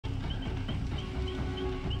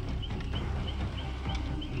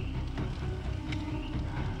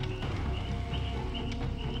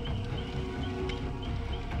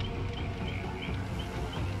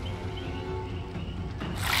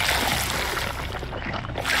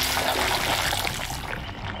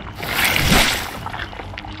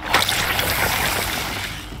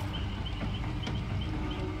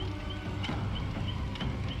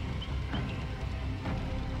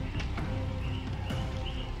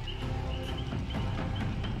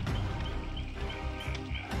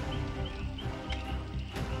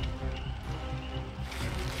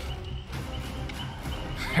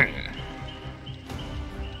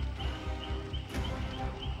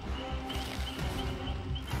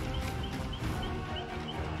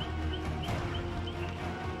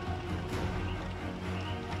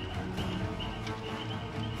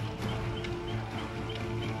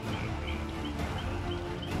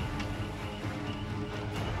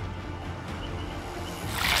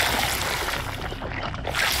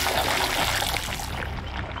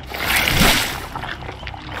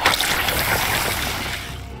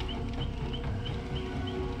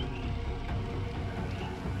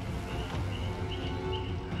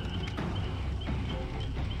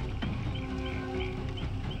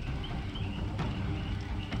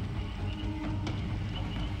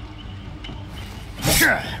Oh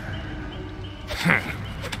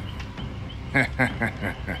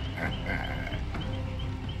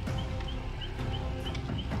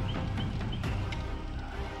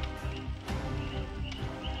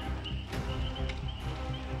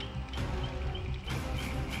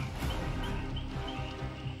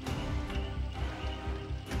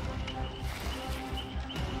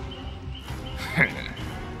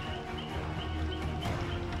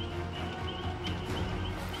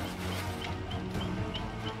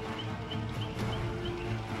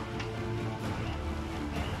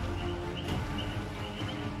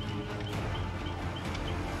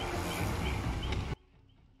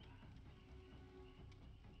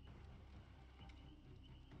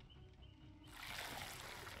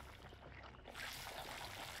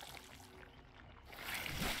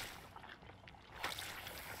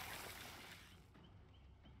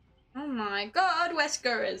my god,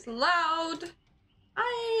 Wesker is loud!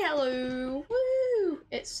 Hi, hello, woo!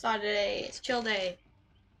 It's Saturday, it's chill day.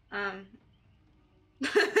 My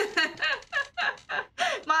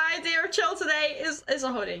idea of chill today is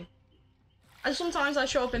a hoodie. And sometimes I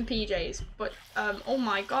show up in PJs, but oh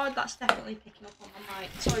my god, that's definitely picking up on my mic.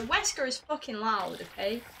 Sorry, Wesker is fucking loud,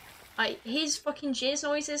 okay? Like, his fucking jizz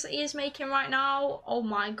noises that he is making right now, oh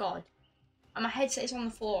my god. And my headset is on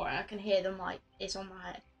the floor and I can hear them like it's on my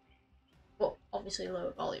head. But obviously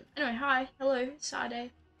lower volume. Anyway, hi, hello, it's Saturday.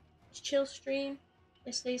 It's chill stream.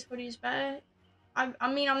 Yesterday's hoodie is better.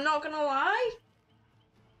 I mean, I'm not gonna lie.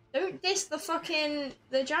 Don't diss the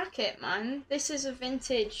jacket, man. This is a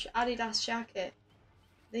vintage Adidas jacket.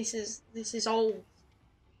 This is old.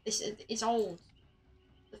 This is old.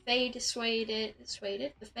 The fade is suede. The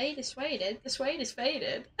fade is suede. The suede is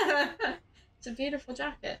faded. It's a beautiful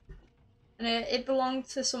jacket, and it belonged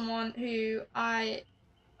to someone who I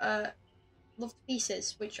loved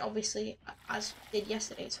pieces, which obviously as did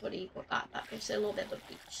yesterday's hoodie, but that gives it a little bit of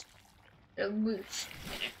a boost.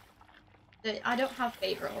 I don't have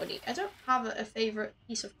favourite hoodie. I don't have a favourite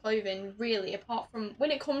piece of clothing, really, apart from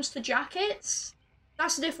when it comes to jackets.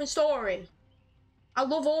 That's a different story. I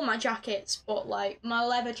love all my jackets, but, like, my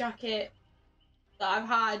leather jacket that I've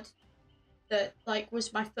had that, like,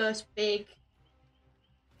 was my first big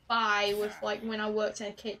buy with, like, when I worked in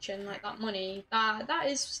a kitchen, like, that money, that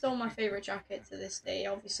is still my favourite jacket to this day.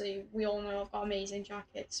 Obviously, we all know I've got amazing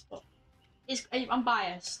jackets, but I'm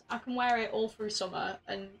biased. I can wear it all through summer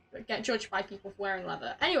and get judged by people for wearing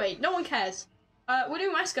leather. Anyway, no one cares. We're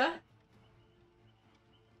doing Wesker.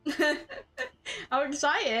 How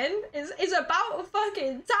exciting! It's about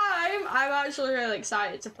fucking time! I'm actually really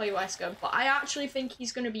excited to play Wesker, but I actually think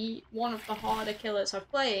he's going to be one of the harder killers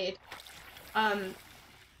I've played. I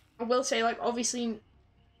will say, like, obviously,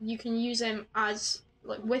 you can use him as,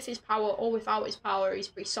 like, with his power or without his power, he's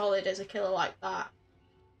pretty solid as a killer like that.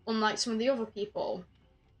 Unlike some of the other people.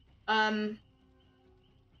 But,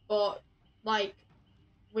 like,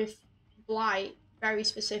 with Blight, very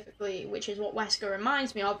specifically, which is what Wesker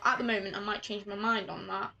reminds me of, at the moment, I might change my mind on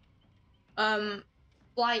that.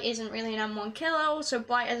 Blight isn't really an M1 killer, so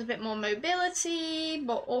Blight has a bit more mobility,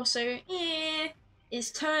 but also, his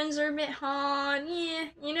turns are a bit hard,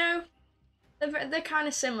 you know? They're kind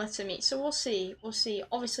of similar to me, so we'll see.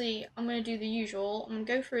 Obviously, I'm going to do the usual. I'm going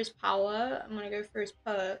to go through his power, I'm going to go through his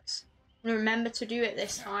perks. I'm going to remember to do it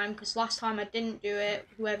this time, because last time I didn't do it,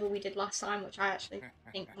 whoever we did last time, which I actually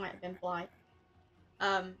think might have been Blight.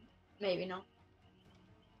 Maybe not.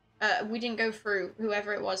 We didn't go through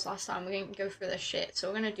whoever it was last time, we didn't go through the shit, so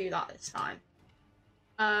we're going to do that this time.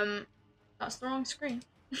 That's the wrong screen.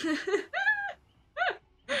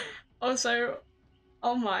 Also,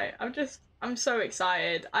 oh my, I'm so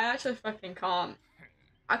excited. I actually fucking can't.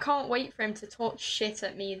 I can't wait for him to talk shit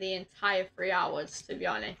at me the entire 3 hours, to be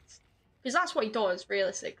honest. Because that's what he does,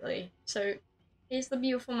 realistically. So, here's the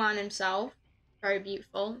beautiful man himself. Very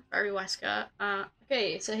beautiful, very Wesker.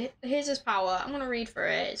 Okay, so here's his power. I'm going to read through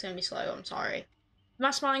it. It's going to be slow, I'm sorry. The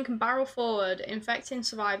Mastermind can barrel forward, infecting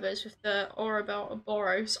survivors with the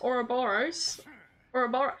Ouroboros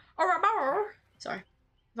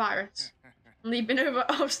virus, leaping over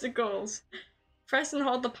obstacles. Press and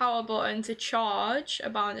hold the power button to charge a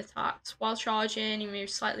bound attacks. While charging, he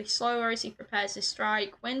moves slightly slower as he prepares his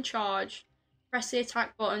strike. When charged, press the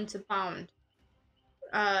attack button to bound.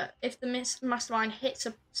 If the Mastermind hits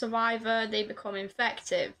a survivor, they become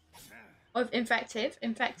infected, or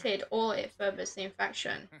it furthers the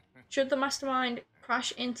infection. Should the Mastermind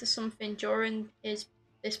crash into something during this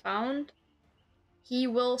bound, he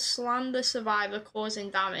will slam the survivor,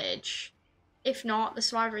 causing damage. If not, the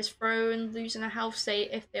survivor is thrown, losing a health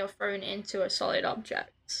state if they are thrown into a solid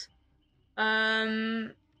object.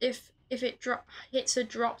 If if it hits a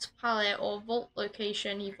dropped pallet or vault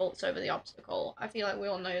location, he vaults over the obstacle. I feel like we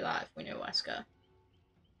all know that if we know Wesker.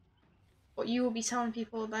 But you will be telling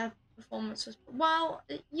people their performance was... Well,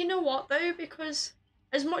 you know what, though? Because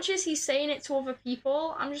as much as he's saying it to other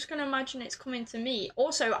people, I'm just going to imagine it's coming to me.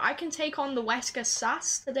 Also, I can take on the Wesker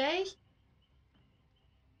sass today.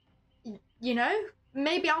 You know?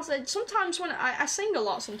 Maybe I'll say... Sometimes when... I sing a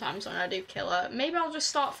lot sometimes when I do Killer. Maybe I'll just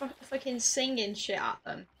start fucking singing shit at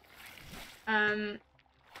them.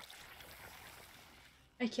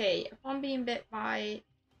 Okay, upon being bit by...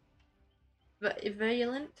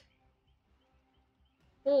 Virulent...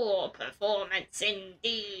 Poor performance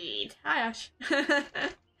indeed. Hi, Ash.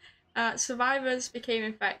 Survivors became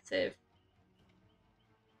infected.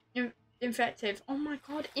 Infective. Oh my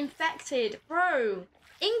god, infected, bro.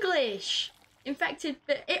 English. Infected.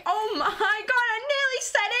 Oh my god, I nearly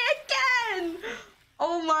said it again.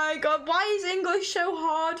 Oh my god, why is English so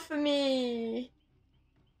hard for me?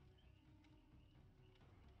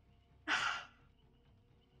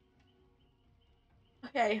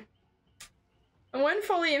 Okay. And when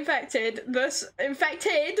fully infected, this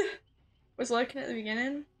infected was lurking at the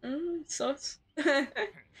beginning. Sus.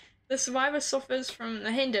 The survivor suffers from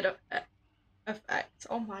the hindered effect.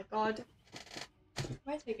 Oh my god.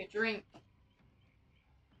 I take a drink.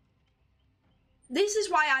 This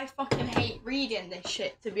is why I fucking hate reading this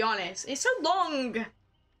shit, to be honest. It's so long.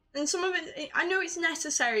 And some of it, I know it's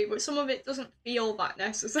necessary, but some of it doesn't feel that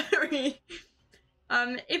necessary.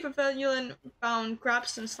 If a virulent bound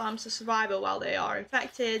grabs and slams the survivor while they are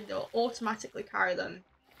infected, they'll automatically carry them.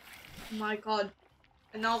 Oh my god.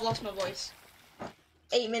 And now I've lost my voice.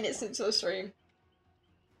 8 minutes into the stream.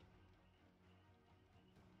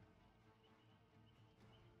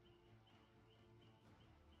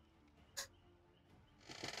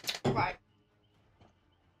 Right.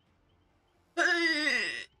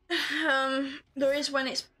 There is when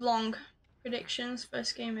it's long. Predictions,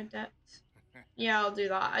 first game of depth. Yeah, I'll do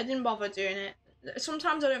that. I didn't bother doing it.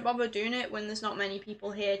 Sometimes I don't bother doing it when there's not many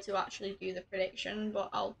people here to actually do the prediction, but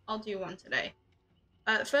I'll do one today.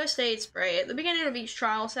 First aid spray. At the beginning of each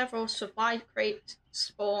trial, several supply crates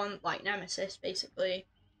spawn, like Nemesis, basically.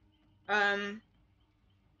 At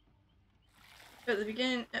the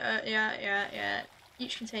beginning, yeah.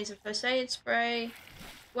 Each contains a first aid spray.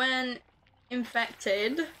 When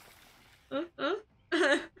infected... A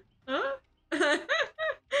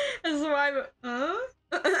survivor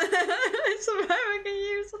can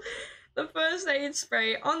use the first aid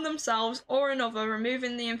spray on themselves or another,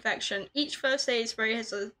 removing the infection. Each first aid spray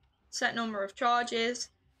has a set number of charges.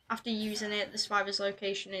 After using it, the survivor's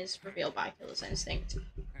location is revealed by Killer's Instinct.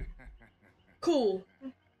 Cool.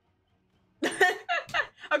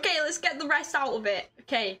 Okay, let's get the rest out of it.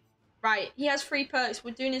 Okay, right. He has 3 perks.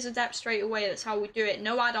 We're doing his adept straight away. That's how we do it.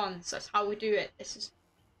 No add-ons. That's how we do it. This is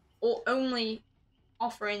only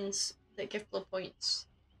offerings that give blood points.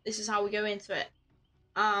 This is how we go into it.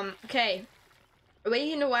 Okay.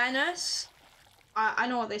 Awakened awareness. I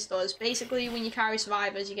know what this does. Basically, when you carry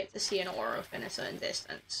survivors, you get to see an aura within a certain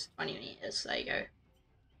distance. 20 meters. There you go.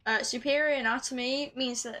 Superior anatomy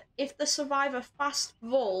means that if the survivor fast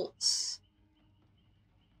vaults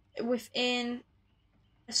within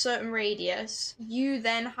a certain radius, you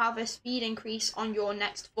then have a speed increase on your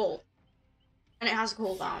next vault. And it has a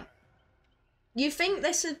cooldown. You think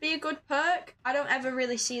this would be a good perk? I don't ever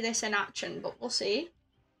really see this in action, but we'll see.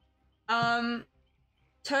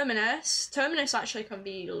 Terminus. Terminus actually can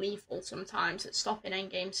be lethal sometimes at stopping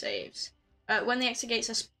endgame saves. When the exit gates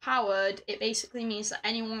are powered, it basically means that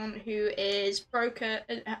anyone who is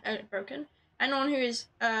anyone who is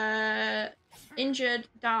injured,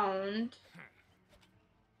 downed,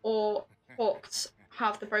 or hooked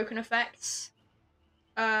have the broken effects.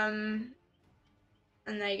 And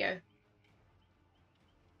there you go.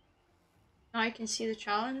 Now I can see the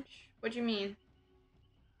challenge. What do you mean?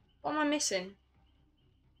 What am I missing?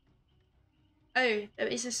 Oh,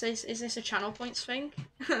 is this a channel points thing?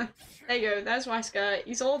 There you go, there's Wesker.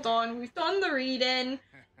 He's all done. We've done the reading.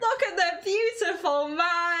 Look at the beautiful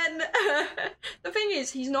man! The thing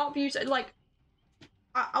is, he's not beautiful. Like,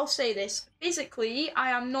 I'll say this. Physically,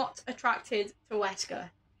 I am not attracted to Wesker.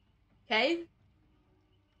 Okay?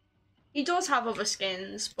 He does have other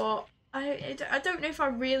skins, but I don't know if I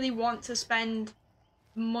really want to spend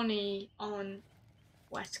money on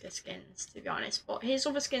Wesker skins, to be honest. But his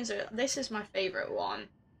other skins are... This is my favourite one.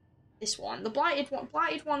 This one. The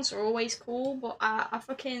blighted ones are always cool, but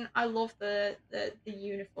I love the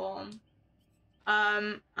uniform.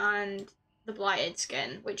 And the blighted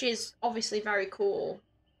skin, which is obviously very cool.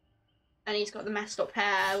 And he's got the messed up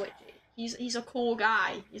hair, which he's a cool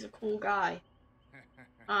guy. He's a cool guy.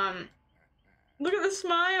 Look at the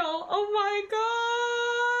smile. Oh my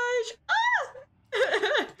gosh. Ah!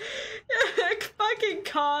 Fucking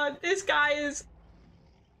God. This guy is...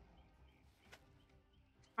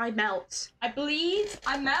 I melt. I bleed.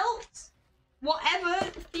 I melt. Whatever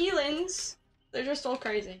feelings. They're just all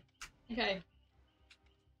crazy. Okay.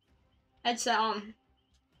 Headset on.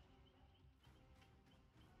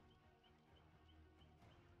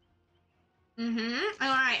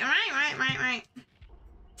 Alright.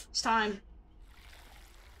 It's time.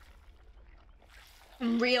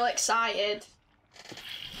 I'm real excited.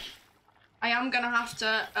 I am gonna have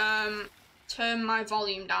to turn my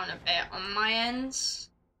volume down a bit on my ends.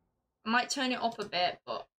 I might turn it up a bit,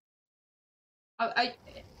 but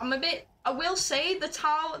I'm a bit. I will say the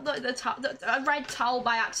towel, the red towel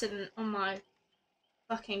by accident. Oh my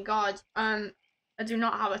fucking God. I do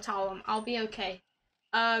not have a towel on. I'll be okay.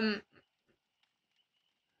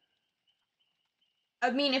 I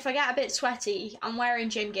mean, if I get a bit sweaty, I'm wearing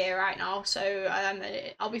gym gear right now, so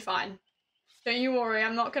I'll be fine. Don't you worry.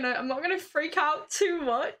 I'm not gonna freak out too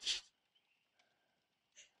much.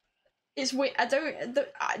 It's weird.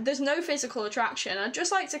 There's no physical attraction. I'd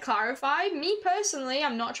just like to clarify. Me personally,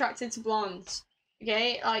 I'm not attracted to blondes.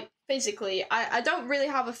 Okay, like physically, I don't really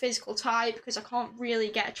have a physical type because I can't really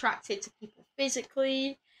get attracted to people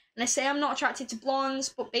physically. And I say I'm not attracted to blondes,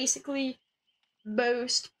 but basically,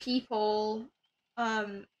 most people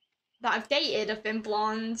that I've dated have been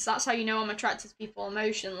blondes. That's how you know I'm attracted to people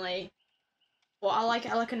emotionally. But I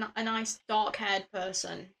like a nice dark-haired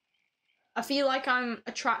person. I feel like I'm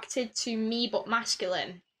attracted to me but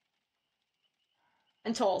masculine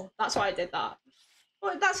and tall. That's why I did that.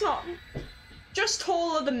 But that's not just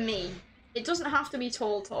taller than me. It doesn't have to be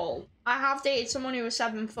tall. I have dated someone who was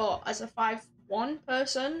 7 foot as a 5'1"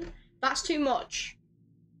 person. That's too much.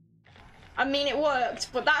 I mean, it worked,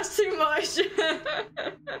 but that's too much.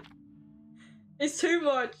 It's too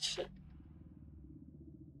much.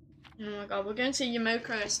 Oh my God, we're going to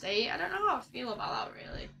Yamoka Estate. I don't know how I feel about that,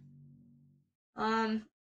 really.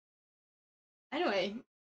 Anyway,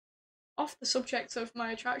 off the subject of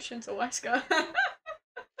my attraction to Wesker.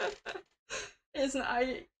 Isn't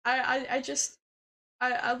I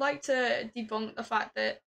like to debunk the fact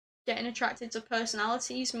that getting attracted to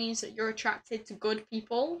personalities means that you're attracted to good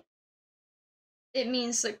people. It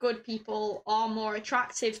means that good people are more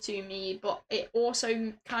attractive to me, but it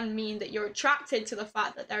also can mean that you're attracted to the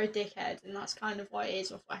fact that they're a dickhead, and that's kind of what it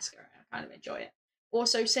is with Wesker. I kind of enjoy it.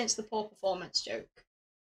 Also, since the poor performance joke.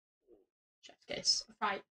 Chef's kiss.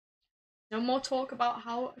 Right. No more talk about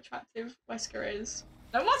how attractive Wesker is.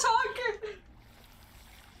 No more talk!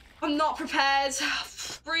 I'm not prepared.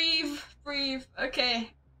 Breathe.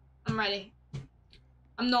 Okay. I'm ready.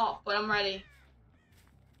 I'm not, but I'm ready.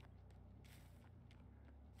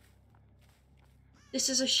 This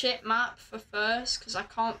is a shit map for first, because I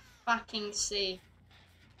can't fucking see.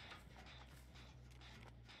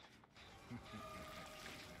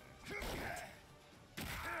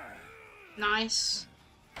 Nice.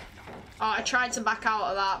 Oh, I tried to back out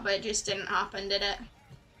of that, but it just didn't happen, did it?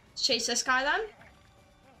 Let's chase this guy then.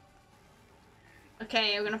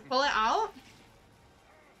 Okay, we're gonna pull it out.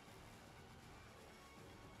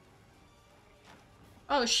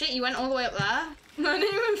 Oh shit, you went all the way up there? I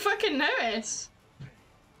didn't even fucking notice.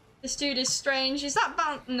 This dude is strange. Is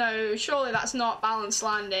that no, surely that's not balanced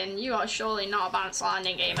landing. You are surely not a balanced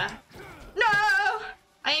landing gamer. No!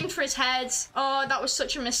 I aimed for his head. Oh, that was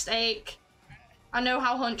such a mistake. I know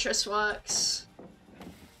how Huntress works.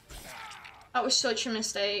 That was such a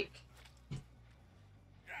mistake.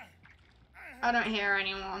 I don't hear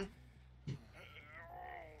anyone.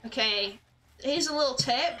 Okay, here's a little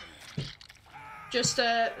tip. Just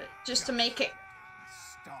to make it.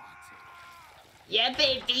 Yeah,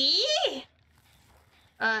 baby.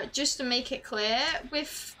 Just to make it clear,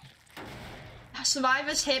 with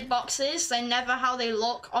survivors' hitboxes, they're never how they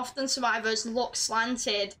look. Often survivors look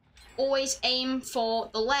slanted. Always aim for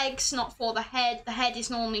the legs, not for the head. The head is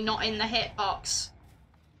normally not in the hitbox.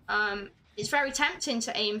 It's very tempting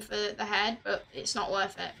to aim for the head, but it's not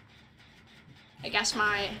worth it. I guess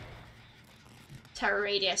my terror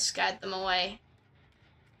radius scared them away.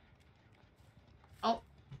 Oh,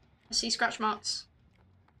 I see scratch marks.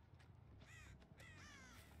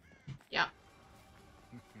 Yeah.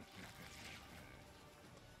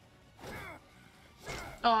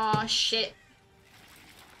 Oh, shit.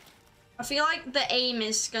 I feel like the aim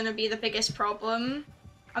is gonna be the biggest problem.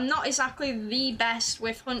 I'm not exactly the best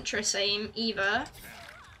with Huntress aim either.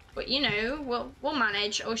 But, you know, we'll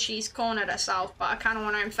manage. Oh, she's cornered herself, but I kind of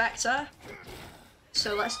want to infect her.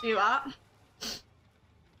 So let's do that.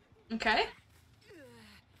 Okay.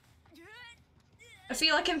 I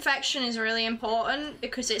feel like infection is really important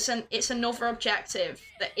because it's another objective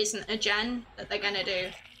that isn't a gen that they're gonna do,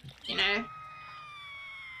 you know?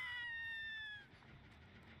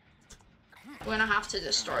 We're gonna have to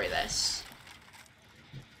destroy this.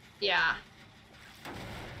 Yeah.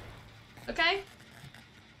 Okay.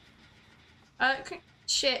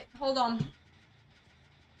 Shit, hold on.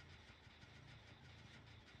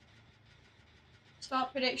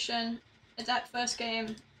 Start prediction. Adept first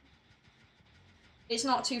game. It's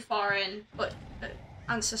not too far in, but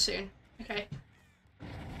answer soon. Okay.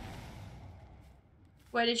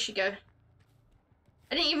 Where did she go?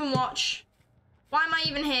 I didn't even watch. Why am I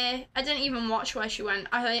even here? I didn't even watch where she went.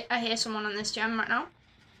 I hear someone on this gem right now.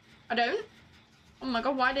 I don't? Oh my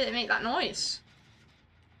god, why did it make that noise?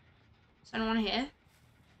 Is anyone here?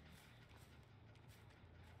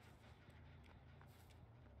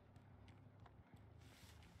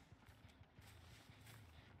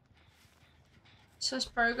 It says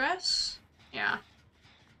progress? Yeah.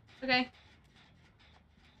 Okay.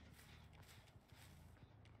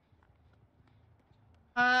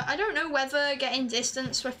 I don't know whether getting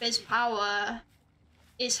distance with his power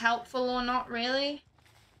is helpful or not, really.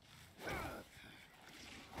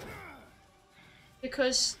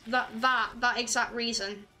 Because that exact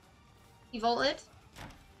reason. He vaulted?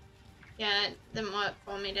 Yeah, it didn't work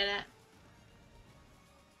for me, did it?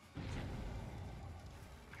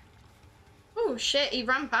 Oh shit, he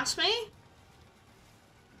ran past me?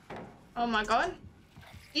 Oh my god.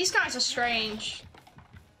 These guys are strange.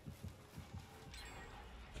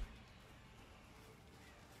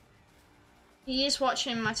 He is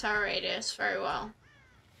watching my terror radius very well.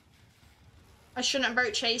 I shouldn't have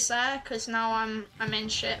broke chase there, because now I'm in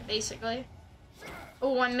shit, basically.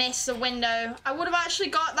 Oh, I missed the window. I would have actually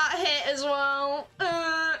got that hit as well.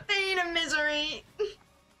 Pain and misery.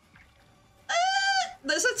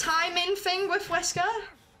 There's a timing thing with Whisker.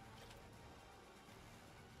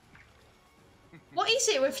 What is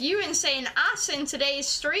it with you and saying ass in today's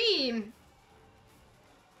stream?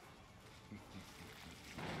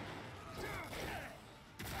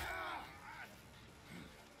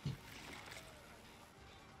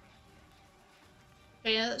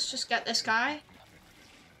 Okay, let's just get this guy.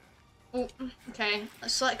 Oh, okay,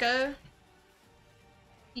 let's let go.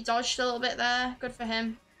 He dodged a little bit there. Good for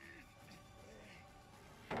him.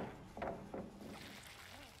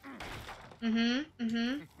 I'm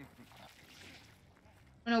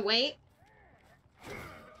gonna wait.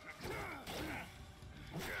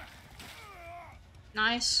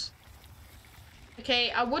 Nice. Okay,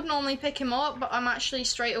 I would normally pick him up, but I'm actually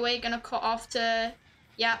straight away gonna cut off to,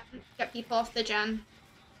 yeah, get people off the gen.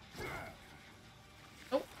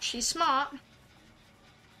 Oh, she's smart.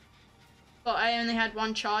 But I only had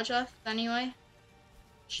one charge left anyway.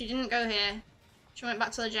 She didn't go here. She went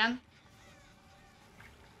back to the gen.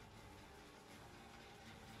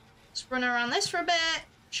 Let's run around this for a bit.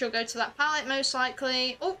 She'll go to that pallet most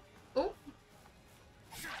likely. Oh, oh.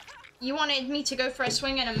 You wanted me to go for a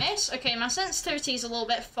swing and a miss? Okay, my sensitivity is a little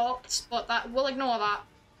bit fucked, but we'll ignore that.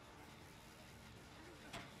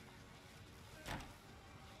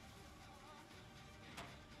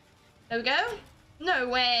 There we go. No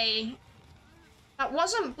way. That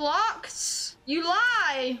wasn't blocked. You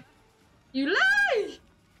lie. You lie.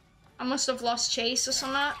 I must have lost chase or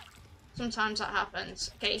something. Sometimes that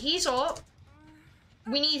happens. Okay, he's up.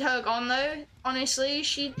 We need her gone though. Honestly,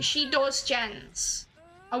 she does gens.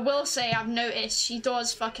 I will say I've noticed she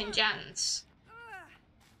does fucking gens.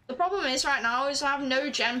 The problem is right now is I have no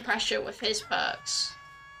gen pressure with his perks.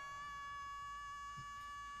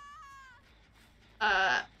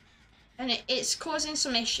 And it's causing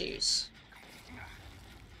some issues.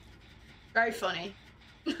 Very funny.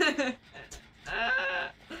 I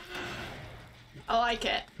like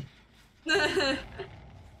it.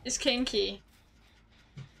 It's kinky.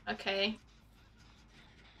 Okay.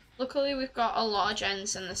 Luckily we've got a lot of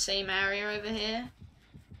gens in the same area over here.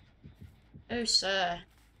 Oh sir.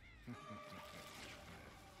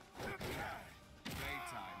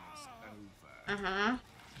 I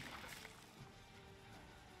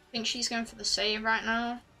think she's going for the save right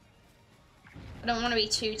now. I don't want to be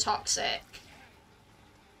too toxic.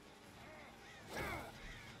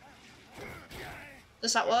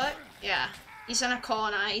 Does that work? Yeah. He's in a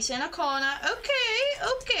corner. He's in a corner. Okay.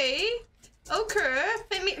 Okay. Okay.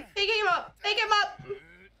 Pick him up. Pick him up.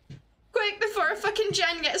 Quick before a fucking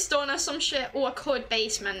gen gets done or some shit. Or a could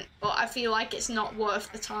basement. But I feel like it's not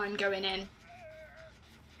worth the time going in.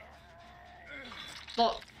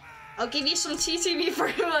 But I'll give you some TTV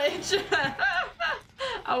privilege.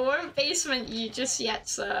 I won't basement you just yet,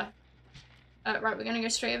 sir. Right, we're gonna go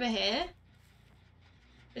straight over here.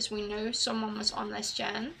 Because we know someone was on this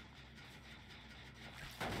gen.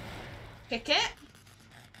 Pick it.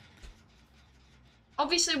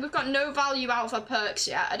 Obviously, we've got no value out of our perks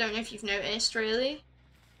yet. I don't know if you've noticed, really.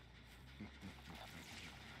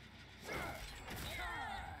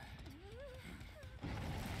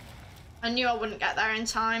 I knew I wouldn't get there in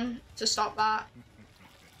time to stop that.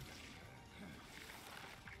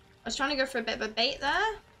 I was trying to go for a bit of a bait there.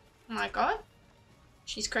 Oh my god.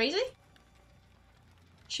 She's crazy.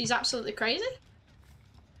 She's absolutely crazy.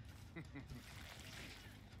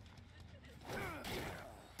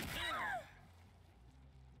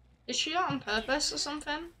 Is she not on purpose or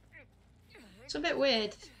something? It's a bit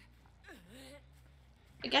weird.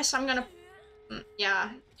 I guess I'm gonna...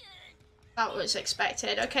 Yeah. That was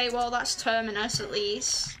expected. Okay, well, that's Terminus at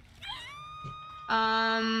least.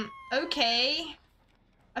 Okay.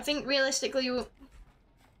 I think realistically...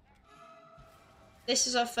 This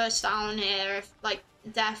is our first down here. If, like,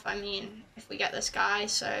 death, I mean, if we get this guy,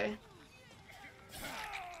 so...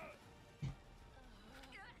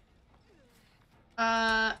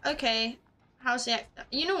 Okay. How's the...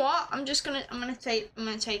 You know what? I'm gonna take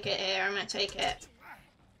it here. I'm gonna take it.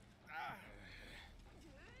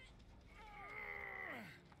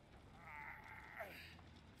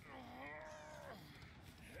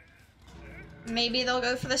 Maybe they'll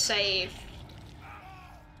go for the save.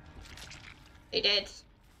 They did.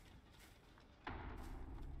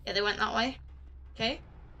 Yeah, they went that way. Okay.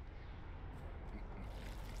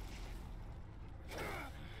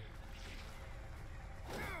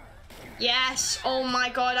 Yes! Oh my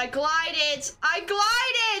god, I glided! I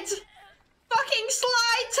glided! Fucking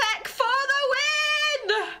slide tech for the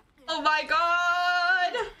win! Oh my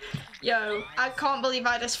god! Yo, I can't believe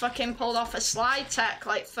I just fucking pulled off a slide tech,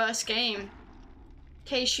 like, first game.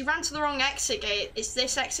 Okay, she ran to the wrong exit gate. Is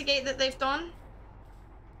this exit gate that they've done?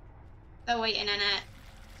 They're waiting in it.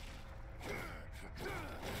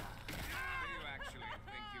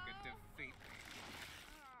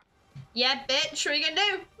 Yeah, bitch, what are you gonna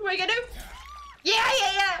do? What are you gonna do?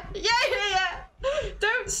 Yeah.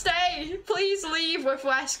 Don't stay. Please leave with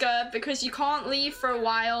Wesker, because you can't leave for a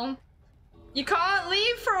while. You can't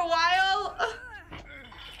leave for a while.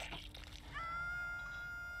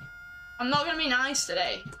 I'm not gonna be nice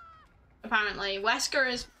today. Apparently,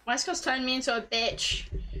 Wesker's turned me into a bitch.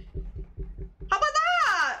 How about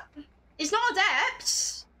that? It's not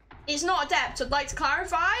adept. It's not adept. I'd like to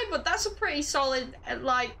clarify, but that's a pretty solid,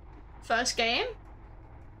 like, first game.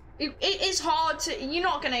 It is hard to... You're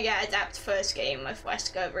not gonna get adept first game with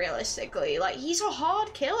Wesker, realistically. Like, he's a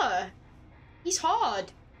hard killer. He's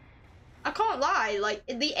hard. I can't lie. Like,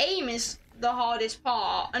 the aim is the hardest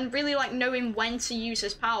part, and really, like, knowing when to use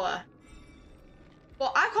his power.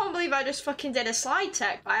 Well, I can't believe I just fucking did a slide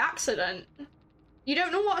tech by accident. You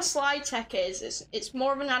don't know what a slide tech is. It's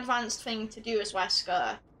more of an advanced thing to do as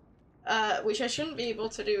Wesker. Which I shouldn't be able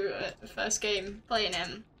to do at the first game playing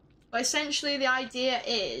him. But essentially the idea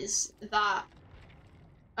is that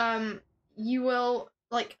you will,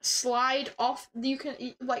 like, slide off. You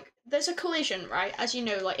can, like, there's a collision, right? As you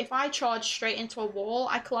know, like, if I charge straight into a wall,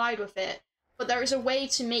 I collide with it. But there is a way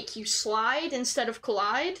to make you slide instead of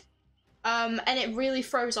collide. And it really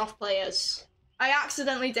throws off players. I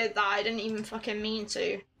accidentally did that. I didn't even fucking mean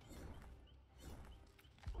to.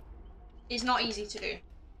 It's not easy to do.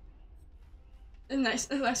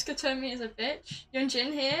 Wesker turned me as a bitch.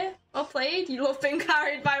 Yunjin here. Well played. You love being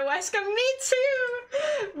carried by Wesker. Me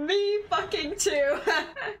too! Me fucking too.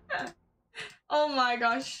 Oh my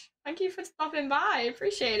gosh. Thank you for stopping by.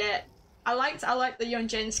 Appreciate it. I like the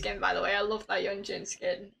Yunjin skin, by the way. I love that Yunjin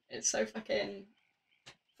skin. It's so fucking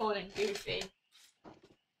fun and goofy.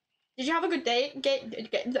 Did you have a good day?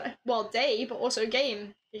 Well, day, but also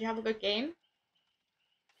game. Did you have a good game?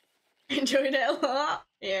 Enjoyed it a lot.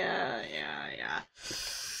 Yeah.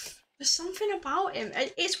 There's something about him.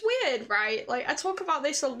 It's weird, right? Like, I talk about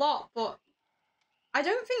this a lot, but I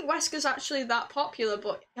don't think Wesker's actually that popular.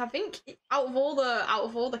 But I think out of all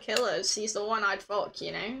the killers, he's the one I'd fuck.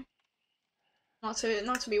 You know, not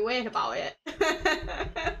to be weird about it,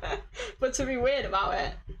 but to be weird about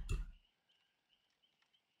it.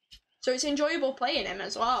 So it's enjoyable playing him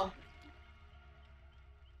as well.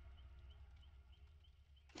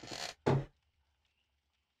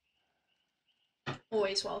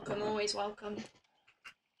 Always welcome, always welcome.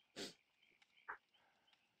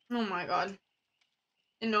 Oh my god.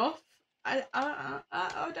 Enough? I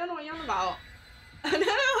don't know what you're on about. I don't know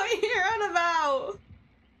what you're on about!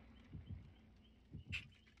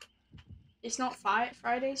 It's not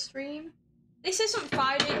Friday stream? This isn't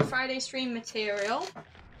Friday stream material.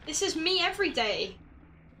 This is me every day.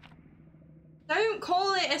 Don't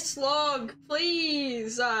call it a slug,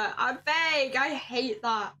 please. I beg. I hate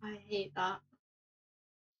that. I hate that.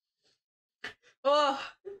 Oh.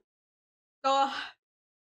 Oh.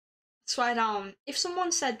 Swear down. If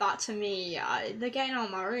someone said that to me, they're getting out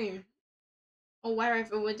of my room. Or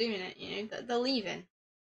wherever we're doing it, you know, they're leaving.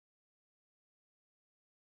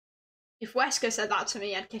 If Wesker said that to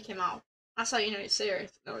me, I'd kick him out. That's how you know it's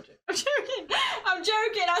serious. No, I'm joking. I'm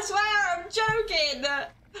joking. I swear, I'm joking.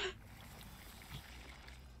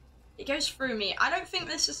 It goes through me. I don't think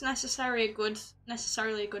this is necessarily a good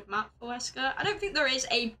map for Wesker. I don't think there is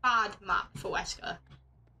a bad map for Wesker.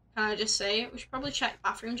 Can I just say? We should probably check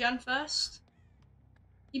bathroom gen first.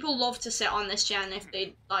 People love to sit on this gen if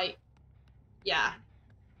they, like, yeah.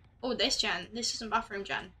 Oh, this gen. This isn't bathroom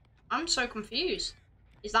gen. I'm so confused.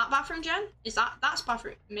 Is that bathroom gen? That's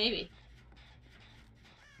bathroom? Maybe.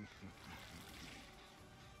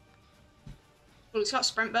 Oh, it's got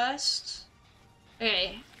sprint burst.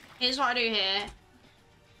 Okay, here's what I do here.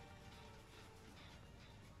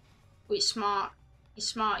 Oh, he's smart. He's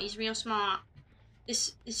smart. He's real smart.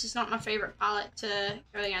 This is not my favorite palette to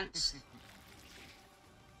go against.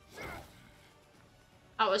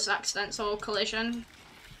 That was accidental collision.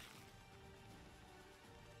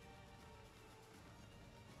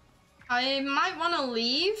 I might want to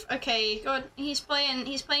leave. Okay, good. He's playing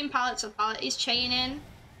palette to palette. He's chaining.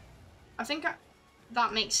 I think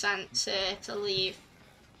that makes sense to leave.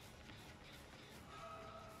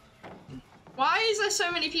 Why is there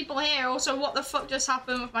so many people here? Also, what the fuck just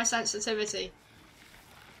happened with my sensitivity?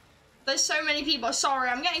 There's so many people. Sorry,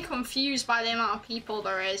 I'm getting confused by the amount of people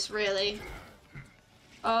there is, really.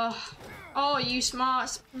 Oh, you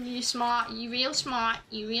smart. You smart. You real smart.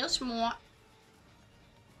 You real smart.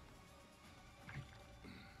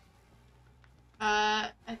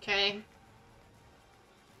 Okay.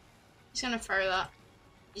 He's gonna throw that.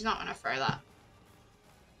 He's not gonna throw that.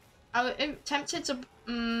 I'm tempted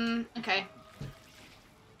to... okay.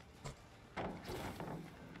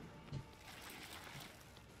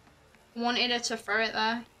 Wanted her to throw it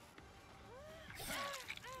there.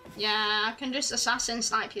 Yeah, I can just assassin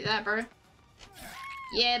snipe you there, bro.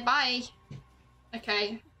 Yeah, bye.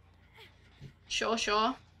 Okay.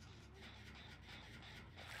 Sure.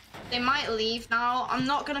 They might leave now. I'm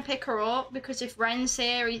not gonna pick her up because if Ren's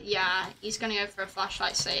here, he's gonna go for a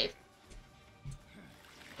flashlight save.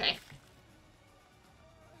 Okay.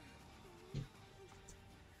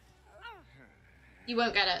 You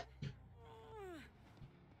won't get it.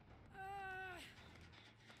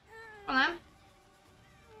 Come on then.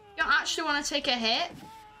 You don't actually want to take a hit?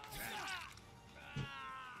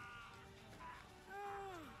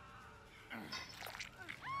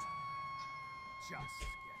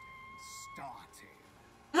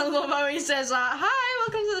 I love how he says that. Hi,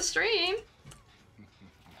 welcome to the stream.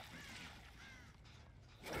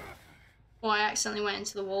 Oh, I accidentally went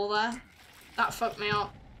into the wall there. That fucked me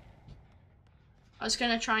up. I was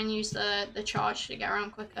gonna try and use the charge to get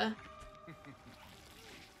around quicker.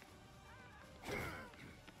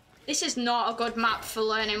 This is not a good map for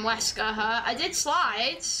learning Wesker, huh? I did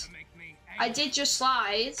slides. I did just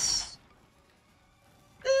slides.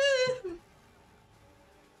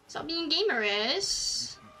 Stop being gamerish.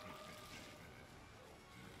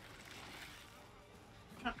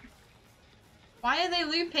 Why are they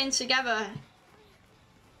looping together?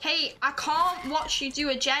 Kate, I can't watch you do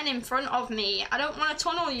a gen in front of me. I don't want to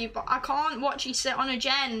tunnel you, but I can't watch you sit on a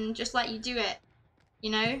gen and just let you do it. You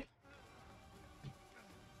know?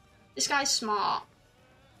 This guy's smart.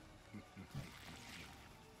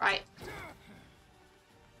 Right.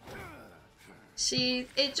 See,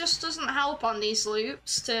 it just doesn't help on these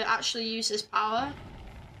loops to actually use his power.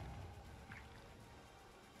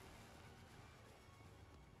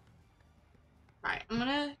 Right, I'm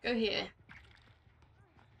gonna go here.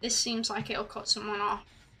 This seems like it'll cut someone off.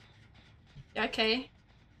 Yeah, okay.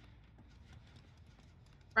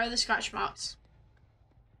 Where are the scratch marks?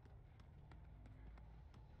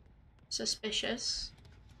 Suspicious.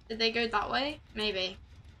 Did they go that way? Maybe.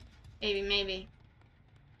 Maybe.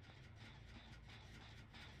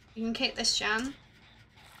 You can kick this gen.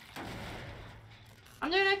 I'm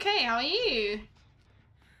doing okay, how are you?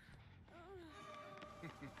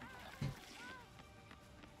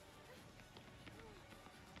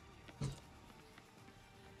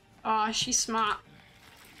 Oh, she's smart.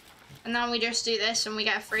 And then we just do this and we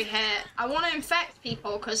get a free hit. I want to infect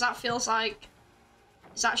people because that feels like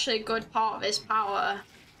it's actually a good part of his power.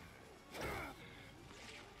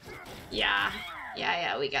 Yeah,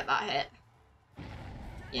 we get that hit.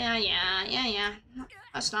 Yeah.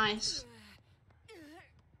 That's nice.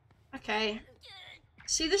 Okay.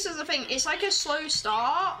 See, this is the thing. It's like a slow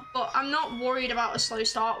start, but I'm not worried about a slow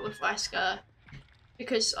start with Wesker.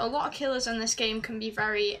 Because a lot of killers in this game can be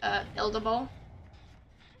very buildable.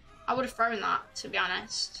 I would have thrown that, to be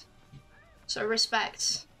honest. So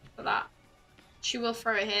respect for that. She will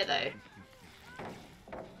throw it here, though.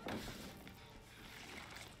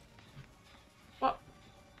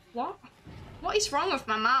 What? What is wrong with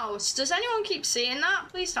my mouse? Does anyone keep seeing that?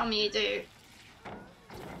 Please tell me you do.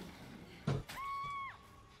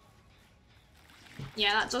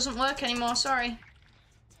 Yeah, that doesn't work anymore, sorry.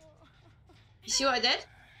 You see what I did?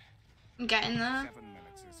 I'm getting there.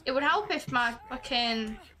 It would help if my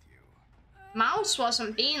fucking mouse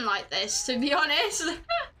wasn't being like this, to be honest.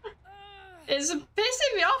 It's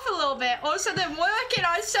pissing me off a little bit. Also, they're working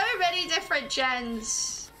on so many different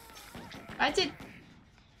gens.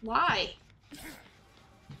 Why?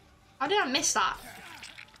 How did I miss that?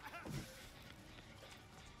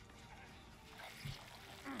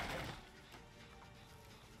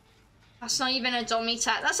 That's not even a dummy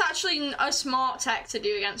tech. That's actually a smart tech to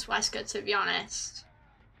do against Wesker, to be honest.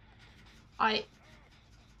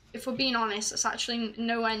 If we're being honest, it's actually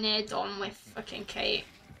nowhere near done with fucking Kate.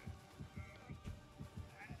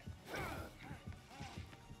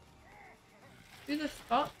 Who the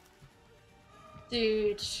fuck?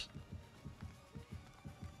 Dude.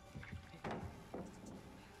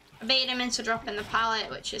 I baited him into dropping the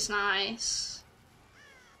pallet, which is nice.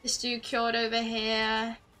 This dude cured over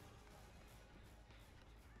here.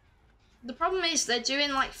 The problem is they're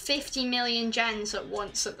doing like 50 million gens at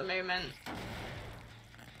once at the moment.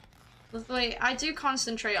 Luckily, I do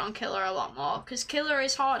concentrate on killer a lot more, because killer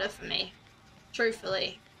is harder for me,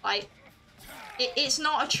 truthfully. Like, it's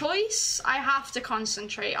not a choice, I have to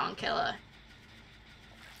concentrate on killer.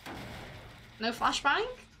 No flashbang?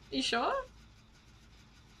 You sure?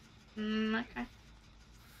 Okay.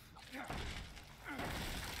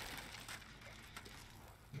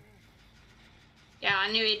 Yeah,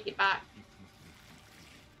 I knew he'd be back.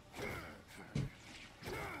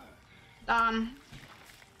 Damn.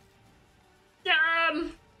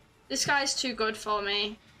 Damn! This guy's too good for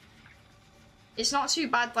me. It's not too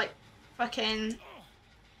bad, like, fucking...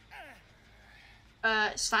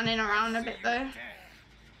 standing around a bit, though.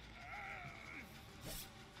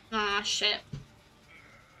 Ah, shit.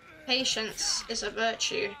 Patience is a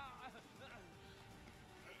virtue.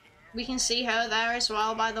 We can see her there as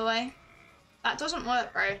well, by the way. That doesn't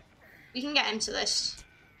work, bro. We can get him to this,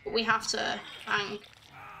 but we have to hang.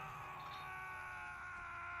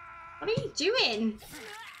 What are you doing?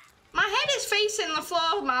 My head is facing the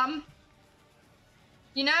floor, ma'am.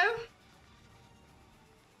 You know?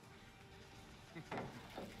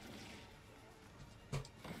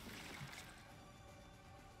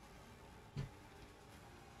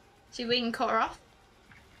 See if we can cut her off.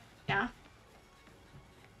 Yeah.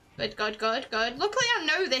 Good, good, good, good. Luckily I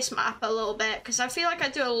know this map a little bit, because I feel like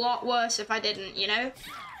I'd do a lot worse if I didn't, you know?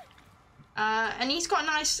 And he's got a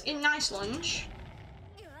nice lunge.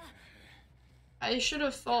 I should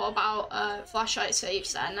have thought about flashlight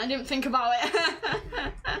saves then. I didn't think about it.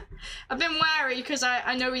 I've been wary because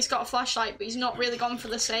I know he's got a flashlight, but he's not really gone for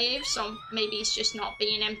the save, so maybe he's just not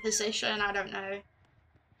being in position. I don't know.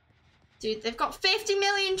 Dude, they've got 50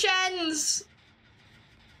 million gens!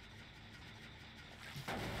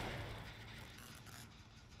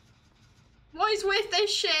 What is with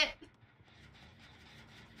this shit?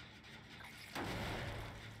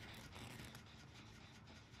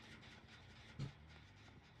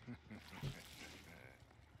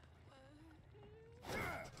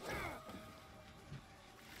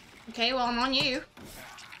 Okay, well, I'm on you.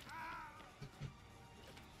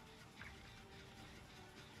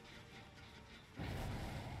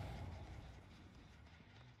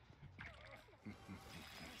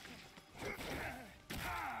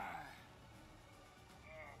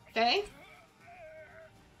 Okay.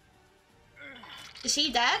 Is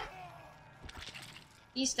he dead?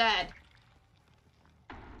 He's dead.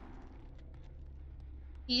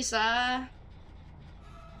 He's,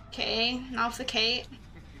 okay, now for Kate.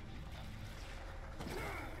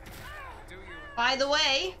 By the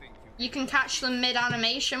way, you can catch them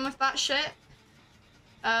mid-animation with that shit.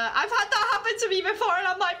 I've had that happen to me before and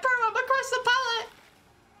I'm like, bro, I'm across the pallet!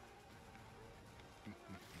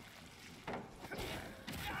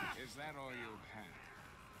 Is that all you have?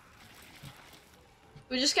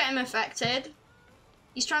 We just get him affected.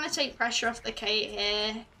 He's trying to take pressure off the Kate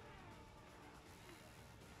here.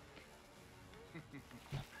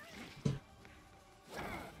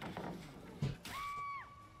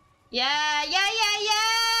 Yeah!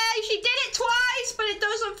 She did it twice, but it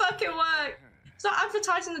doesn't fucking work. It's not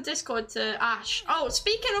advertising the Discord to Ash. Oh,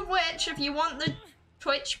 speaking of which, if you want the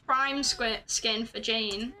Twitch Prime skin for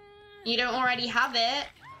Jane, you don't already have it,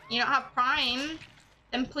 you don't have Prime,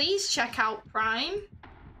 then please check out Prime.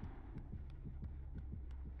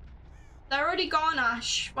 They're already gone,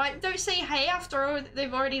 Ash. Why don't say hey after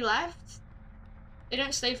they've already left? They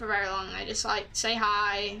don't stay for very long. They just like say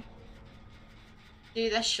hi, do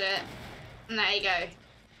this shit, and there you go.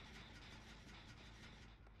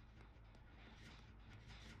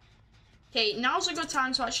 Okay, now's a good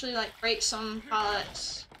time to actually like break some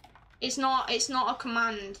pallets. It's not a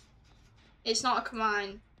command. It's not a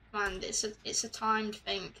command. It's a timed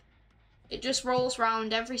thing. It just rolls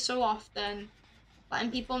around every so often,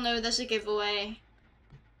 letting people know there's a giveaway.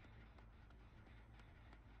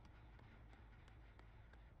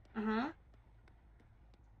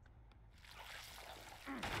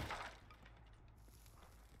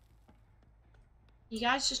 You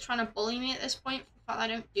guys just trying to bully me at this point for the fact that I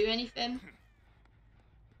don't do anything.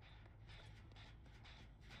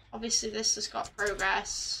 Obviously this has got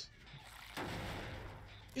progress.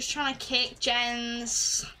 Just trying to kick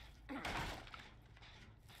gens.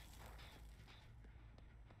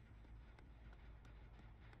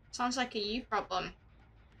 Sounds like a you problem.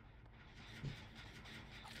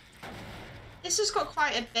 This has got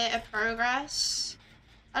quite a bit of progress.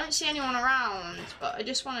 I don't see anyone around, but I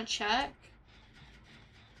just want to check.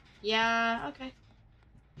 Yeah, okay.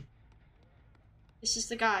 This is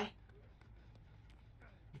the guy.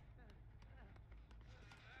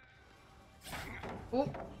 Oh,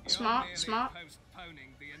 smart, smart.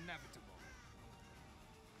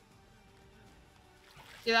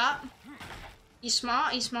 Do that. He's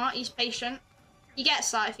smart, he's patient. He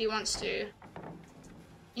gets that if he wants to.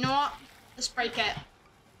 You know what? Let's break it.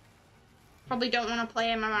 Probably don't want to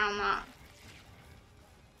play him around that.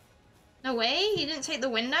 No way, he didn't take the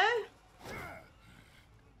window?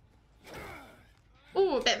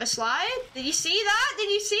 Ooh, a bit of a slide. Did you see that?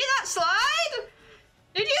 Did you see that slide?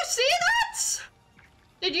 Did you see that?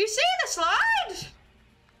 Did you see the slide?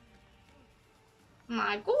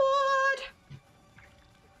 My God.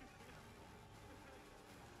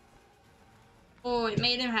 Oh, it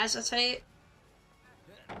made him hesitate.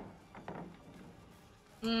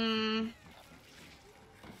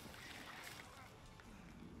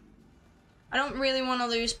 I don't really want to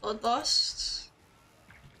lose Bloodlust.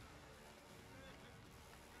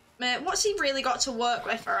 Man, what's he really got to work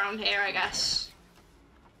with around here, I guess?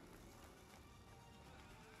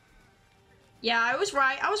 Yeah, I was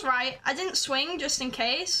right, I didn't swing just in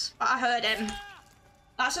case, but I heard him.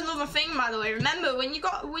 That's another thing, by the way. Remember, when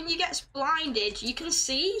you get blinded, you can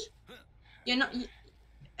see. You're not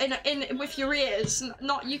in with your ears,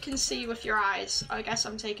 not you can see with your eyes. I guess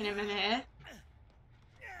I'm taking him in here.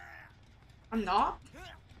 I'm not?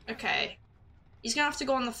 Okay. He's gonna have to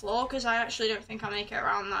go on the floor because I actually don't think I'll make it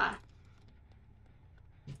around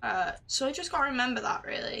there. So I just gotta remember that,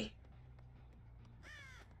 really.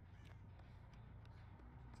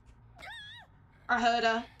 I heard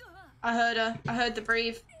her. I heard her. I heard the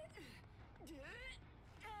breathe.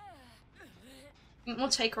 I think we'll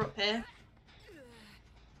take her up here.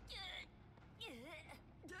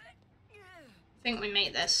 I think we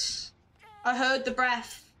made this. I heard the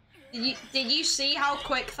breath. Did you see how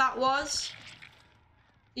quick that was?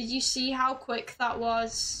 Did you see how quick that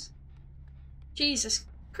was? Jesus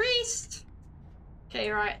Christ. Okay,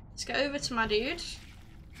 right. Let's go over to my dude.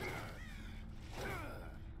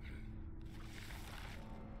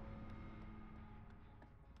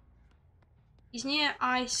 He's near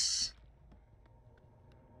ice.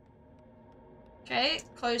 Okay,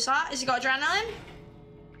 close that. Has he got adrenaline?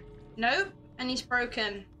 Nope. And he's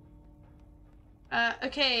broken.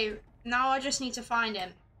 Okay, now I just need to find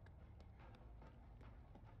him.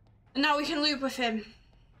 And now we can loop with him.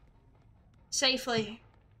 Safely.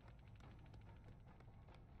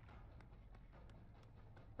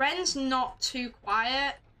 Ren's not too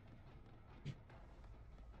quiet.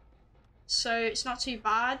 So it's not too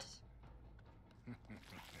bad.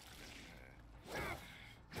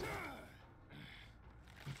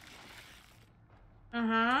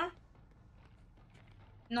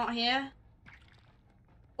 Not here.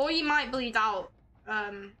 Or you might bleed out.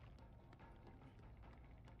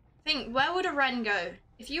 Think, where would a Ren go?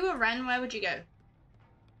 If you were Ren, where would you go?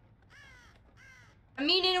 I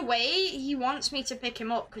mean, in a way, he wants me to pick him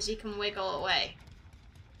up because he can wiggle away.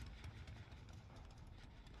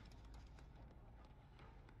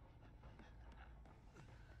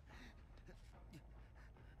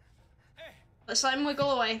 Let's let him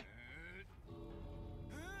wiggle away.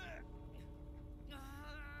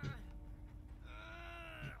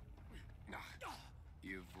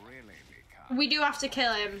 We do have to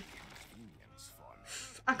kill him.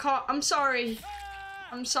 I can't. I'm sorry.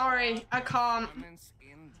 I'm sorry, I can't.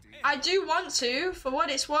 I do want to, for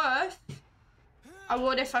what it's worth. I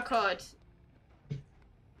would if I could.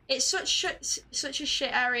 It's such a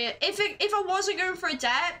shit area. If I wasn't going for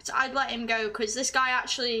Adept, I'd let him go, because this guy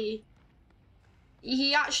actually...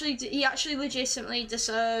 He actually legitimately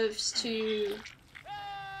deserves to...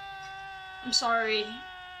 I'm sorry.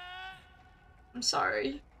 I'm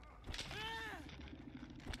sorry.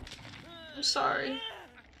 I'm sorry.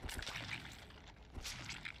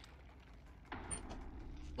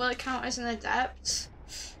 Will it count as an Adept?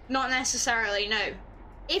 Not necessarily, no.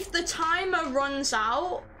 If the timer runs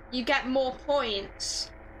out, you get more points.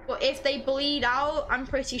 But if they bleed out, I'm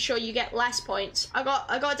pretty sure you get less points. I got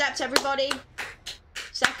Adept, everybody.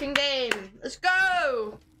 Second game. Let's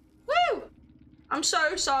go! Woo! I'm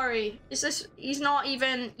so sorry. He's not,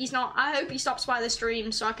 I hope he stops by the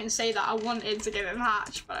stream so I can say that I wanted to give him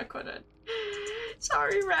hatch, but I couldn't.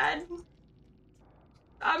 Sorry, Red.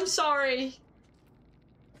 I'm sorry.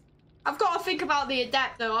 I've got to think about the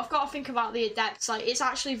Adept, though. I've got to think about the Adepts. Like, it's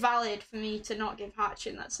actually valid for me to not give hatch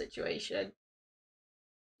in that situation.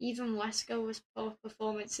 Even A.Whesker was poor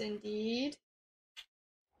performance indeed.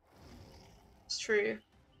 It's true.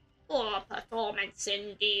 Poor performance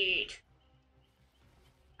indeed.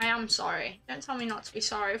 I am sorry. Don't tell me not to be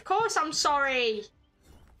sorry. Of course I'm sorry.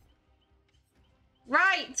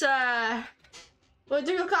 Right. We'll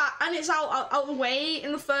do that, and it's out of the way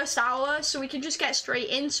in the first hour, so we can just get straight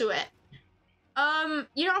into it.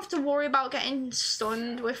 You don't have to worry about getting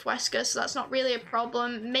stunned with A.Whesker, so that's not really a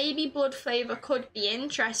problem. Maybe Blood Flavor could be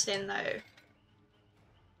interesting, though.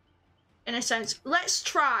 In a sense. Let's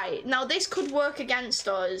try. Now, this could work against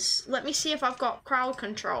us. Let me see if I've got crowd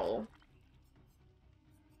control.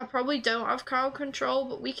 I probably don't have crowd control,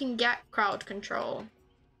 but we can get crowd control.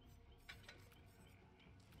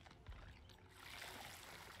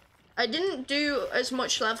 I didn't do as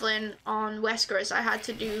much leveling on A.Whesker as I had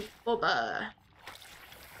to do Bubba.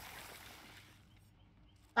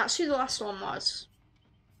 That's who the last one was.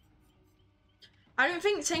 I don't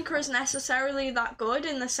think Tinker is necessarily that good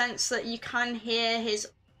in the sense that you can hear his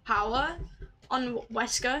power on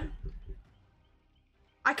A.Whesker.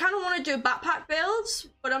 I kind of want to do backpack builds,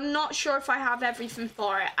 but I'm not sure if I have everything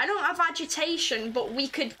for it. I don't have agitation, but we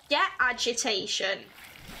could get agitation.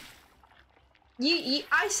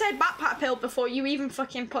 I said backpack build before you even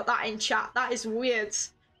fucking put that in chat. That is weird.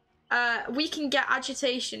 We can get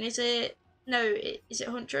agitation. Is it... No, is it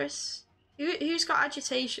Huntress? Who's got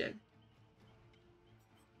agitation?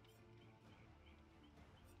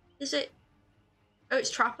 Is it... Oh, it's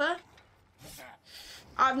Trapper?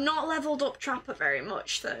 I've not leveled up Trapper very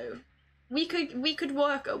much, though. We could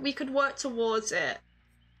work towards it.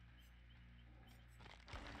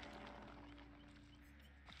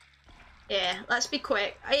 Yeah, let's be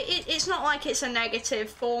quick. It's not like it's a negative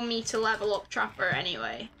for me to level up Trapper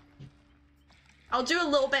anyway. I'll do a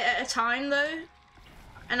little bit at a time, though.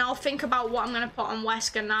 And I'll think about what I'm going to put on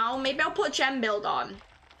A.Whesker now. Maybe I'll put Gem Build on.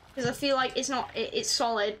 Because I feel like it's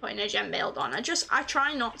solid putting a Gem Build on. I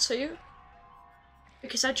try not to.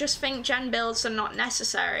 Because I just think Gen Builds are not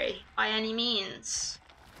necessary by any means.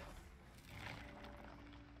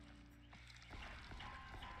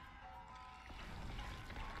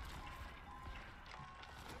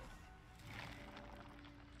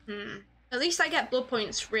 At least I get blood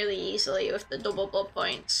points really easily with the double blood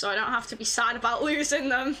points, so I don't have to be sad about losing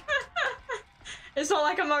them. It's not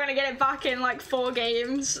like I'm not gonna get it back in like 4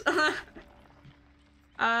 games.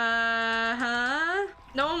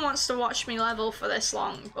 No one wants to watch me level for this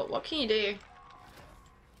long, but what can you do?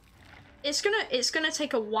 It's gonna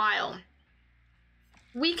take a while.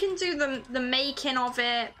 We can do the making of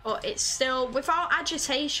it, but it's still, without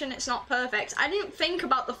agitation, it's not perfect. I didn't think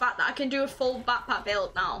about the fact that I can do a full backpack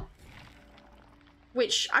build now.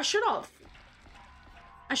 Which I should have.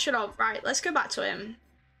 Right, let's go back to him.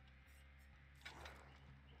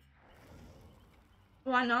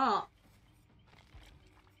 Why not?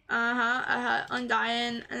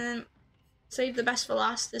 Undying, and then save the best for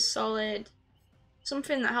last is solid.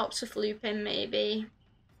 Something that helps with looping, maybe.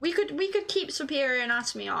 We could keep Superior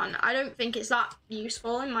Anatomy on. I don't think it's that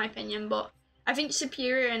useful in my opinion, but I think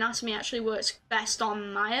Superior Anatomy actually works best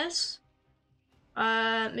on Maya's.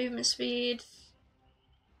 Movement speed.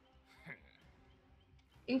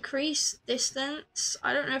 Increase distance.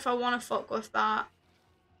 I don't know if I want to fuck with that.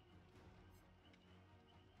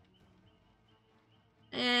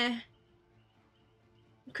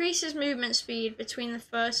 Increases movement speed between the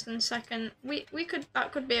first and second.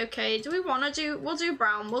 That could be okay. Do we want to do? We'll do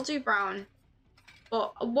brown.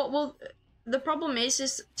 But the problem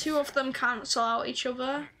is 2 of them cancel out each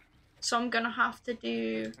other, so I'm gonna have to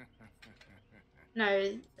do.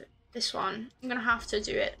 No, this one. I'm gonna have to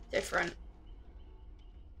do it different.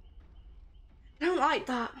 I don't like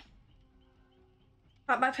that.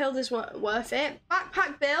 Backpack build is worth it.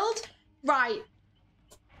 Backpack build? Right.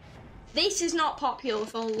 This is not popular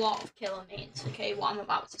for a lot of killer mains, okay? What I'm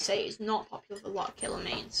about to say is not popular for a lot of killer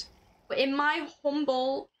mains. But in my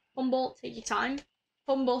humble, take your time,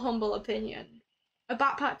 humble opinion, a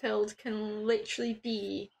backpack build can literally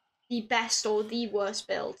be the best or the worst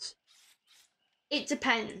build. It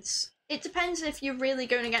depends. It depends if you're really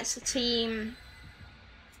going against a team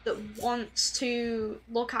that wants to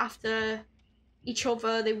look after each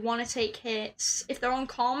other, they want to take hits. If they're on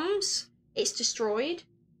comms, it's destroyed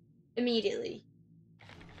immediately.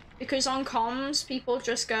 Because on comms, people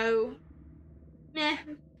just go, meh,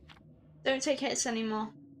 don't take hits anymore.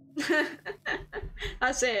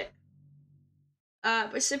 That's it.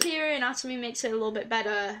 But Superior Anatomy makes it a little bit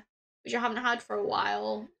better, which I haven't had for a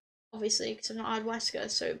while, obviously, because I've not had A.Whesker,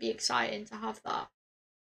 so it'd be exciting to have that.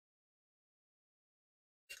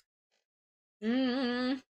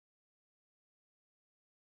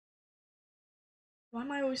 Why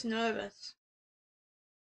am I always nervous?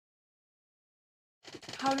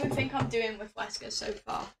 How do you think I'm doing with A.Whesker so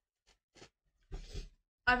far?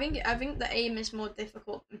 I think the aim is more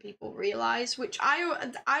difficult than people realize, which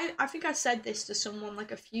I think I said this to someone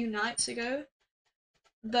like a few nights ago,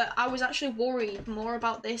 that I was actually worried more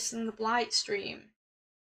about this than the Blight stream.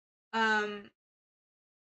 But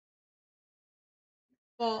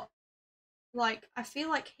like I feel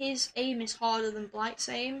like his aim is harder than Blight's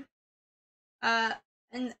aim.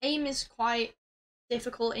 And aim is quite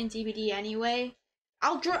difficult in DBD anyway.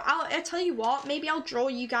 I'll tell you what, maybe I'll draw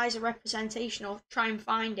you guys a representation or try and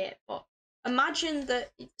find it, but imagine that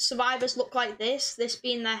survivors look like this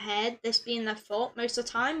being their head, this being their foot most of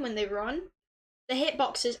the time when they run. The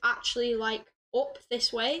hitbox is actually like up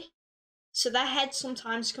this way, so their head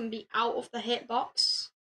sometimes can be out of the hitbox.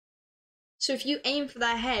 So if you aim for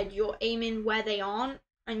their head, you're aiming where they aren't,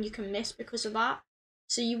 and you can miss because of that.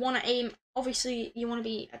 So you want to aim, obviously you want to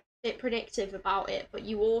be a bit predictive about it, but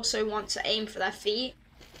you also want to aim for their feet,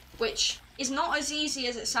 which is not as easy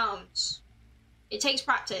as it sounds. It takes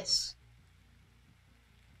practice.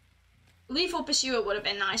 Lethal Pursuer would have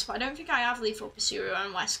been nice, but I don't think I have Lethal Pursuer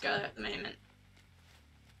and A.Whesker at the moment.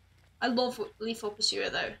 I love Lethal Pursuer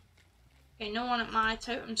though. Okay, no one at my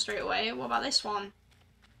totem straight away. What about this one?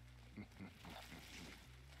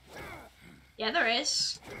 Yeah, there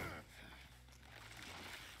is.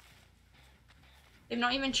 They've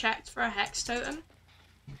not even checked for a hex totem.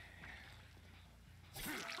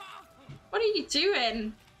 What are you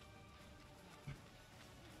doing?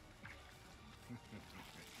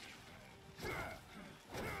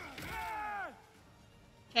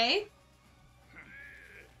 Okay.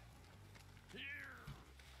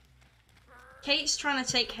 Kate's trying to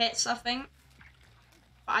take hits, I think.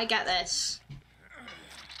 But I get this.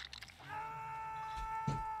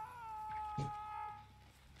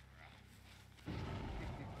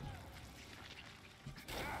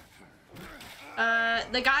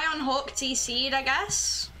 The guy on Hook TC'd, I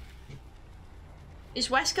guess. Is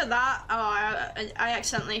A.Whesker that? Oh, I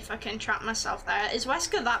accidentally fucking trapped myself there. Is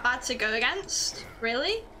A.Whesker that bad to go against?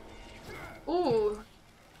 Really? Ooh.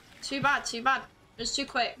 Too bad, too bad. It was too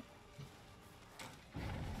quick.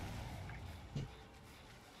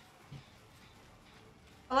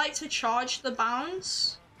 I like to charge the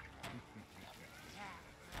bounds.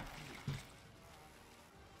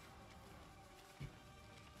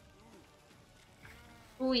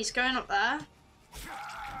 Ooh, he's going up there.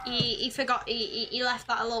 He forgot, he left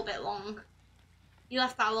that a little bit long. He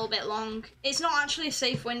left that a little bit long. It's not actually a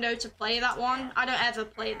safe window to play that one. I don't ever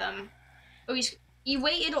play them. Oh, he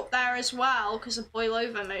waited up there as well because of boil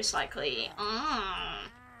over most likely. I'll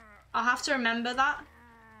have to remember that.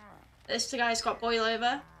 This guy's got boil over.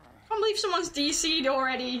 I can't believe someone's DC'd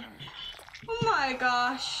already. Oh my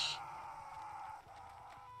gosh.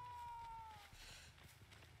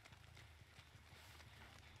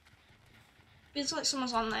 Feels like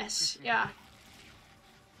someone's on this, yeah.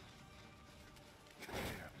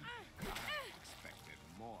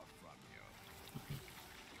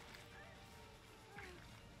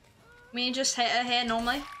 Me just hit her here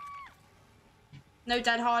normally. No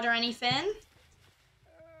dead hard or anything.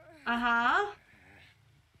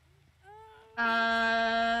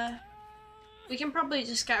 We can probably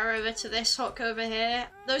just get her over to this hook over here.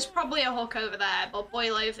 There's probably a hook over there, but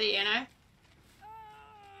boil over, you know?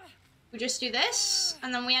 We just do this,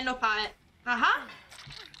 and then we end up at it.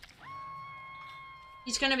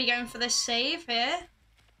 He's gonna be going for this save here.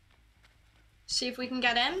 See if we can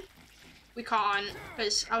get him. We can't,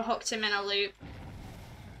 because I hooked him in a loop.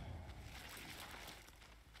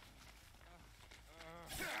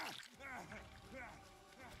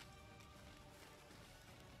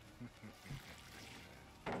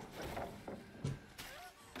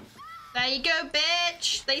 you go,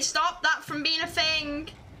 bitch. They stopped that from being a thing.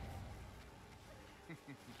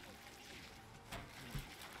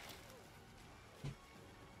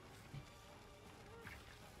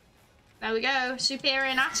 There we go.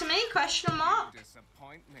 Superior anatomy? Question mark.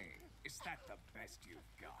 Disappoint me. Is that the best you've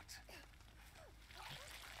got?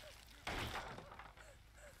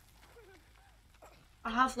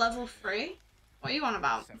 I have level 3. What are you on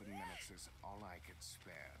about? 7 minutes is all I could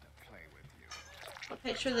spare to play with you. What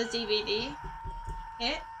picture of the DVD?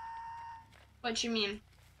 Hit? What do you mean?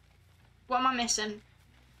 What am I missing?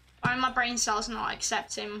 Why are my brain cells not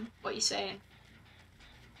accepting what you're saying?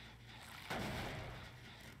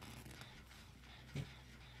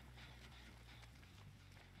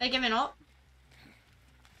 They're giving up.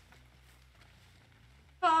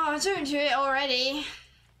 Oh, don't do it already.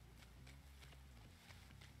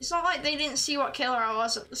 It's not like they didn't see what killer I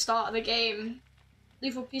was at the start of the game.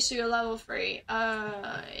 Lethal Pursuit level 3.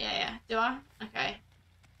 Yeah. Do I? Okay.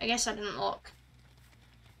 I guess I didn't look.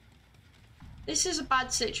 This is a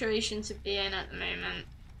bad situation to be in at the moment.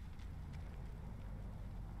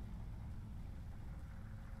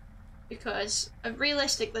 Because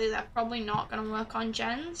realistically, they're probably not going to work on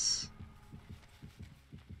gens.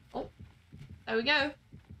 Oh, there we go.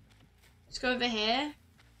 Let's go over here.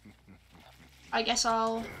 I guess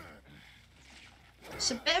I'll.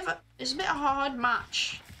 It's a bit of a hard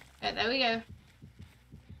match. Okay, there we go.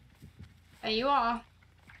 There you are.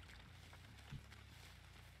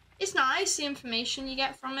 It's nice the information you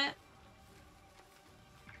get from it.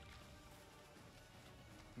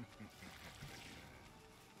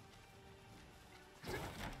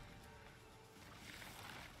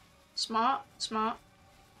 Smart.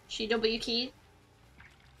 She W keyed.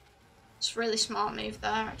 It's a really smart move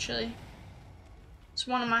there, actually. It's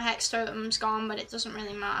one of my hex totems gone, but it doesn't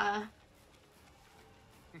really matter.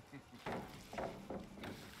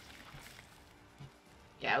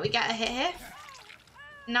 Yeah, we get a hit here.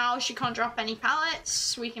 Now she can't drop any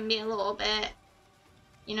pallets. We can be a little bit,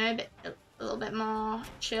 you know, a little bit more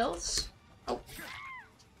chills. Oh.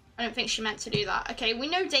 I don't think she meant to do that. Okay, we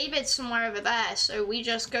know David's somewhere over there, so we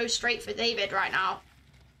just go straight for David right now.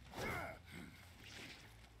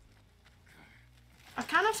 I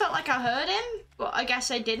kind of felt like I heard him, but I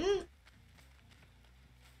guess I didn't.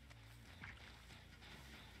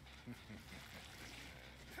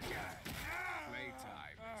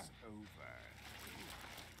 Playtime is over.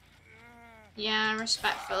 Yeah,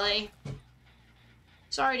 respectfully.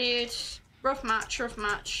 Sorry, dude. Rough match.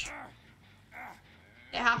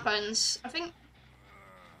 It happens. I think...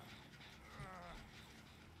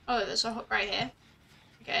 Oh, there's a hook right here.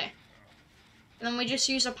 Okay. And then we just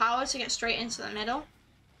use the power to get straight into the middle.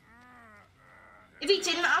 If he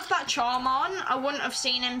didn't have that charm on, I wouldn't have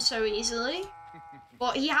seen him so easily.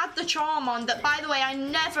 But he had the charm on that, by the way, I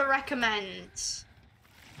never recommend.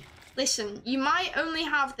 Listen, you might only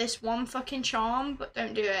have this one fucking charm, but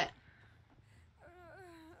don't do it.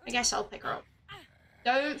 I guess I'll pick her up.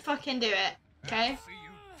 Don't fucking do it, okay?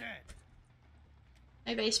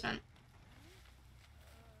 No basement.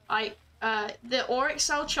 Like, the Auric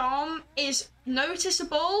Cell charm is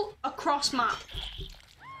noticeable across map.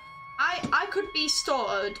 I could be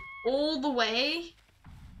stored all the way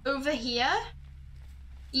over here,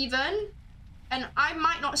 even, and I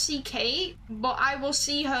might not see Kate, but I will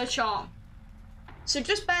see her charm. So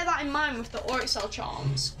just bear that in mind with the Auric Cell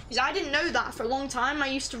charms, because I didn't know that for a long time. I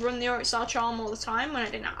used to run the Auric Cell charm all the time when I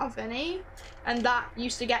didn't have any, and that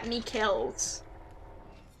used to get me killed.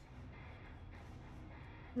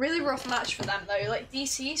 Really rough match for them though, like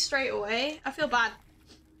DC straight away. I feel bad.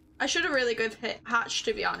 I should have really good hit Hatch,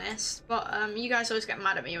 to be honest, but you guys always get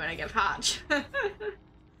mad at me when I give Hatch.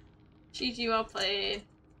 GG, well played.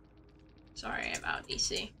 Sorry about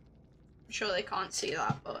DC. I'm sure they can't see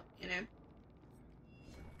that, but you know.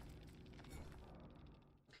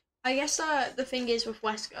 I guess the thing is with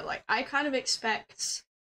Wesker, like I kind of expect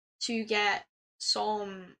to get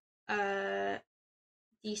some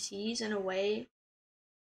DCs in a way,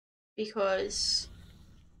 because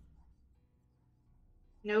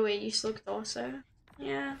no way you slugged also.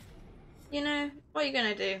 Yeah, you know what are you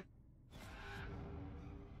gonna do?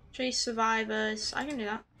 Chase survivors. I can do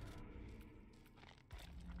that.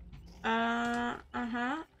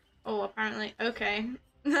 Oh, apparently. Okay.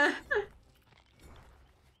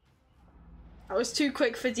 I was too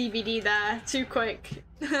quick for DBD there. Too quick.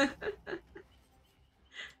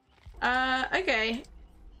 Okay.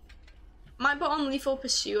 Might put on Lethal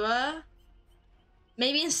Pursuer.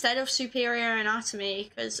 Maybe instead of Superior Anatomy,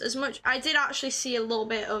 because as much... I did actually see a little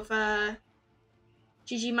bit of,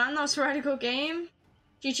 GG Man, that was a radical game.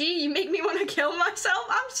 GG, you make me want to kill myself.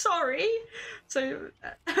 I'm sorry. So,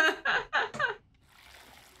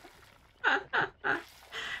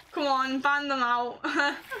 come on, ban them out.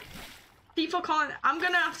 People can't. I'm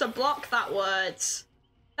gonna have to block that word.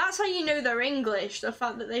 That's how you know they're English. The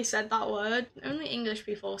fact that they said that word. Only English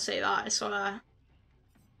people say that, I swear.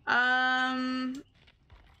 I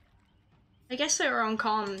guess they were on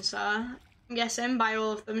comms. I'm guessing by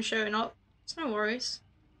all of them showing up. It's no worries.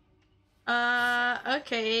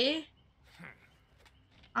 Okay.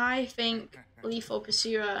 I think Lethal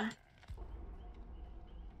Pursuer.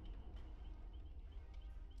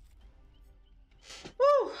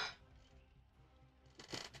 Woo!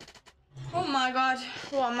 Oh my god,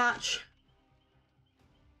 what a match.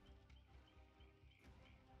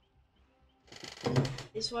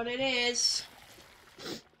 Is what it is.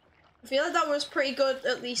 I feel like that was pretty good,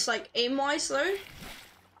 at least like aim-wise though.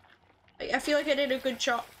 I feel like I did a good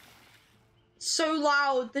job. So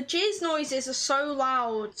loud. The jizz noises are so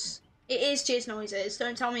loud. It is jizz noises.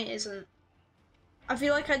 Don't tell me it isn't. I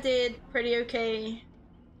feel like I did pretty okay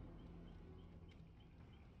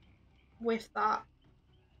with that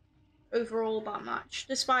overall that match.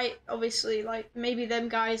 Despite obviously like maybe them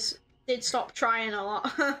guys did stop trying a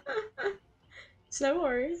lot. It's no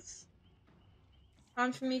worries.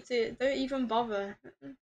 Time for me to don't even bother.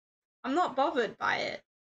 I'm not bothered by it.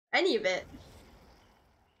 Any of it.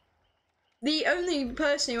 The only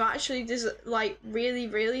person who actually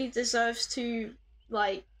really deserves to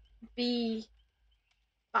like be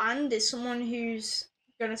banned is someone who's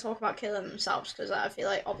gonna talk about killing themselves, because I feel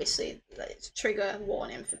like obviously it's a trigger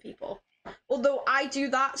warning for people. Although I do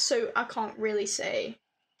that, so I can't really say.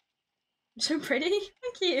 I'm so pretty.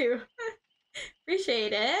 Thank you.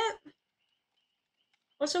 Appreciate it.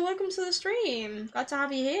 Also, welcome to the stream. Glad to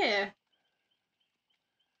have you here.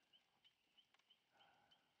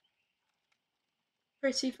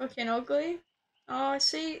 Pretty fucking ugly. Oh,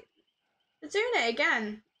 see, they're doing it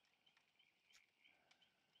again.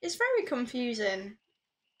 It's very confusing.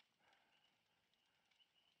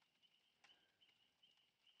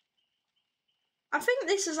 I think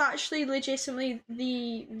this is actually legitimately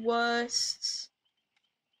the worst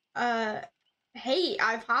hate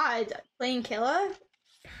I've had playing Killer.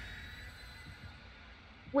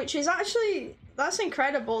 Which is actually, that's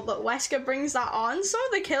incredible that Wesker brings that on. Some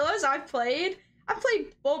of the killers I played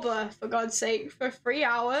Bubba, for God's sake, for 3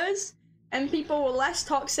 hours, and people were less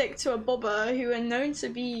toxic to a Bubba, who are known to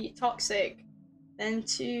be toxic, than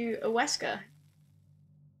to a Wesker.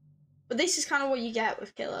 But this is kind of what you get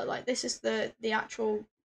with Killer. Like, this is the actual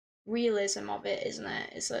realism of it, isn't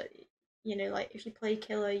it? Is that, you know, like, if you play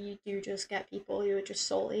Killer, you do just get people who are just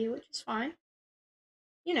salty, which is fine.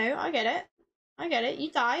 You know, I get it. I get it. You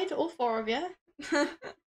died, all 4 of you.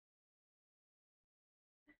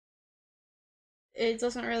 It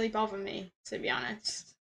doesn't really bother me, to be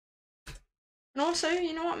honest. And also,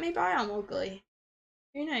 you know what? Maybe I am ugly.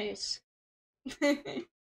 Who knows?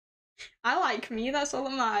 I like me, that's all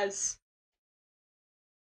that matters.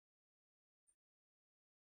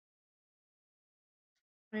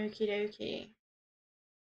 Okie dokie.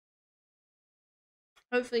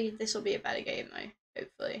 Hopefully this will be a better game though.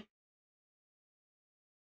 Hopefully.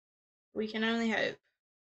 We can only hope.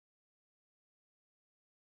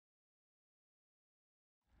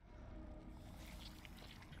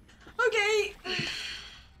 Okay!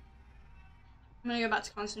 I'm gonna go back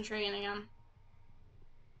to concentrating again.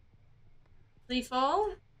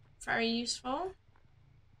 Lethal. Very useful.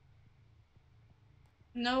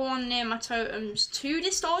 No one near my totems. 2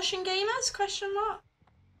 distortion gamers? Question mark?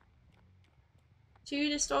 2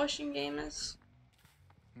 distortion gamers?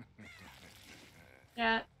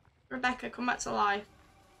 Yeah. Rebecca, come back to life.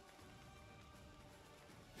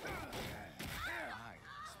 I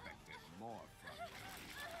expected more from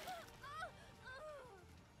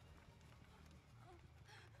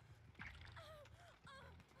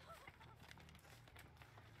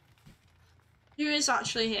Who is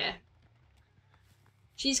actually here?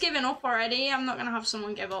 She's given up already. I'm not gonna have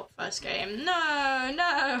someone give up first game. No,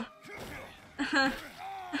 no.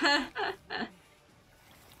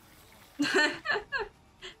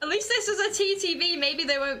 At least this is a TTV. Maybe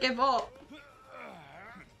they won't give up.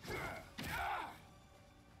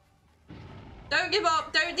 Don't give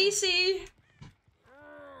up. Don't DC.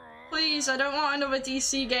 Please, I don't want another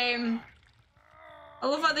DC game. I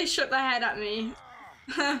love how they shook their head at me.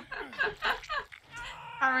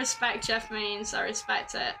 I respect Jeff Means. I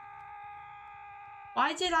respect it.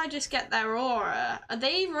 Why did I just get their aura? Are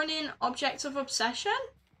they running Object of Obsession?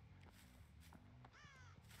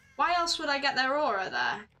 Why else would I get their aura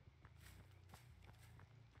there?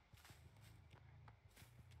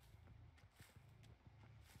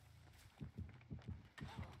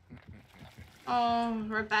 Oh,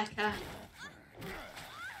 Rebecca.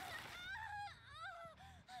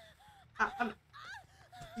 I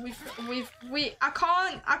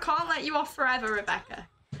can't let you off forever, Rebecca.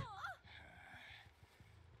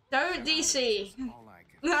 Don't DC. All I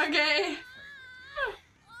can Okay.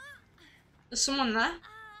 There's someone there.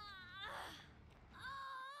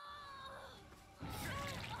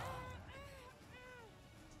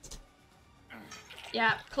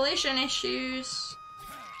 Yeah, collision issues.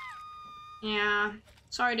 Yeah.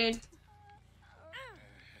 Sorry, dude.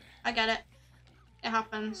 I get it. It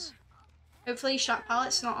happens. Hopefully shark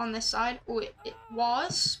pallet's not on this side. Oh, it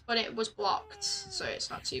was, but it was blocked, so it's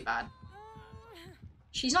not too bad.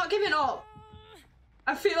 She's not giving up.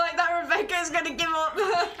 I feel like that Rebecca's gonna give up.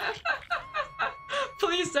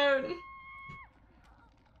 Please don't.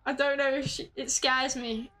 I don't know, it scares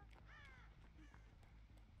me.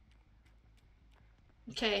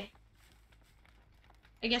 Okay.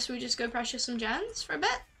 I guess we just go pressure some gens for a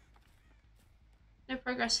bit. No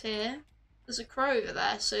progress here. There's a crow over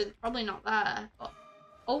there, so they're probably not there. But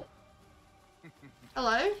oh,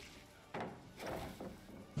 hello.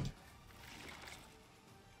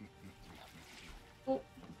 Oh.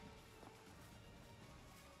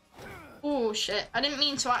 Oh shit! I didn't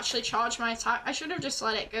mean to actually charge my attack. I should have just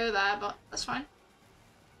let it go there, but that's fine.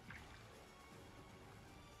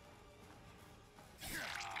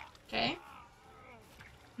 Okay.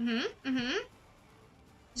 He's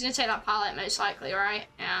gonna take that pallet most likely, right?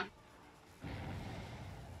 Yeah.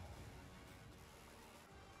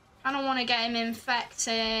 I don't want to get him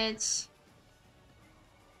infected.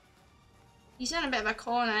 He's in a bit of a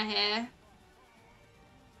corner here.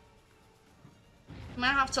 I'm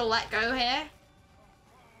gonna have to let go here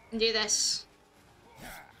and do this.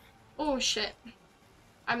 Oh shit.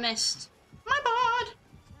 I missed. My bad.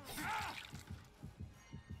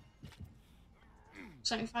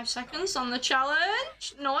 75 seconds on the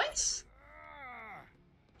challenge. Nice.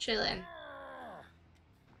 Chilling.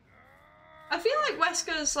 I feel like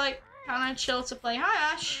Wesker's like kind of chill to play.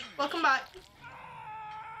 Hi Ash, welcome back.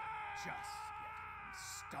 just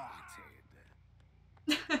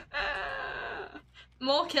getting started.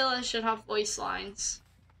 More killers should have voice lines.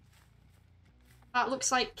 That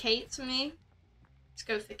looks like Kate to me. Let's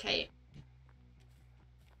go for Kate.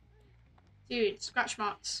 Dude, scratch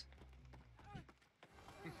marks.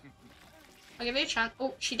 I'll give you a chance.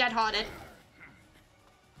 Oh, she dead-hearted.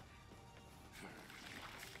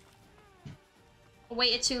 I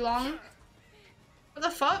waited too long. What the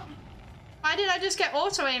fuck? Why did I just get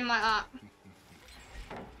auto-aim like that?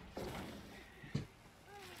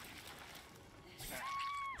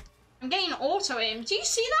 I'm getting auto-aim. Do you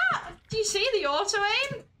see that? Do you see the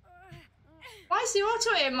auto-aim? Why is the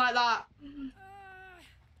auto-aim like that?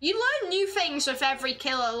 You learn new things with every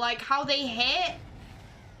killer, like how they hit,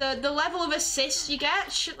 the level of assist you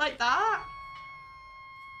get, shit like that.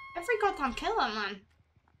 Every goddamn killer, man.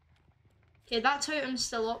 Okay, that totem's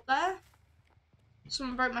still up there.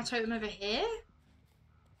 Someone broke my totem over here.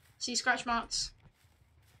 See scratch marks.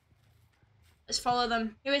 Let's follow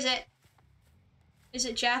them. Who is it? Is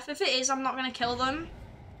it Jeff? If it is, I'm not gonna kill them.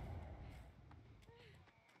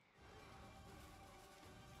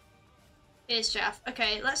 It is Jeff.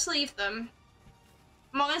 Okay, let's leave them.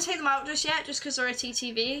 I'm not gonna take them out just yet, just because they're a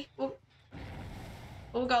TTV. Oh,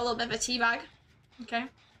 we got a little bit of a teabag. Okay.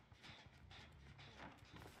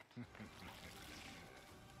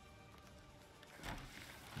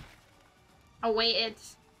 I waited.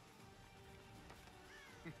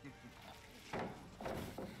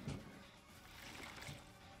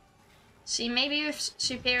 See, maybe with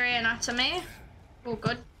superior anatomy. Oh,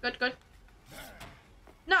 good, good, good.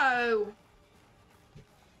 No!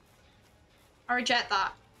 I reject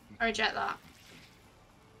that. I reject that.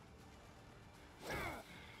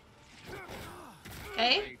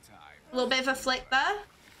 Okay. A little bit of a flick there.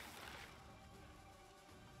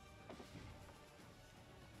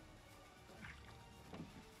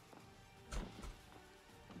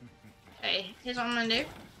 Okay, here's what I'm gonna do.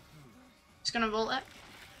 Just gonna vault it.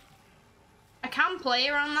 I can play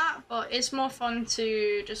around that, but it's more fun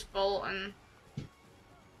to just vault and,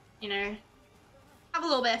 you know, have a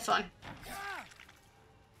little bit of fun.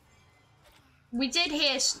 We did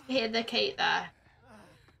hear the Kate there.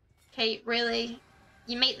 Kate, really?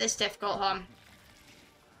 You make this difficult, huh?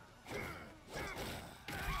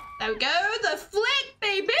 There we go, the flick,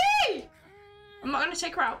 baby! I'm not gonna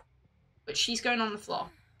take her out, but she's going on the floor.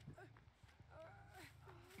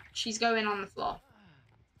 She's going on the floor.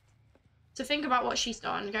 To think about what she's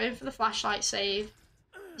done, going for the flashlight save.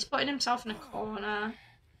 He's putting himself in a corner.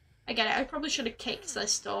 I get it, I probably should have kicked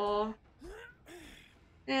this door.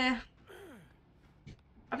 Yeah.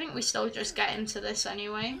 I think we still just get into this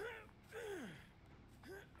anyway.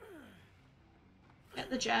 Get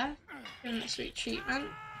the Jeff. Give him sweet treatment.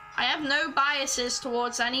 I have no biases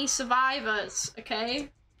towards any survivors, okay?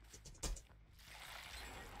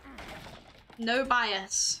 No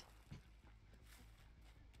bias.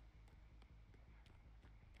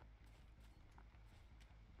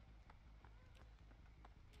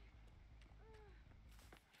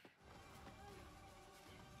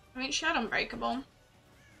 I mean, she had Unbreakable.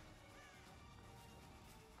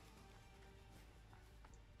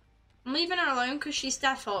 I'm leaving her alone because she's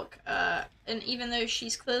Deathhook, and even though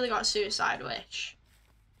she's clearly got a suicide wish,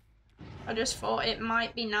 I just thought it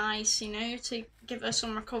might be nice, you know, to give her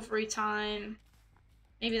some recovery time.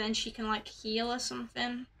 Maybe then she can, like, heal or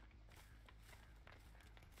something.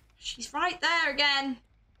 She's right there again.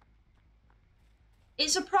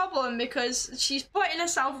 It's a problem because she's putting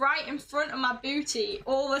herself right in front of my booty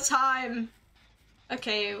all the time.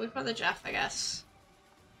 Okay, we've got the Jeff, I guess.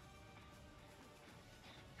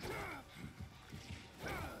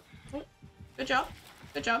 Oh, good job.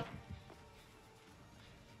 Good job.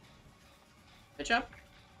 Good job.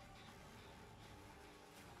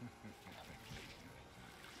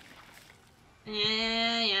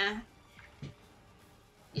 Yeah.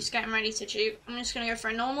 He's getting ready to shoot. I'm just gonna go for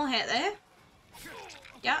a normal hit there.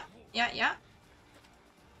 Yeah.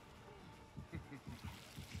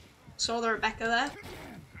 Saw the Rebecca there.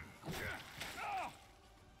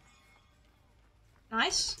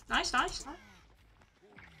 Nice. What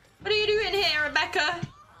are you doing here, Rebecca?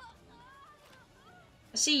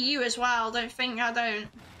 I see you as well. Don't think I don't.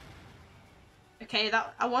 Okay,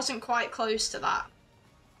 that I wasn't quite close to that.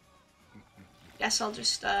 Guess I'll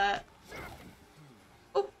just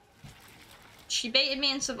Oh, she baited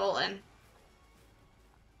me into vaulting.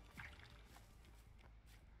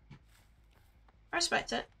 I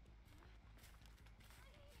respect it.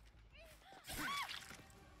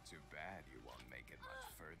 Too bad you won't make it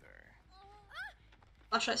much further.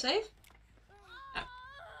 Flashlight save? No.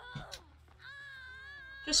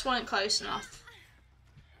 Just weren't close enough.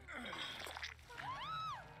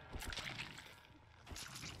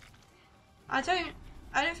 I don't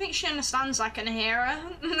think she understands I can hear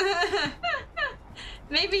her.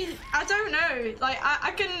 Maybe, I don't know. Like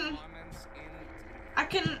I can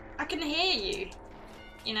hear you.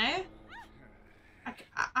 You know? I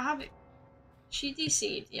have it. She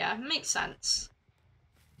DC'd, yeah, makes sense.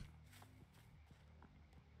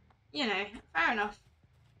 You know, fair enough.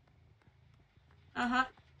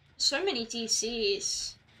 So many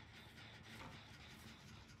DCs.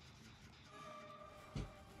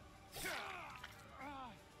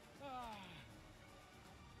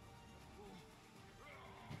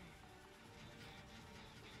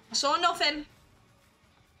 I saw nothing.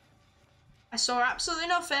 I saw absolutely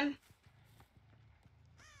nothing.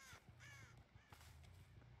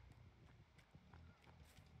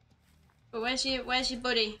 But where's your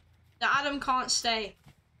buddy? The Adam can't stay.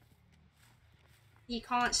 He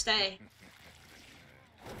can't stay.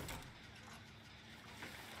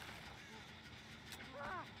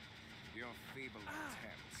 Your feeble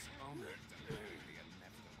attempts only delay the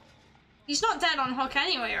inevitable. He's not dead on hook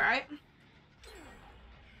anyway, right?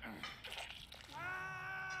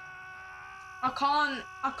 I can't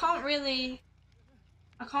really.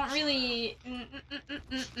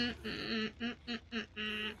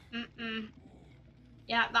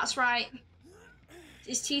 Yeah, that's right.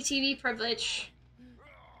 It's TTV privilege.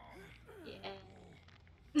 Yeah.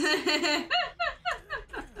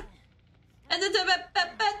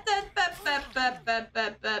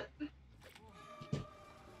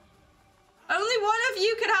 Only one of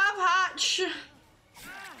you could have Hatch.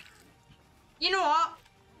 You know what?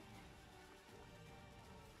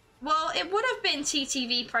 Well, it would have been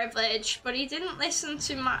TTV privilege, but he didn't listen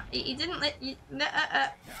to my. He didn't listen.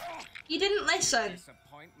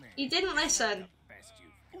 He didn't listen.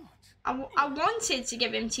 I wanted to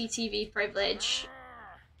give him TTV privilege,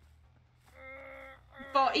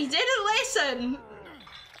 but he didn't listen.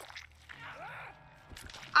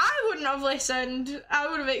 I wouldn't have listened. I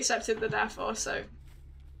would have accepted the death also.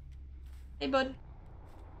 Hey, bud.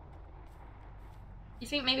 You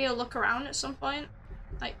think maybe he'll look around at some point?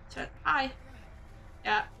 Like, hi.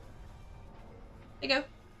 Yeah. There you go.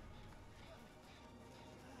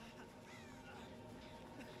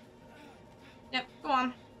 Yep, go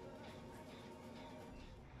on.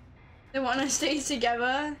 They want to stay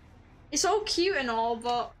together. It's all cute and all,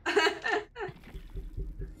 but...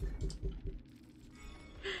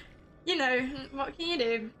 you know, what can you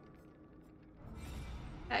do?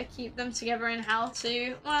 Keep them together in hell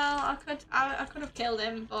too. Well, I could have killed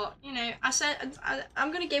him, but you know, I said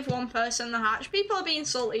I'm gonna give one person the hatch. People are being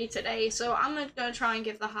salty today, so I'm gonna try and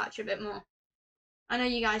give the hatch a bit more. I know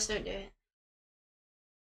you guys don't do it.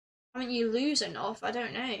 Haven't you lose enough? I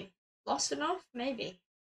don't know. Lost enough? Maybe.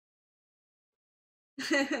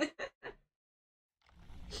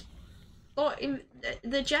 But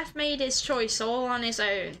the Jeff made his choice all on his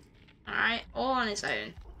own. Alright? All on his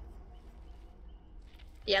own.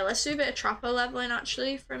 Yeah, let's do a bit of trapper leveling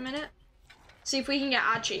actually for a minute. See if we can get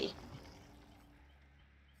Agi.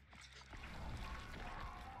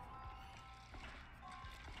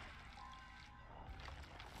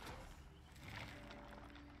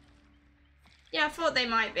 Yeah, I thought they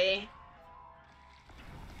might be.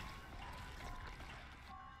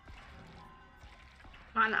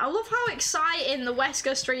 Man, I love how exciting the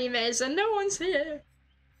A.Whesker stream is and no one's here.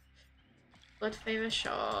 Blood favor,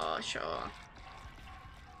 sure, sure.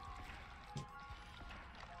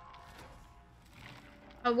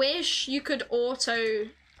 I wish you could auto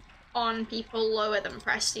on people lower than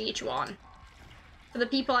prestige 1. For the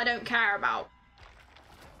people I don't care about.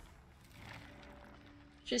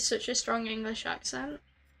 She's such a strong English accent.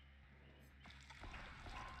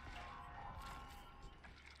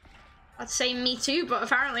 I'd say me too, but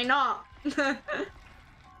apparently not.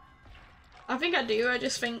 I think I do, I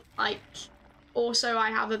just think, like, also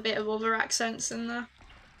I have a bit of other accents in there.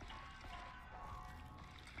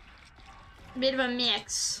 A bit of a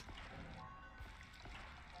mix.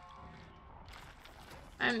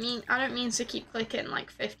 I don't mean to keep clicking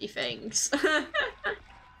like 50 things. I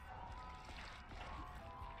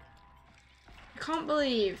can't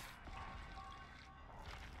believe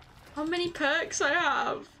how many perks I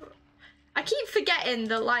have. I keep forgetting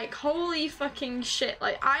that, like, holy fucking shit,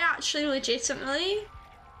 like, I actually legitimately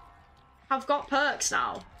have got perks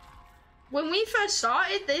now. When we first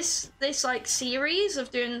started this like series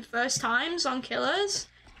of doing first times on killers,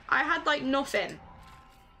 I had like nothing.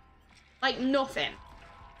 Like nothing.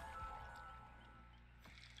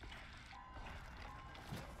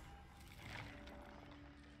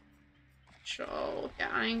 Sure, we'll get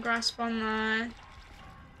Iron Grasp on there.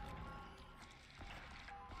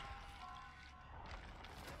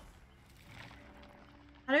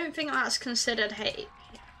 I don't think that's considered hate.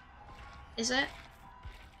 Is it?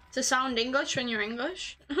 To sound English when you're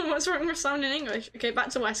English? What's wrong with sounding English? Okay, back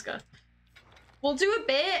to A.Whesker. We'll do a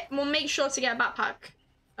bit. We'll make sure to get a backpack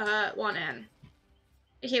 1 in.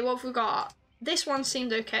 Okay, what have we got? This one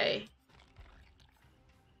seemed okay.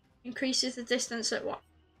 Increases the distance at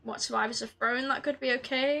what survivors have thrown. That could be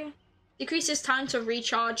okay. Decreases time to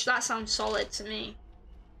recharge. That sounds solid to me.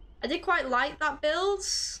 I did quite like that build.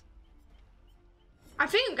 I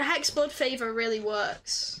think Hex Blood Favor really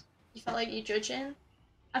works. You felt like you're judging?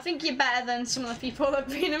 I think you're better than some of the people that have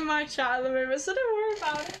been in my chat at the moment, so don't worry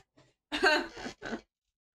about it.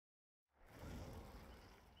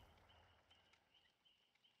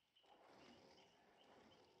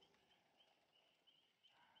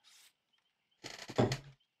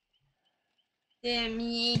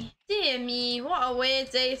 Dear me, what a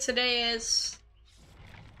weird day today is.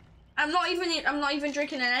 I'm not even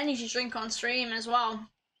drinking an energy drink on stream as well.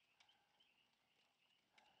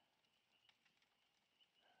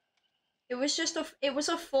 It was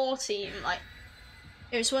a 4 team, like,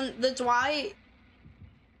 it was when the Dwight,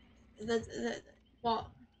 what?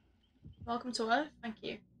 Welcome to Earth, thank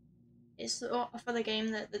you. It's for the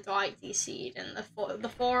game that the Dwight DC'd, and the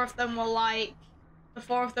four of them were like, the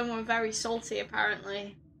 4 of them were very salty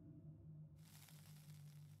apparently.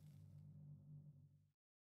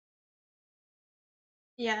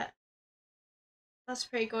 Yeah. That's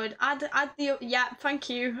pretty good. Add the, yeah, thank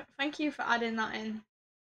you for adding that in.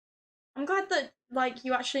 I'm glad that, like,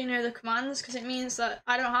 you actually know the commands, because it means that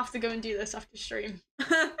I don't have to go and do this after stream.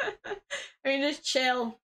 I mean, just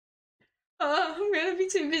chill. Oh, I'm gonna be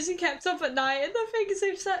too busy kept up at night and the things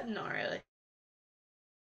they've said. Not really.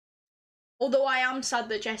 Although I am sad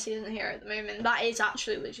that Jessie isn't here at the moment. That is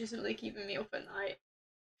actually legitimately keeping me up at night.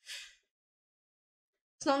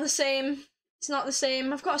 It's not the same. It's not the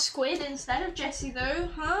same. I've got a squid instead of Jessie though,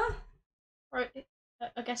 huh? Or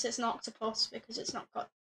I guess it's an octopus because it's not got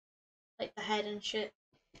like the head and shit.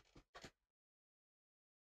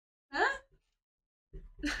 Huh?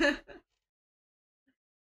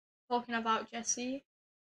 Talking about Jessie.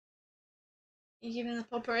 You giving the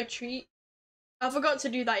pupper a treat? I forgot to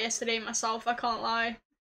do that yesterday myself, I can't lie.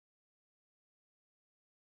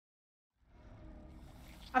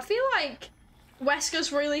 I feel like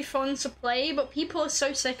Wesker's really fun to play, but people are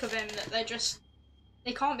so sick of him that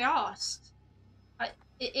they can't be arsed.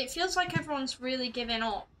 It feels like everyone's really giving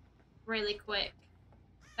up really quick.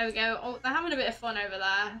 There we go. Oh, they're having a bit of fun over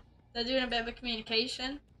there. They're doing a bit of a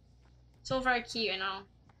communication. It's all very cute and all.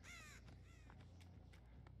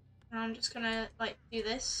 Now I'm just gonna, like, do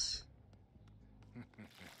this.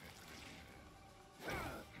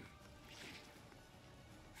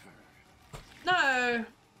 No!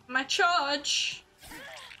 My charge!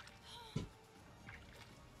 I'm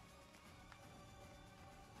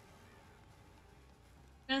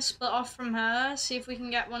gonna split off from her, see if we can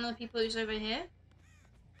get one of the people who's over here.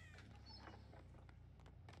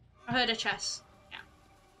 I heard a chest. Yeah.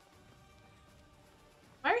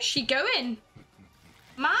 Where is she going?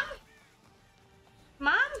 Mom?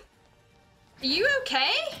 Mom? Are you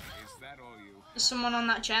okay? Is that all you? There's someone on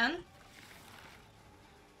that gen.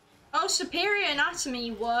 Oh, superior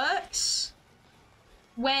anatomy works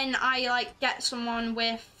when I, like, get someone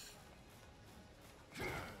with...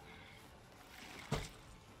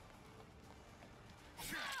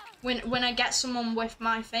 When I get someone with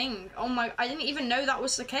my thing. Oh my, I didn't even know that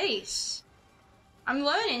was the case. I'm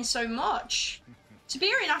learning so much.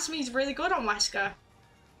 Superior anatomy is really good on Wesker.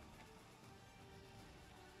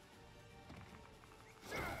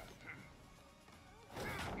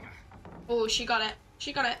 Oh, she got it.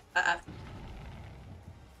 She got it.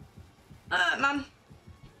 Man.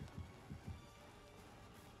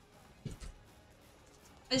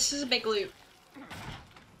 This is a big loop.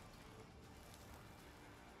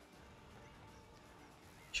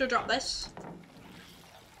 She'll drop this.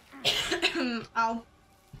 Ow.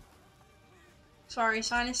 Sorry,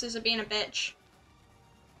 sinuses are being a bitch.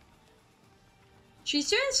 She's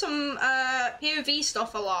doing some POV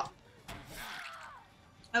stuff a lot.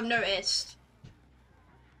 I've noticed.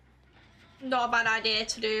 Not a bad idea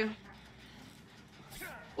to do.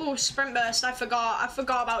 Oh, sprint burst. I forgot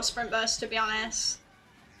about sprint burst, to be honest.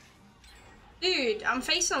 Dude, I'm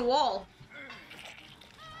facing a wall.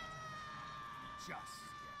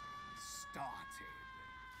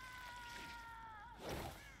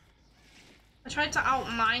 I tried to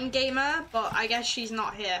out-mind Gamer, but I guess she's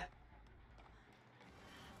not here.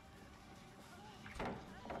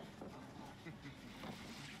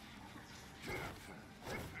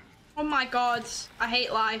 Oh my god, I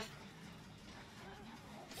hate life.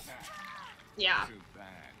 Yeah.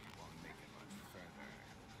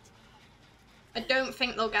 I don't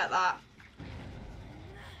think they'll get that.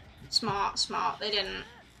 Smart, smart, they didn't.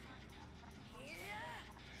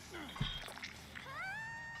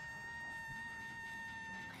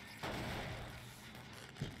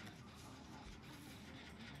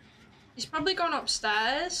 He's probably gone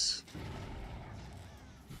upstairs.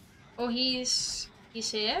 Oh, he's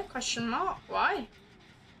here? Question mark. Why?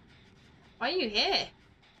 Why are you here?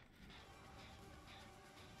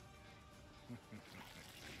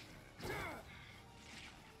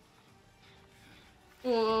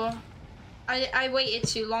 Oh, I waited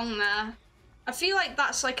too long there. I feel like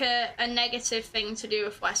that's like a negative thing to do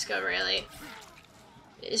with Wesker, really.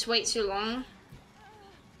 It's wait too long.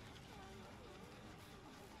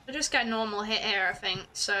 I just get a normal hit here, I think,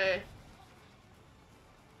 so... I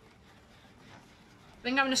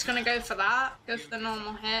think I'm just gonna go for that. Go for the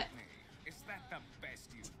normal hit. Is that the best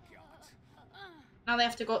you've got? Now they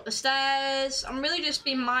have to go up the stairs. I'm really just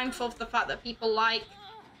being mindful of the fact that people like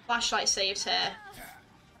flashlight saves here.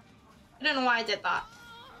 I don't know why I did that.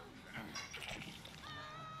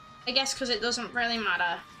 I guess because it doesn't really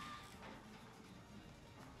matter.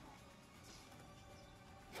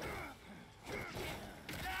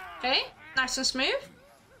 Okay, nice and smooth.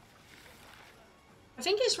 I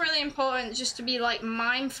think it's really important just to be like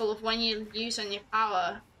mindful of when you're using your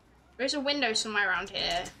power. There's a window somewhere around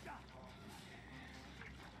here.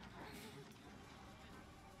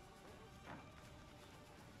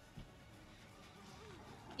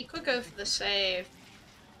 You could go for the save.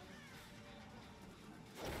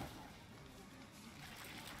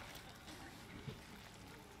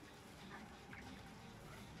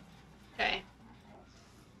 Okay.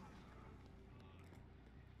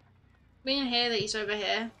 We can hear that he's over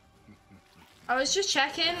here. I was just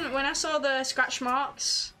checking when I saw the scratch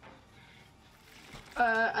marks.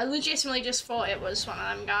 I legitimately just thought it was one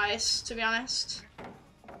of them guys, to be honest.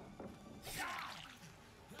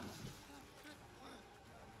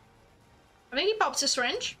 I think he popped a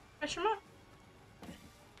syringe. Question mark?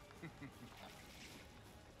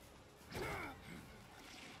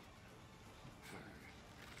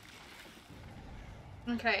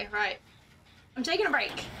 Okay, right. I'm taking a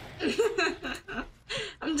break.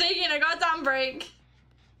 I'm taking a goddamn break.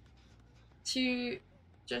 To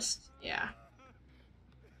just, yeah.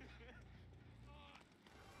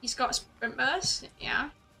 He's got sprint burst, yeah.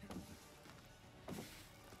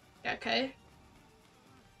 Yeah, okay.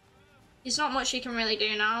 There's not much you can really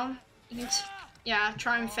do now. You can yeah,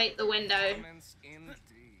 try and fake the window.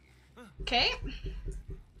 Okay.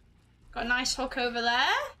 Got a nice hook over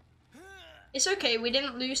there. It's okay, we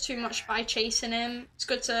didn't lose too much by chasing him. It's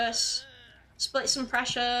good to split some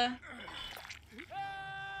pressure.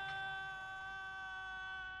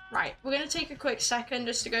 Right, we're gonna take a quick second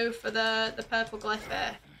just to go for the purple glyph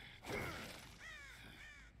here. I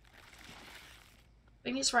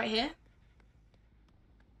think it's right here.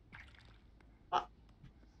 What?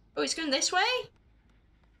 Oh, it's going this way?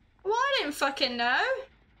 Well, I didn't fucking know.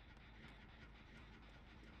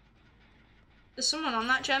 There's someone on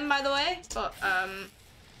that gem, by the way, but,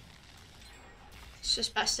 it's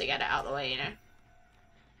just best to get it out of the way, you know.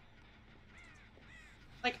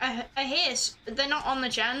 Like, I hear, they're not on the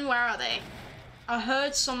gen, where are they? I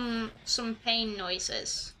heard some pain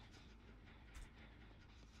noises.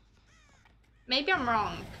 Maybe I'm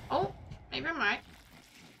wrong. Oh, maybe I'm right.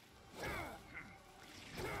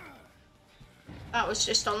 That was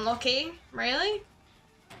just unlucky, really?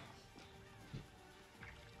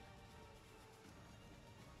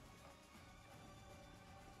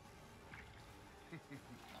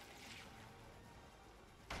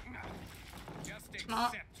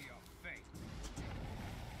 Smart.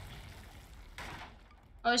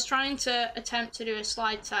 I was trying to attempt to do a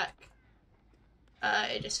slide tech.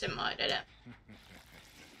 It just didn't work, did it?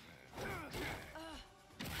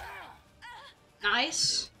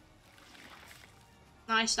 Nice.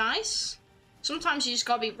 Nice, nice. Sometimes you just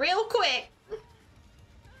gotta be real quick.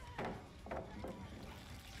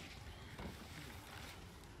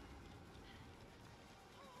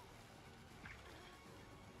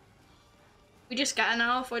 We just get it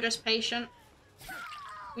now if we're just patient.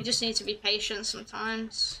 We just need to be patient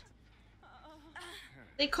sometimes.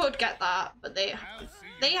 They could get that, but they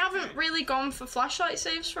haven't really gone for flashlight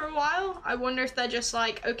saves for a while. I wonder if they're just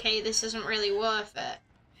like, okay, this isn't really worth it.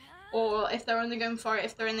 Or if they're only going for it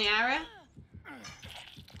if they're in the area.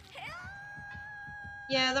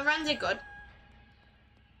 Yeah, the Ren did good.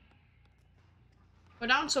 We're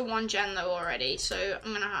down to 1 gen though already, so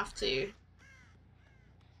I'm gonna have to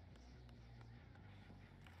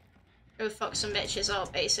go fuck some bitches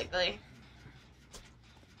up, basically.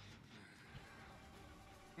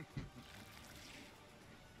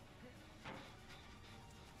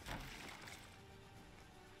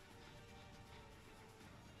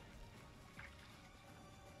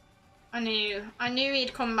 I knew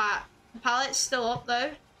he'd come back. The pallet's still up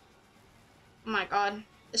though. Oh my god,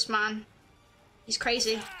 this man. He's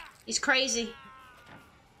crazy. He's crazy.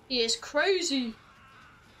 He is crazy.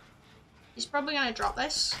 He's probably gonna drop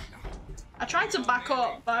this. I tried to back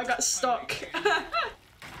up, but I got stuck.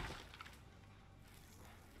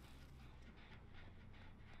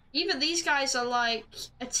 Either these guys are like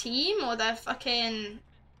a team or they're fucking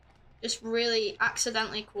just really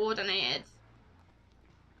accidentally coordinated.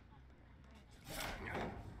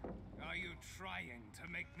 Are you trying to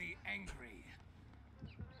make me angry?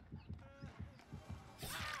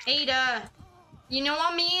 Ada, you know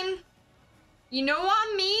what I mean? You know what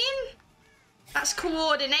I mean? That's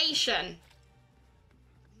coordination.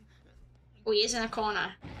 Oh, he is in a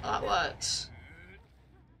corner. Well, that works.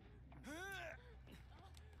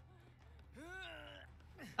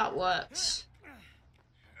 That works.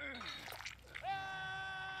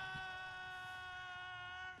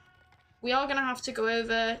 We are gonna have to go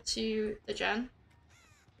over to the gen.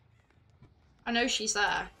 I know she's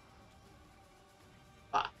there.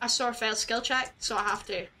 But I saw a failed skill check, so I have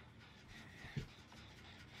to.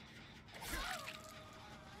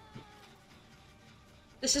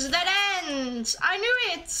 This is a dead end! I knew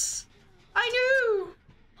it! I knew!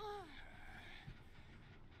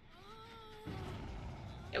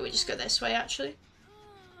 Yeah, we just go this way, actually.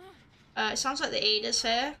 It sounds like the Ada's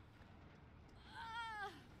here.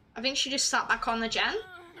 I think she just sat back on the gen.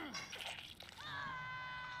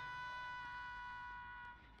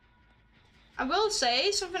 I will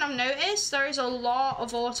say, something I've noticed, there is a lot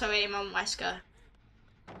of auto-aim on Wesker.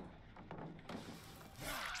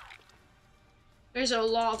 There's a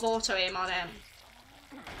lot of auto-aim on him.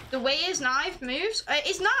 The way his knife moves,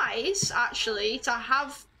 it's nice, actually, to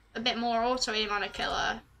have a bit more auto-aim on a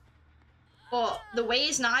killer. But the way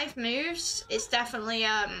his knife moves, it's definitely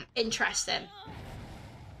interesting.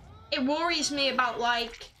 It worries me about,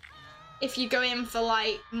 like, if you go in for,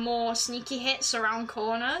 like, more sneaky hits around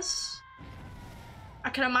corners. I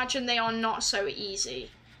can imagine they are not so easy.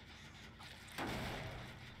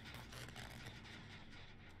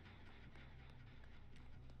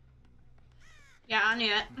 Yeah, I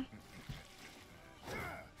knew it.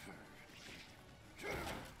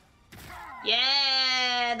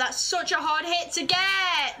 Yeah, that's such a hard hit to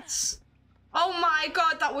get! Oh my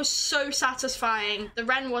god, that was so satisfying. The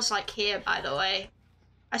Ren was like here, by the way.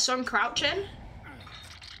 I saw him crouching. I'm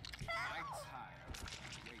tired of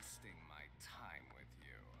wasting my time with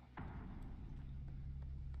you.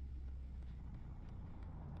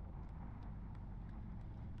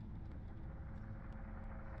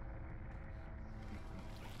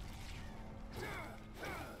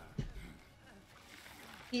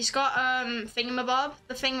 He's got thingamabob,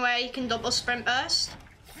 the thing where you can double sprint burst.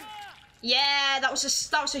 Yeah, that was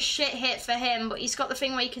a shit hit for him, but he's got the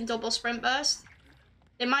thing where you can double sprint burst.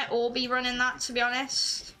 They might all be running that, to be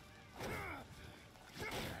honest.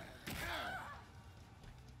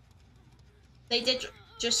 They did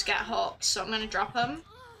just get hooked, so I'm gonna drop them.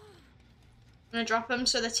 I'm gonna drop them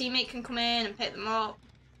so the teammate can come in and pick them up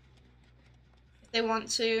if they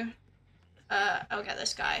want to. I'll get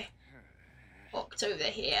this guy hooked over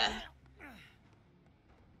here.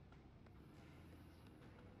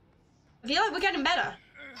 I feel like we're getting better.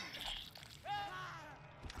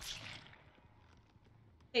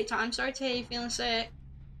 Hey, Time, sorry to hear you feeling sick.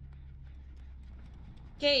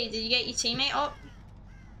 Okay, did you get your teammate up?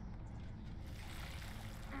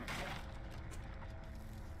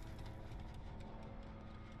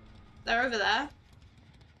 They're over there.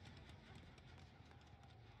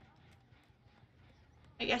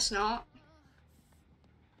 I guess not.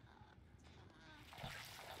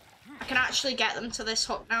 I can actually get them to this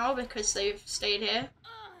hook now because they've stayed here.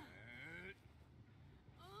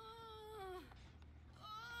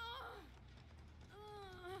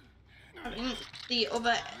 I think the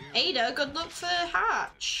other Ada, good luck for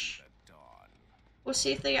Hatch. We'll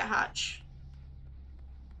see if they get Hatch.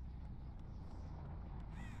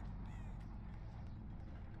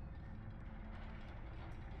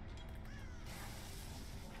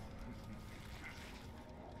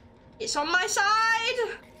 It's on my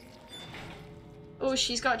side! Oh,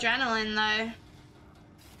 she's got adrenaline though.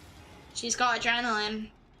 She's got adrenaline.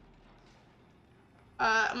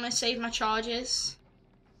 I'm gonna save my charges.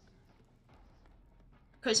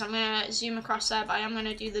 Because I'm gonna zoom across there, but I'm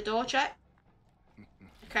gonna do the door check.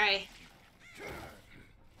 Okay.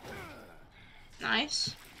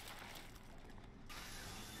 Nice.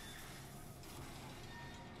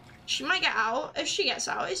 She might get out. If she gets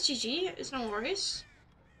out, it's GG. It's no worries.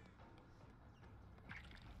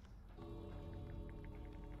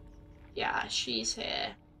 Yeah, she's here.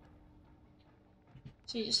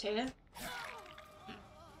 She's just here.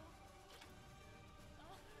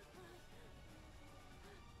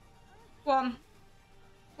 Go on.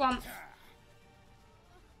 Go on.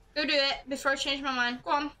 Go do it before I change my mind.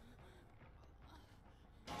 Go on.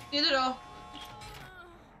 Do the door.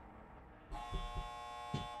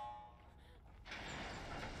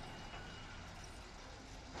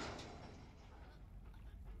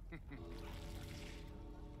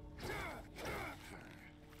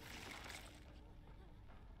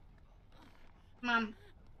 Come on.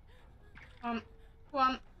 Go on. Go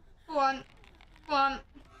on. Go on.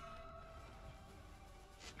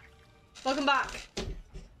 Welcome back.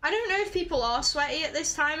 I don't know if people are sweaty at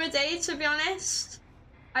this time of day, to be honest.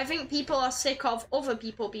 I think people are sick of other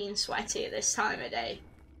people being sweaty at this time of day.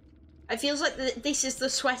 It feels like this is the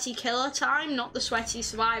sweaty killer time, not the sweaty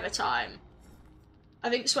survivor time. I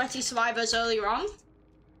think sweaty survivor's earlier on,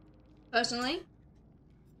 personally.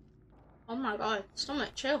 Oh my god, stomach,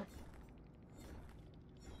 chill.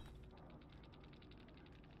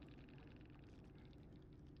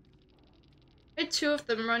 Two of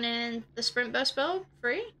them running the sprint burst build,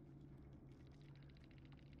 3?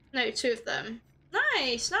 No, 2 of them.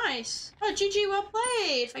 Nice, nice. Oh, GG, well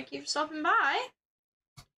played. Thank you for stopping by.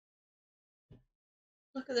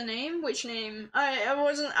 Look at the name. Which name? I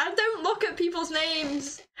don't look at people's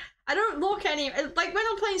names. I don't look any. Like when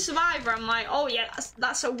I'm playing Survivor, I'm like, oh yeah,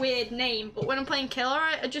 that's a weird name. But when I'm playing Killer,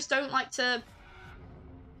 I just don't like to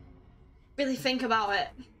really think about it.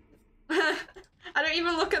 I don't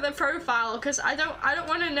even look at the profile because I don't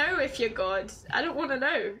want to know if you're good. I don't want to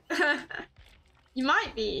know. You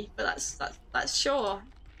might be, but that's sure.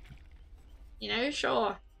 You know,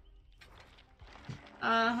 sure.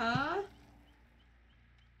 I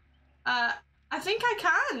think I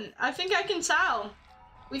can. I think I can tell.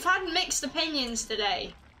 We've had mixed opinions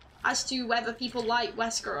today as to whether people like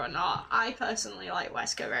Wesker or not. I personally like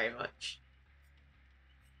Wesker very much.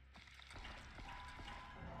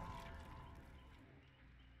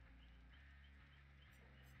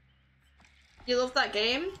 You love that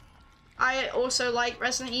game? I also like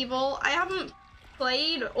Resident Evil. I haven't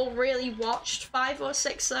played or really watched 5 or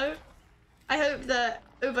 6 though. I hope that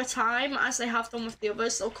over time, as they have done with the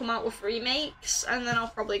others, they'll come out with remakes and then I'll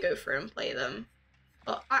probably go through and play them.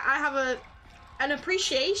 But I have an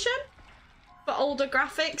appreciation for older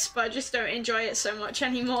graphics, but I just don't enjoy it so much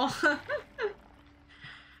anymore.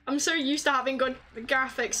 I'm so used to having good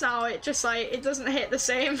graphics now, it just like, it doesn't hit the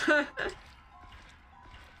same.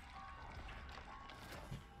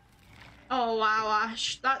 Oh wow,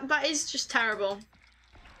 Ash. That is just terrible.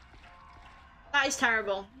 That is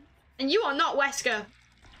terrible. And you are not Wesker.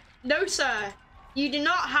 No, sir. You do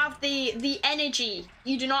not have the energy.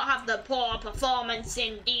 You do not have the poor performance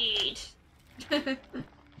indeed.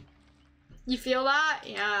 You feel that?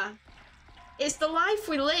 Yeah. It's the life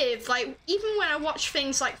we live. Like, even when I watch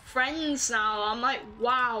things like Friends now, I'm like,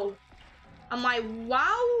 wow. I'm like,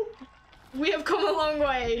 wow. We have come a long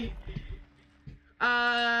way.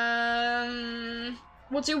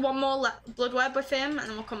 We'll do one more Blood Web with him, and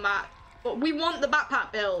then we'll come back. But we want the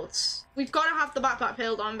backpack builds. We've got to have the backpack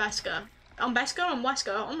build on Wesker. On Wesker? On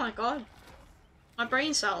Wesker? Oh my god. My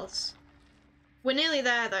brain cells. We're nearly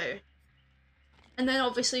there, though. And then,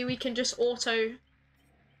 obviously, we can just auto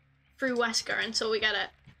through Wesker until we get it.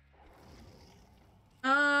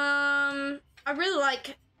 I really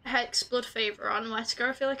like Hex Blood Favor on Wesker.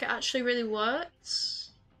 I feel like it actually really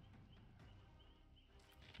works.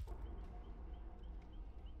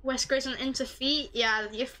 Wesker isn't into feet? Yeah,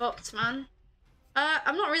 you're fucked, man.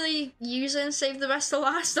 I'm not really using Save the Best to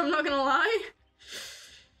Last, I'm not gonna lie.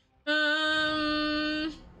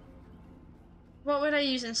 What would I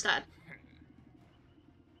use instead?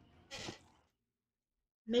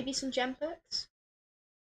 Maybe some gem perks?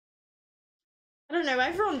 I don't know,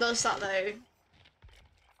 everyone does that though.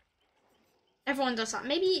 Everyone does that.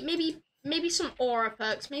 Maybe some aura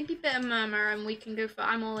perks, maybe a bit of murmur, and we can go for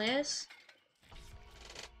I'm all ears.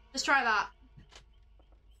 Let's try that.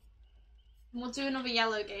 And we'll do another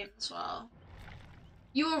yellow game as well.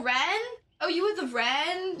 You were Ren? Oh, you were the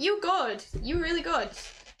Ren? You're good. You're really good.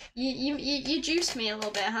 You juiced me a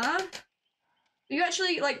little bit, huh? You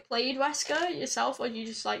actually like played Wesker yourself, or you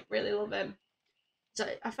just like really love him? So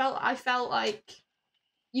I felt like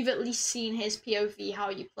you've at least seen his POV how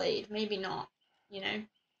you played. Maybe not, you know,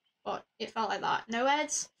 but it felt like that. No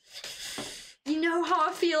Eds? You know how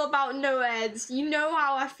I feel about no Eds. You know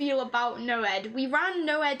how I feel about no Ed. We ran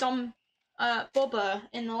no Ed on Bubba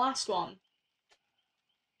in the last one.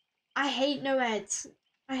 I hate no Eds.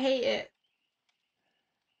 I hate it.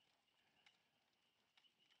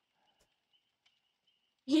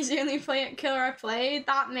 He's the only killer I played?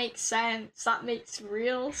 That makes sense. That makes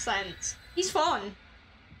real sense. He's fun.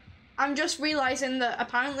 I'm just realizing that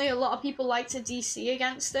apparently a lot of people like to DC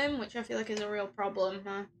against him, which I feel like is a real problem,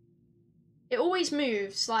 huh? It always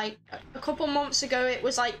moves. Like, a couple months ago it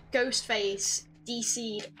was like Ghostface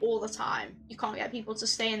DC'd all the time. You can't get people to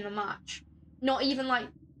stay in the match. Not even like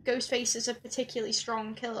Ghostface is a particularly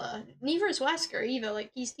strong killer. Neither is Wesker either.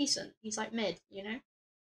 Like, he's decent. He's like mid, you know?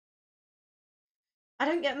 I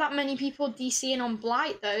don't get that many people DCing on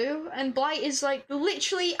Blight though, and Blight is like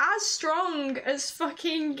literally as strong as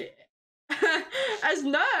fucking as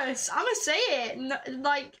Nurse. I'ma say it,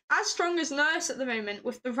 like as strong as Nurse at the moment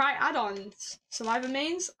with the right add-ons. Survivor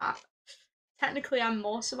mains. Technically, I'm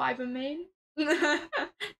more Survivor main.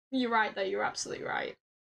 You're right though. You're absolutely right.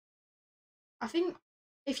 I think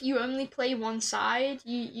if you only play one side,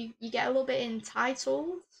 you get a little bit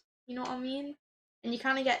entitled. You know what I mean? And you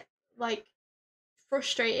kind of get like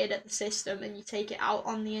frustrated at the system and you take it out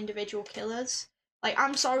on the individual killers. Like,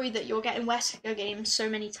 I'm sorry that you're getting Wesker games so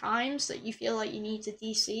many times that you feel like you need to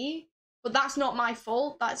DC, but that's not my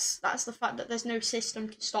fault. That's the fact that there's no system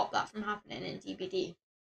to stop that from happening in DBD.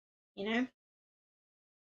 You know?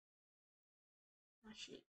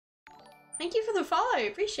 Actually, thank you for the follow,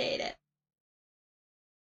 appreciate it.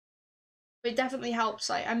 But it definitely helps.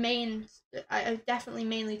 Like, I definitely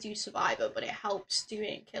mainly do Survivor, but it helps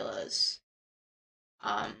doing killers.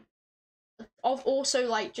 Also,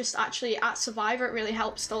 like, just actually at Survivor, it really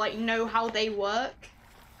helps to, like, know how they work.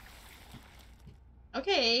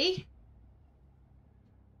 Okay.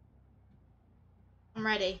 I'm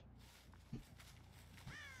ready.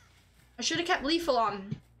 I should have kept Lethal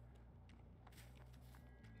on.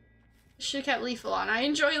 I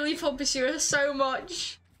enjoy Lethal Pursuer so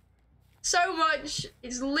much. So much.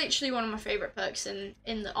 It's literally one of my favorite perks on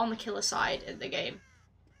the killer side of the game.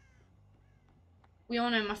 We all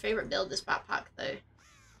know my favorite build is backpack though.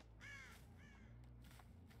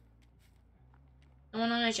 No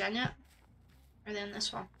one on a gen yet? Or are they on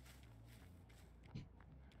this one?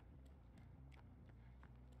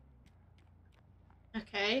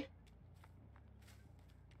 Okay.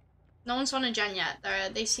 No one's on a gen yet.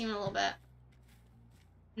 They seem a little bit.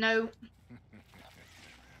 No.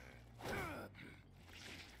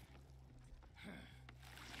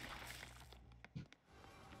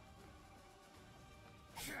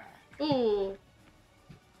 Ooh.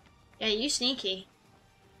 Yeah, you sneaky.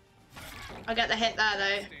 I'll get the hit there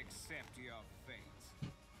though. Accept your fate.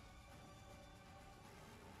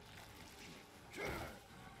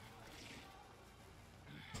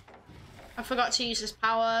 I forgot to use his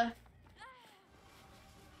power.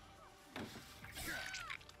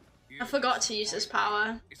 I forgot to use his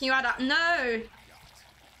power. Can you add that? No!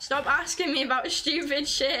 Stop asking me about stupid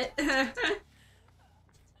shit.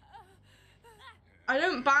 I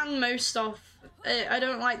don't ban most stuff. I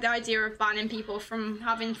don't like the idea of banning people from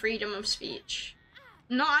having freedom of speech.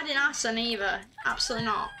 Not adding Asen either. Absolutely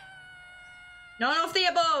not. None of the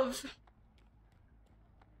above.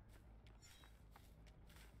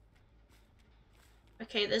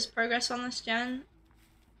 Okay, there's progress on this gen.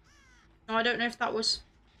 No, I don't know if that was...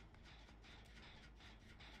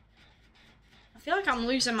 I feel like I'm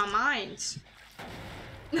losing my mind.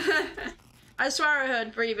 I swear I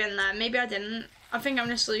heard breathing there. Maybe I didn't. I think I'm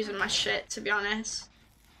just losing my shit, to be honest.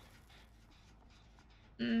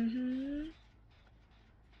 Does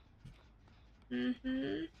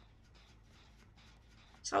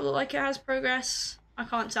that look like it has progress? I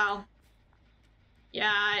can't tell.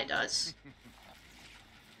 Yeah, it does.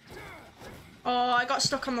 Oh, I got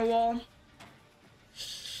stuck on the wall.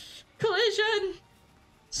 Collision!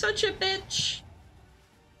 Such a bitch.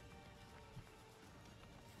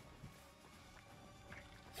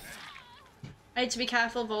 I need to be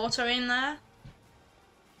careful of auto aim there.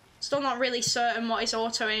 Still not really certain what his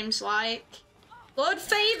auto aim's like. Blood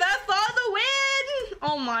Favor for the win!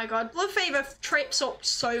 Oh my god, Blood Favor trips up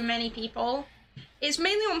so many people. It's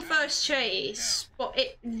mainly on first chase, but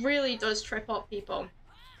it really does trip up people.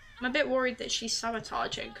 I'm a bit worried that she's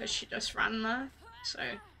sabotaging because she just ran there. So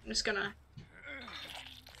I'm just gonna...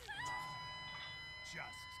 Just getting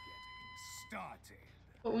started.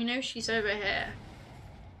 But we know she's over here.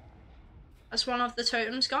 That's one of the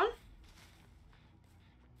totems gone.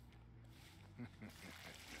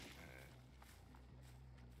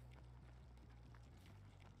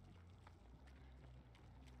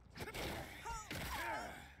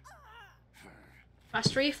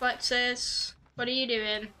 Fast reflexes. What are you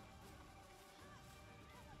doing?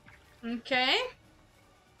 Okay.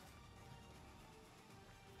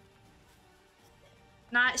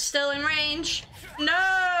 Knight's still in range.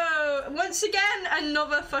 No! Once again,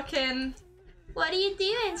 another fucking... What are you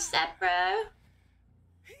doing, step bro?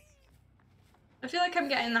 I feel like I'm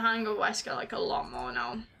getting the hang of Wesker like a lot more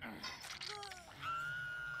now.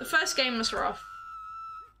 The first game was rough.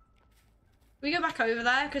 We go back over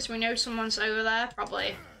there because we know someone's over there,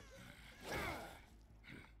 probably.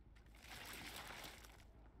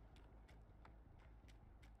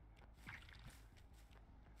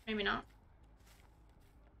 Maybe not.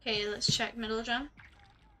 Okay, let's check middle gen.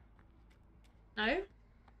 No?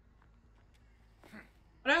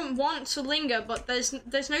 I don't want to linger, but there's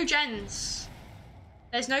no gens.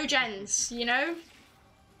 There's no gens, you know?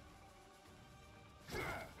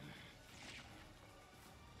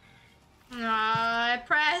 I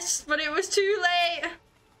pressed, but it was too late.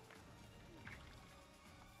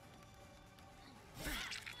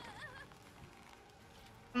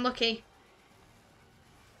 Unlucky.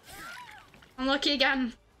 Unlucky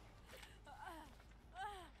again.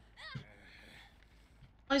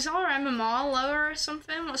 Is our MMR lower or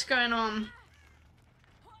something? What's going on?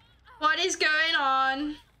 What is going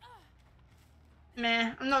on?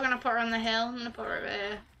 Meh, I'm not gonna put her on the hill. I'm gonna put her over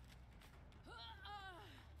here.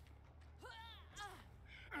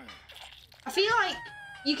 I feel like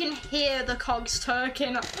you can hear the cogs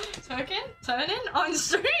turning on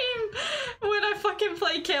stream when I fucking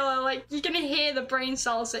play killer. Like, you're gonna hear the brain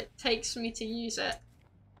cells it takes for me to use it.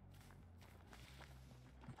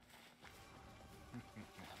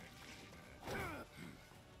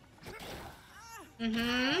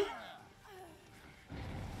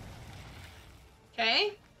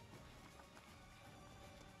 Okay.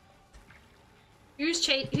 Who is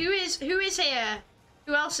here?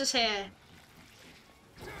 Who else is here?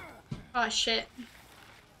 Oh shit.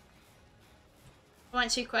 I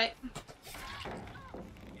went too quick.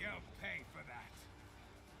 You'll pay for that.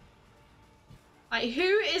 Like,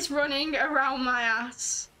 who is running around my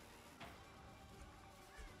ass?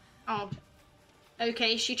 Oh.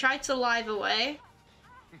 Okay, she tried to live away.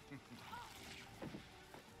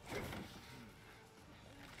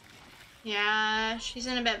 Yeah, she's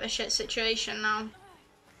in a bit of a shit situation now.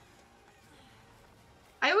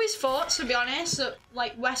 I always thought, to be honest, that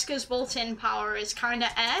like Wesker's built-in power is kind of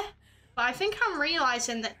but I think I'm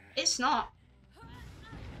realizing that it's not.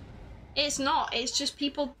 It's not. It's just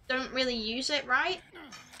people don't really use it right.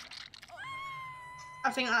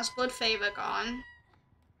 I think that's Blood Favor gone,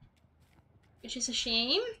 which is a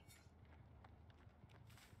shame.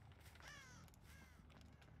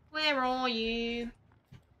 Where are you?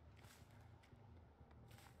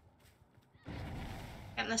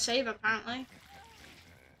 Getting the save, apparently.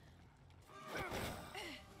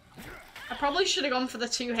 I probably should have gone for the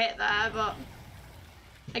 2-hit there, but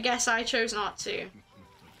I guess I chose not to.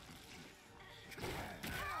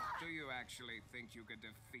 Do you actually think you could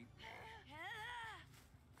defeat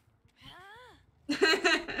me?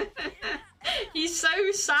 He's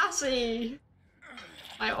so sassy.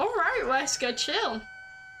 Like, alright, Wesker, chill.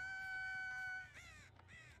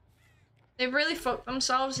 They really fucked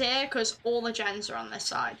themselves here because all the gens are on this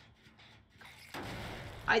side.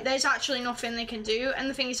 Like, there's actually nothing they can do. And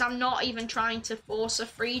the thing is, I'm not even trying to force a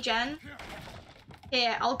free gen.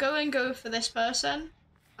 Here, I'll go for this person.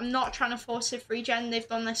 I'm not trying to force a free gen. They've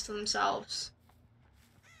done this to themselves.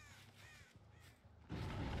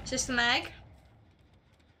 System egg?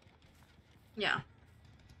 Yeah.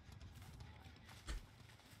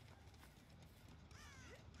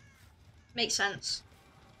 Makes sense.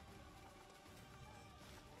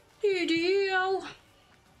 Deal.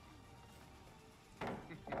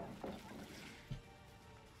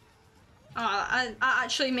 Oh, I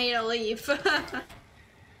actually made her leave.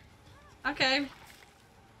 Okay.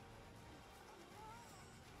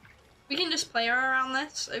 We can just play her around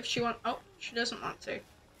this if she wants. Oh, she doesn't want to.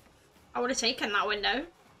 I would have taken that window.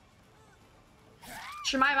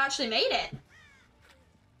 She might have actually made it.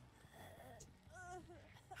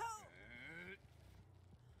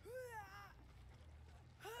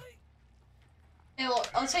 Hey, look,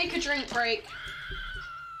 I'll take a drink break.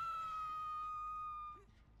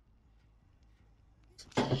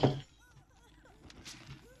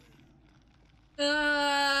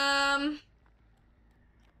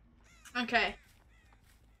 Okay.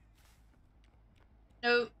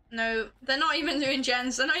 No, no. They're not even doing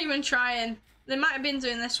gens. They're not even trying. They might have been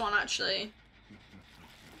doing this one, actually.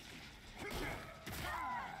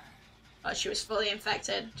 Oh, she was fully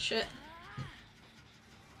infected. Shit.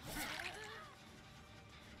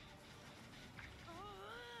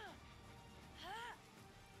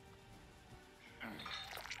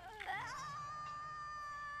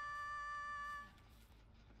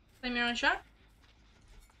 Claim your own shot.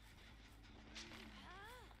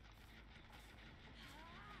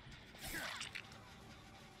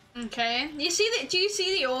 Okay. You see that? Do you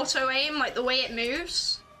see the auto aim, like the way it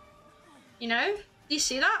moves? You know? Do you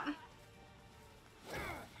see that?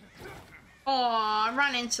 Oh, I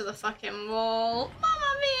ran into the fucking wall.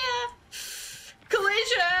 Mamma mia!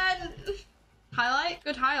 Collision! Highlight?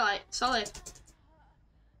 Good highlight. Solid.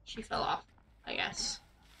 She fell off, I guess.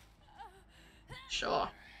 Sure.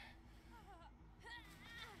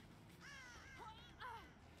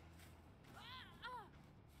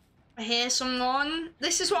 I hear someone.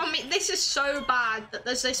 This is what I mean. This is so bad that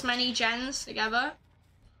there's this many gens together.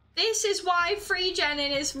 This is why free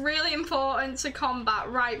genning is really important to combat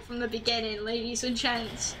right from the beginning, ladies and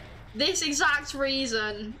gents. This exact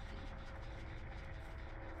reason.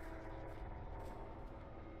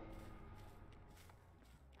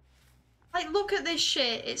 Like, look at this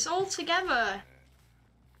shit. It's all together.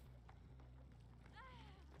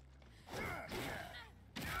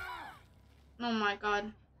 Oh my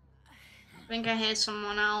god. I think I hear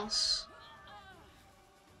someone else.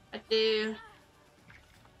 I do.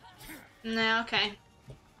 No, okay.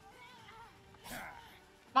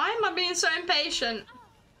 Why am I being so impatient?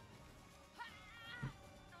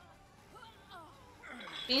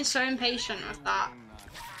 Being so impatient with that.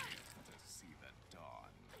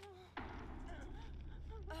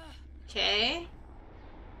 Okay.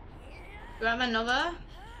 Do we have another?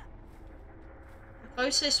 The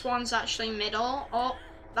closest one's actually middle. Oh,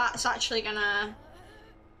 that's actually gonna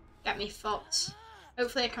get me fucked.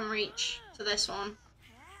 Hopefully I can reach to this one.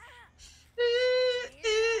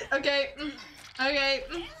 Okay. Okay.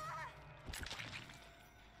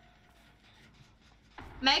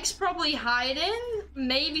 Meg's probably hiding,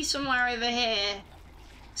 maybe somewhere over here.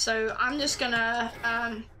 So I'm just gonna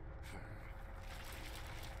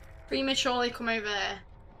prematurely come over there.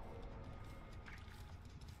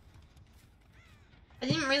 I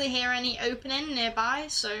didn't really hear any opening nearby,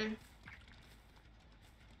 so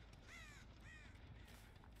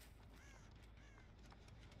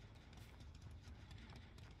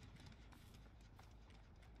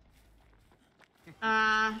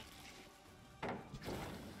I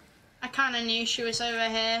kind of knew she was over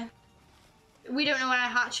here. We don't know where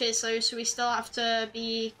Hatch is though, so we still have to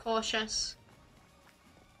be cautious.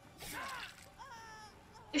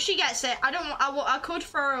 If she gets it, I could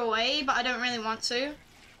throw her away, but I don't really want to.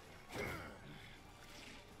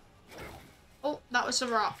 Oh, that was a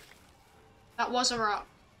rock. That was a rock.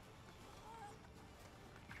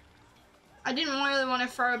 I didn't really want to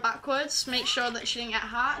throw her backwards, make sure that she didn't get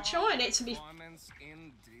hurt. She wanted it to be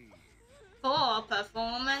poor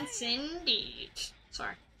performance indeed.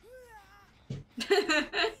 Sorry.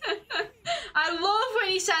 I love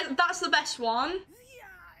when he says that's the best one.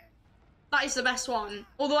 That is the best one.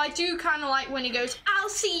 Although I do kind of like when he goes, I'll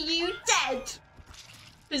see you dead.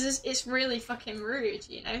 Because it's really fucking rude,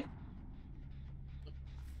 you know?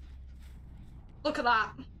 Look at that.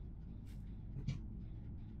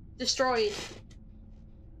 Destroyed.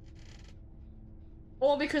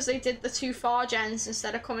 All because they did the 2 far gens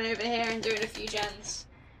instead of coming over here and doing a few gens.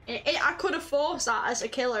 I could have forced that as a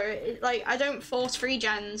killer. Like, I don't force 3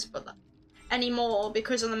 gens but anymore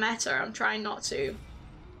because of the meta. I'm trying not to.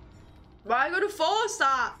 But I could have forced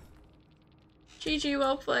that. GG,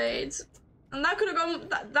 well played. And that could have gone.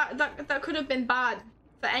 That could have been bad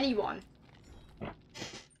for anyone.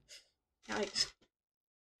 Yikes.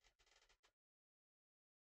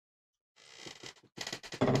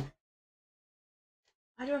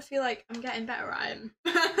 Why do I feel like I'm getting better at him?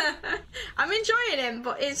 I'm enjoying him,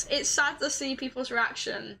 but it's sad to see people's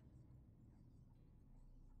reaction.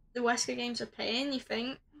 The Wesker games are pain, you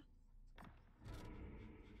think?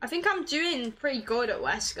 I think I'm doing pretty good at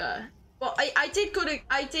Wesker. Well, I did good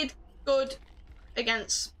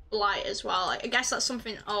against Blight as well. I guess that's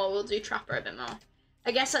something. Oh, we'll do Trapper a bit more.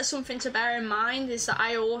 I guess that's something to bear in mind, is that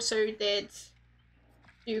I also did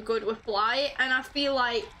do good with Blight, and I feel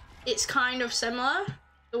like it's kind of similar,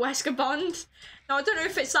 the Wesker bond. No, I don't know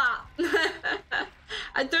if it's that.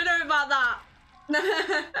 I don't know about that.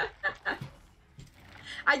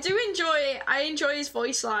 I enjoy his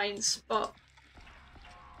voice lines, but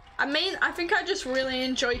I think I just really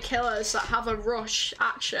enjoy killers that have a rush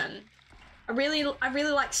action. I really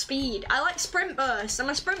like speed. I like sprint burst. I'm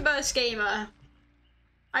a sprint burst gamer.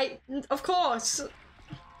 Of course.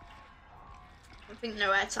 I think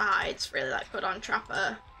Nowhere to Hide's really that good on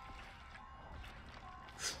Trapper.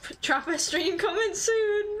 Trapper stream coming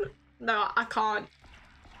soon. No, I can't.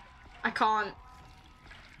 I can't.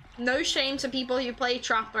 No shame to people who play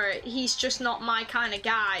Trapper. He's just not my kind of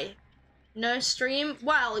guy. Nurse stream?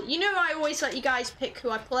 Well, you know I always let you guys pick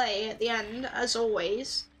who I play at the end, as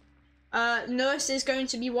always. Nurse is going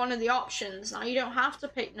to be one of the options. Now, you don't have to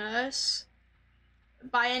pick Nurse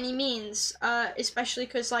by any means, especially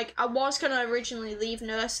because, like, I was going to originally leave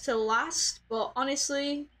Nurse till last, but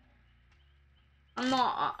honestly, I'm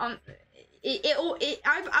not. I've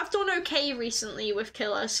done okay recently with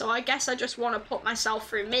Killer, so I guess I just want to put myself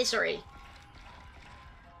through misery.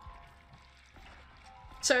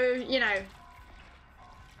 So, you know,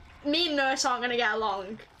 me and Nurse aren't going to get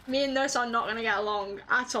along. Me and Nurse are not going to get along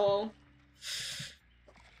at all.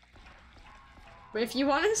 But if you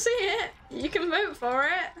want to see it, you can vote for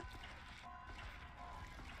it.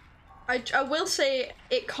 I will say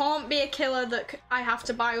it can't be a killer that I have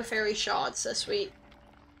to buy with fairy shards this week,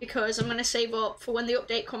 because I'm going to save up for when the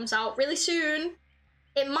update comes out really soon.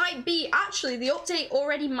 It might be, actually, the update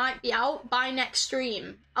already might be out by next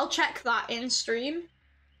stream. I'll check that in stream.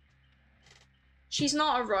 She's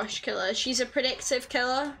not a rush killer. She's a predictive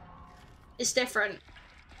killer. It's different.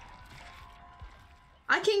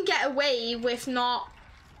 I can get away with not...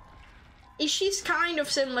 She's kind of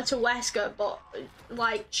similar to Wesker, but,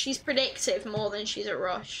 like, she's predictive more than she's a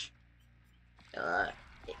rush. The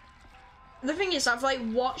thing is, I've, like,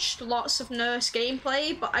 watched lots of Nurse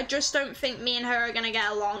gameplay, but I just don't think me and her are gonna get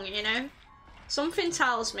along, you know? Something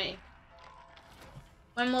tells me.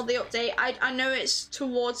 When will the update? I know it's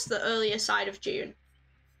towards the earlier side of June.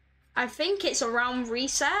 I think it's around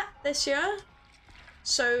reset this year.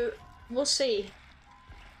 So we'll see.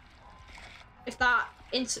 If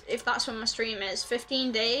that's when my stream is.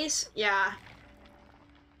 15 days? Yeah.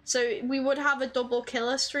 So we would have a double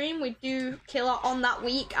killer stream. We'd do killer on that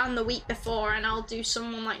week and the week before, and I'll do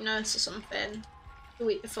someone like Nurse or something the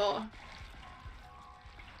week before.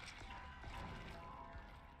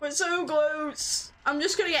 We're so close. I'm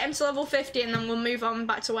just gonna get him to level 50 and then we'll move on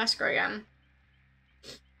back to Wesker again.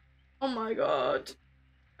 Oh my god.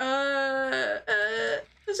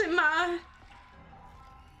 Does it matter?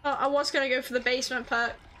 Oh, I was gonna go for the basement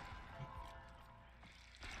perk.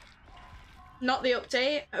 Not the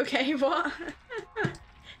update. Okay, what?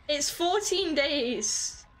 It's 14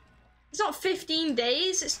 days. It's not 15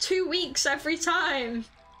 days, it's 2 weeks every time.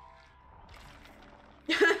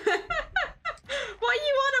 What are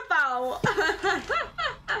you on about?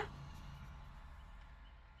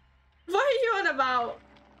 What are you on about?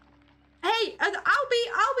 Hey, I'll be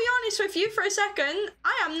honest with you for a second.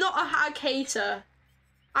 I am not a hag hater.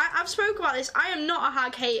 I've spoke about this. I am not a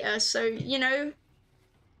hag hater, so you know,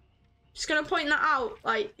 just gonna point that out.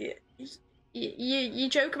 Like, You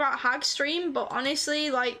joke about Hag stream, but honestly,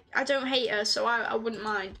 like, I don't hate her, so I wouldn't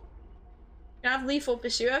mind. Can I have Lethal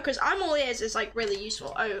Pursuer? Because I'm all ears is, like, really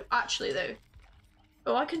useful. Oh, actually, though.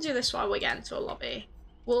 Oh, I can do this while we get into a lobby.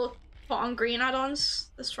 We'll put on green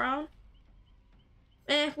add-ons this round.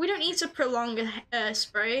 We don't need to prolong a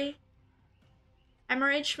spray.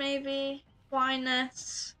 Hemorrhage, maybe.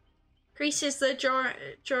 Blindness. Increases the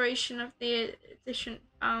duration of the addition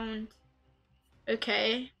found.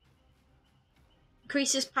 Okay.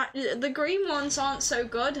 Increases the green ones aren't so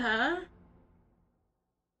good, huh?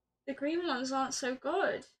 The green ones aren't so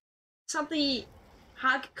good. Sadly,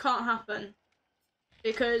 Hag can't happen.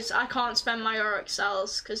 Because I can't spend my Auric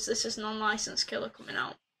cells, because this is non-licensed killer coming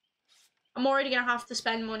out. I'm already going to have to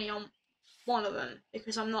spend money on one of them,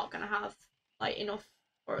 because I'm not going to have, like, enough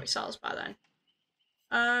Auric cells by then.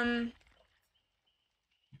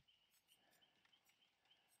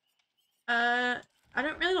 I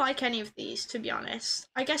don't really like any of these, to be honest.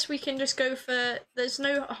 I guess we can just go for... There's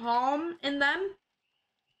no harm in them.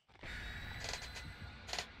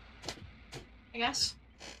 I guess.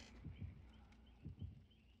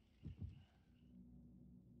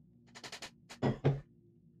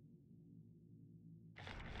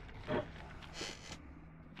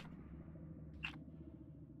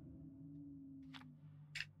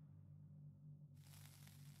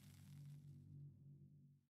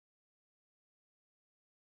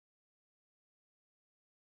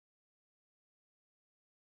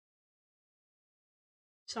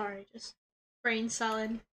 Sorry, just brain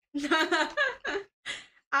selling.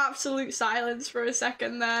 Absolute silence for a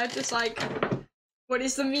second there, just like, what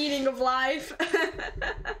is the meaning of life?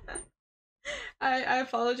 I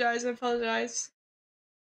apologize,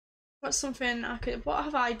 What's something what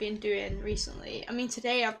have I been doing recently? I mean,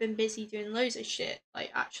 today I've been busy doing loads of shit.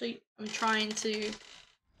 Like, actually, I'm trying to,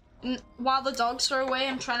 while the dogs are away,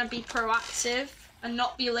 I'm trying to be proactive and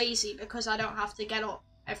not be lazy because I don't have to get up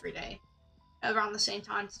every day around the same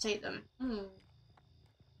time to take them.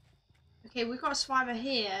 Okay, we've got a survivor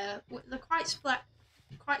here. They're quite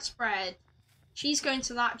spread. She's going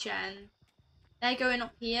to that gen. They're going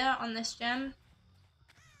up here on this gen.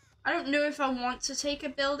 I don't know if I want to take a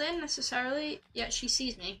build-in necessarily. Yet she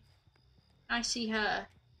sees me. I see her.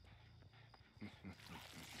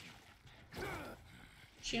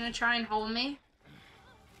 She gonna try and hold me?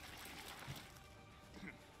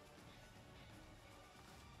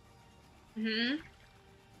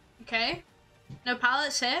 Okay. No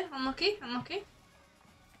pallets here. Unlucky. Is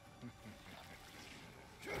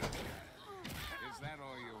that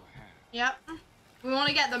all you have? Yep. We want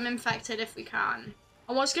to get them infected if we can.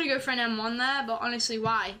 I was gonna go for an M1 there, but honestly,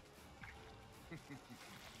 why?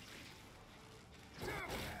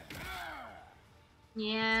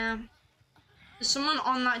 Yeah. There's someone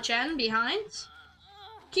on that gen behind.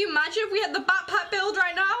 Can you imagine if we had the backpack build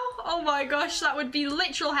right now? Oh my gosh, that would be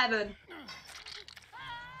literal heaven.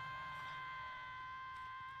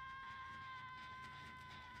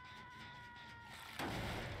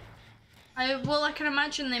 Well, I can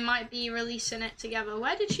imagine they might be releasing it together.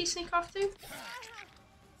 Where did she sneak off to?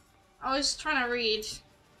 I was trying to read.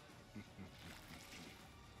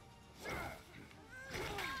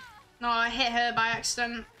 No, I hit her by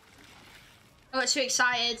accident. I got too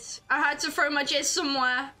excited. I had to throw my jizz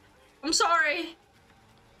somewhere. I'm sorry.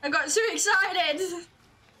 I got too excited.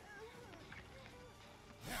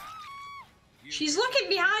 She's looking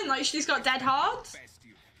behind like she's got dead hard.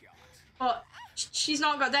 But she's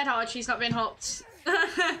not got dead hard. She's not been hooked.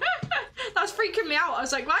 That's freaking me out. I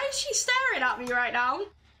was like, why is she staring at me right now?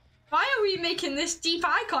 Why are we making this deep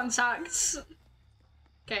eye contact?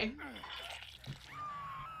 Okay.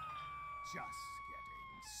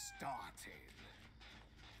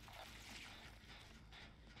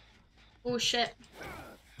 Oh shit.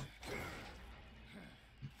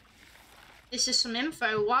 This is some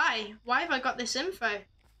info. Why? Why have I got this info?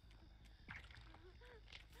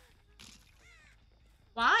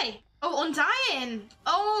 Why? Oh, Undying!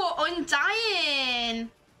 Oh,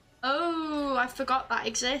 Undying! Oh, I forgot that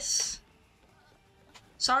exists.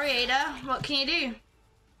 Sorry, Ada. What can you do?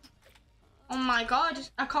 Oh my god,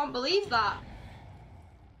 I can't believe that.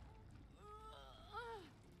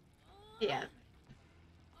 Yeah.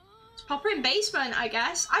 Popper in basement, I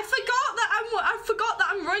guess. I forgot that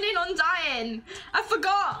I'm running Undying. I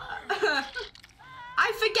forgot.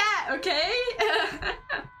 I forget, okay?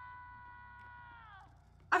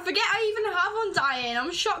 I forget I even have Undying.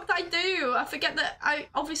 I'm shocked I do. I forget that I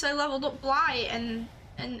obviously leveled up Blight and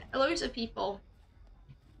loads of people.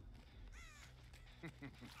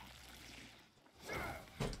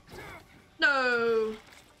 No.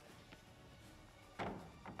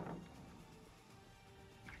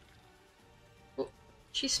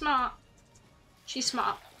 She's smart. She's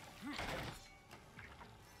smart.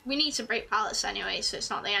 We need to break pallets anyway, so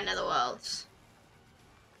it's not the end of the world.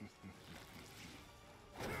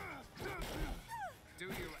 Do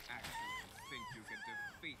you actually think you can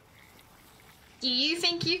defeat me? Do you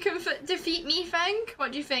think you can defeat me, Feng?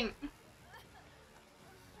 What do you think?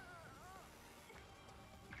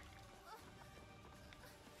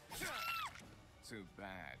 Too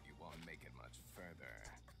bad you won't make it much further.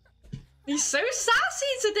 He's so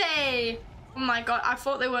sassy today! Oh my god, I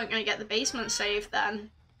thought they weren't going to get the basement saved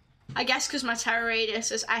then. I guess because my terror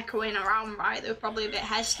radius is echoing around, right? They were probably a bit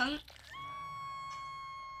hesitant.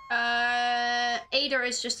 Ada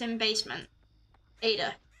is just in basement.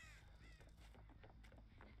 Ada.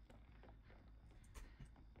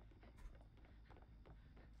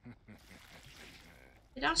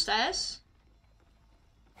 You downstairs?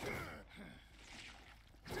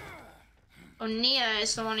 Oh, Nia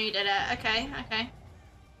is the one who did it. Okay, okay.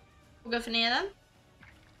 We'll go for Nia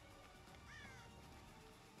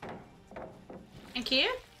then. Thank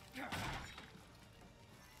you.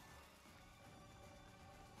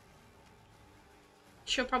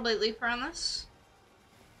 She'll probably loop around this.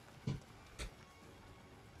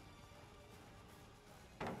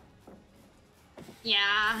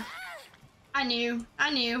 Yeah. I knew.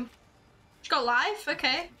 She got life,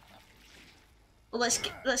 okay. Well,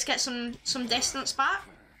 let's get some distance back.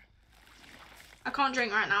 I can't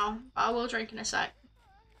drink right now, but I will drink in a sec.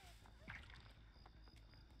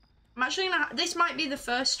 I'm actually gonna. This might be the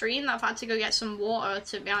first stream that I've had to go get some water,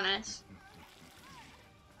 to be honest.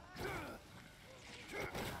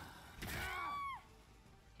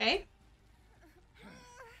 Okay.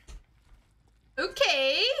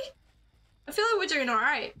 Okay. I feel like we're doing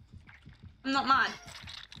alright. I'm not mad.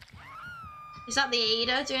 Is that the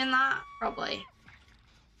Ada doing that? Probably.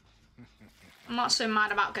 I'm not so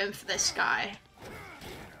mad about going for this guy.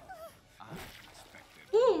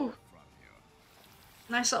 Ooh.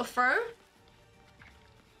 Nice little throw.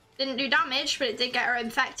 Didn't do damage, but it did get her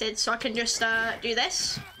infected, so I can just do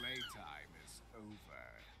this.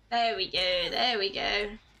 There we go, there we go.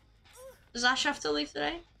 Does Ash have to leave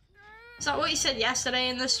today? Is that what he said yesterday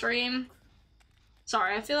in the stream?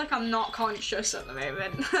 Sorry, I feel like I'm not conscious at the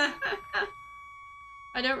moment.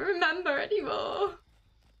 I don't remember anymore.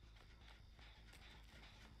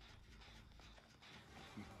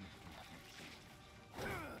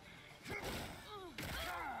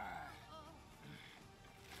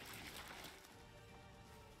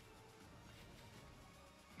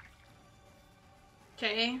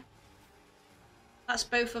 Okay. That's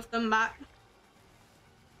both of them back.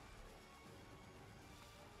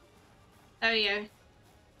 There we go.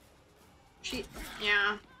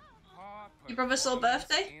 Yeah. Your brother's little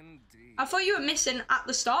birthday? I thought you were missing at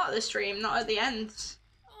the start of the stream, not at the end.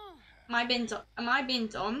 Am I being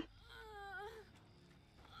dumb?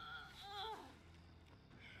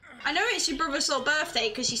 I know it's your brother's little birthday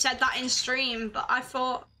because you said that in stream, but I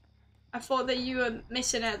thought that you were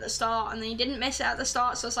missing it at the start, and then you didn't miss it at the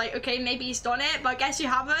start, so I was like, okay, maybe he's done it, but I guess you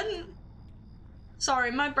haven't.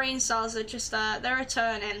 Sorry, my brain cells are just, they're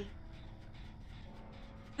returning.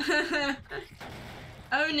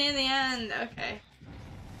 Oh, near the end, okay.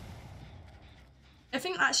 I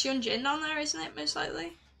think that's Yunjin down there, isn't it, most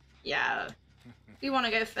likely? Yeah. We want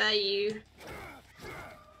to go for you.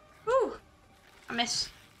 Woo! I miss.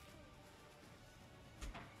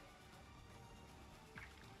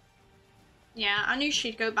 Yeah, I knew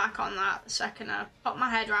she'd go back on that the second I popped my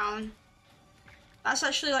head round. That's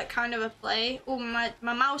actually like kind of a play. Oh, my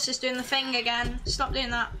mouse is doing the thing again. Stop doing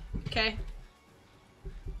that. Okay.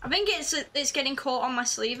 I think it's getting caught on my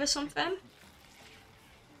sleeve or something.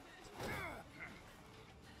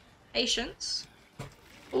 Patience.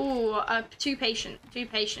 Ooh, too patient.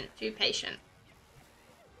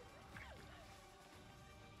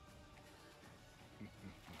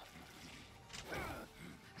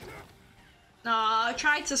 No, I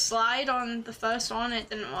tried to slide on the first one, it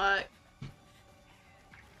didn't work.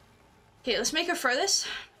 Okay, let's make her throw this.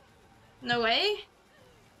 No way.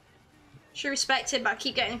 She respected, but I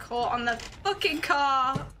keep getting caught on the fucking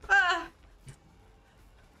car. Ah.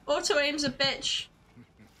 Auto aim's a bitch.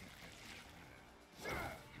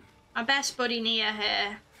 My best buddy Nia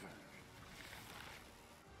here.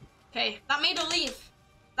 Okay, that made her leave.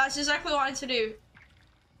 That's exactly what I wanted to do.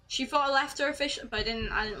 She thought I left her officially, but I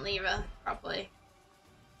didn't leave her properly.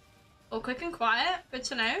 All quick and quiet, good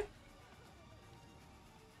to know.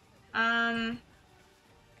 I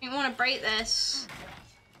think I want to break this.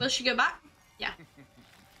 Will she go back? Yeah.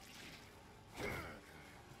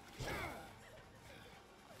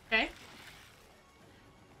 Okay.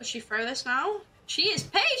 Will she throw this now? She is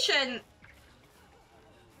patient!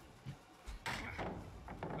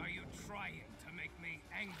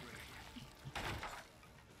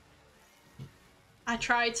 I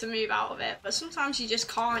tried to move out of it, but sometimes you just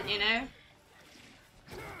can't, you know?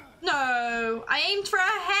 No, I aimed for a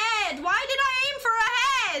head. Why did I aim for a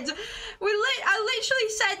head? I literally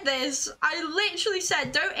said this. I literally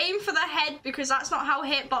said, don't aim for the head because that's not how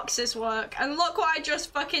hitboxes work. And look what I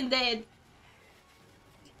just fucking did.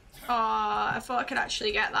 Oh, I thought I could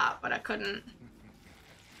actually get that, but I couldn't.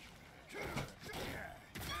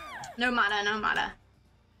 No matter, no matter.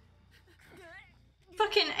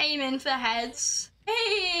 Fucking aiming for heads.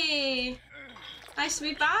 Hey! Nice to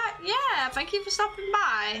be back. Yeah, thank you for stopping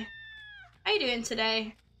by. How you doing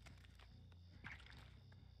today?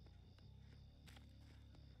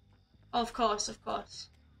 Oh, of course, of course.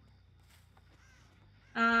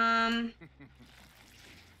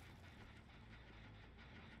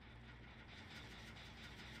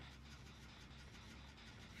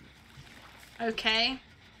 Okay.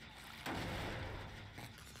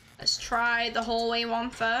 Let's try the hallway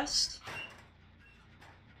one first.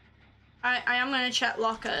 I am gonna check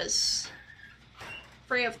lockers.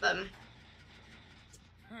 3 of them.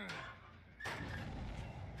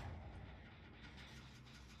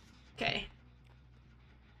 Okay.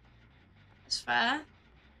 That's fair.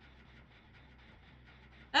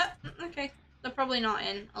 Oh, okay. They're probably not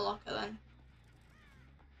in a locker then.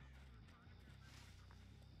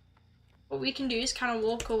 What we can do is kind of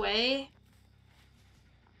walk away.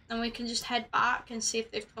 Then we can just head back and see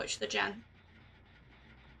if they've touched the gen.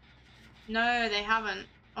 No, they haven't.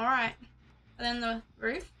 Alright. And then the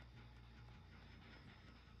roof?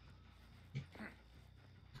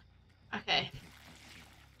 Okay.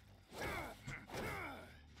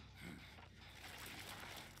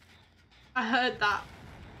 I heard that.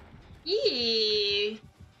 Yee!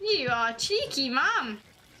 You are cheeky, ma'am.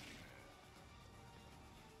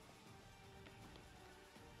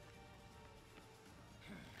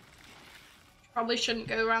 Probably shouldn't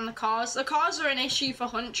go around the cars. The cars are an issue for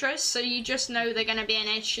Huntress, so you just know they're going to be an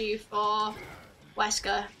issue for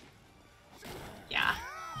Wesker. Yeah.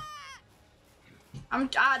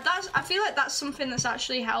 I feel like that's something that's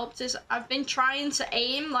actually helped, is I've been trying to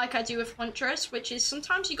aim like I do with Huntress, which is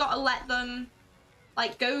sometimes you got to let them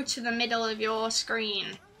like go to the middle of your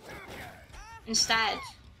screen instead.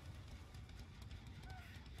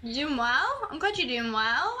 You doing well? I'm glad you're doing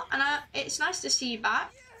well, and it's nice to see you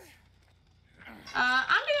back. I'm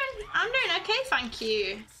doing okay, thank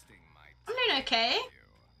you. I'm doing okay.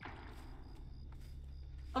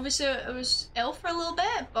 Obviously, I was ill for a little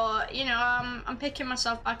bit, but you know, I'm picking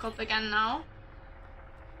myself back up again now.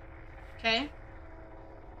 Okay.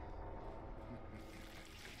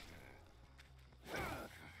 I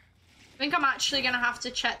think I'm actually gonna have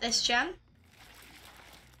to check this gen.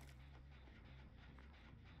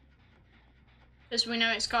 Because we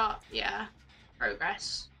know it's got, yeah,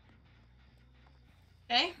 progress.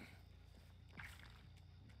 Okay.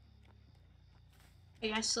 I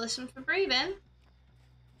guess to listen for breathing.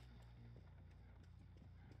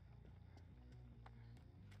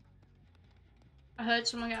 I heard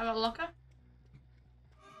someone get out of a locker.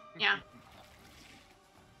 Yeah.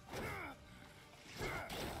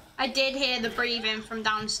 I did hear the breathing from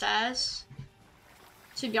downstairs,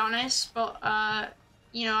 to be honest, but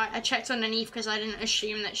you know, I checked underneath because I didn't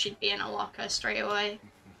assume that she'd be in a locker straight away.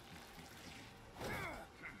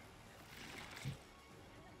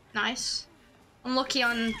 Nice. Unlucky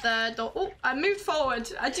on the door. Oh, I moved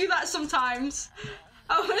forward. I do that sometimes.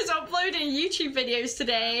 I was uploading YouTube videos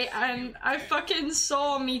today and I fucking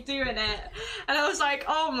saw me doing it. And I was like,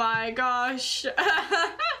 oh my gosh. It's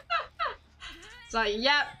like,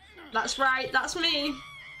 yep, that's right, that's me.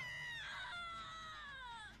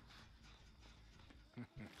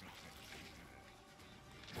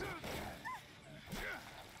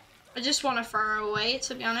 I just want to throw her away,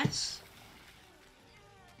 to be honest.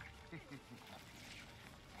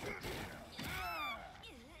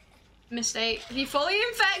 Mistake. If you're fully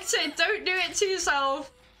infected, don't do it to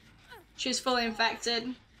yourself. She's fully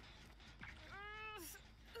infected.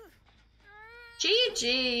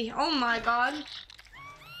 GG. Oh my god.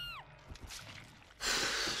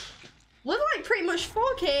 We're like pretty much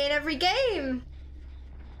 4K in every game.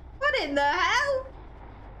 What in the hell?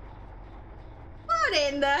 What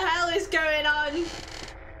in the hell is going on?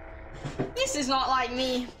 This is not like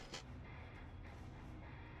me.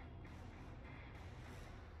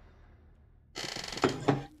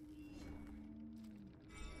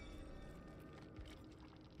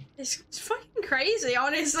 It's fucking crazy,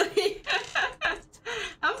 honestly.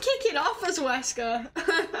 I'm kicking off as Wesker.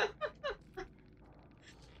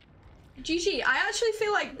 GG. I actually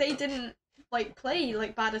feel like they didn't like play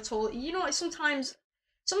like bad at all. You know, like sometimes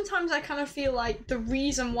sometimes I kind of feel like the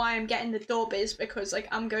reason why I'm getting the dub is because like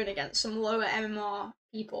I'm going against some lower MMR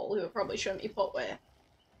people who I probably shouldn't be put with.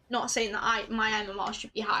 Not saying that my MMR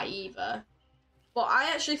should be high either, but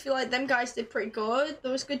I actually feel like them guys did pretty good.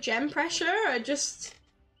 There was good gem pressure. I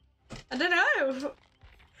don't know.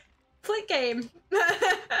 Flick game.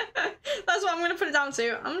 That's what I'm gonna put it down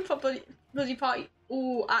to. I'm gonna put bloody party.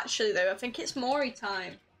 Ooh, actually though, I think it's Mori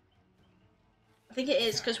time. I think it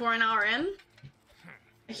is because we're in RM.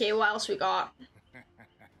 Okay, what else we got?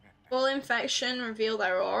 Full infection, reveal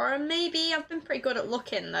their aura. Maybe. I've been pretty good at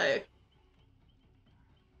looking though.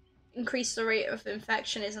 Increase the rate of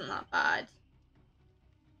infection isn't that bad.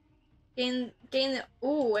 Gain the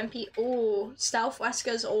MP. Ooh, stealth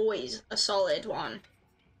Wesker's always a solid one.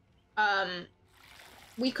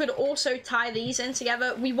 We could also tie these in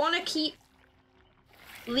together. We want to keep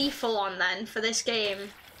lethal on then for this game,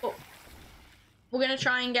 but we're gonna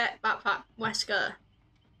try and get backpack Wesker.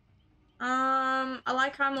 I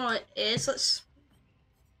like how more it is.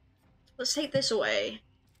 Let's take this away.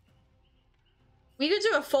 We could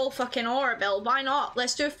do a full fucking aura build. Why not?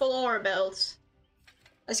 Let's do a full aura build.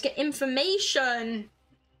 Let's get information.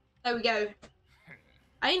 There we go.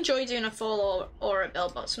 I enjoy doing a full aura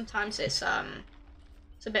build, but sometimes it's a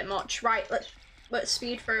bit much. Right, let's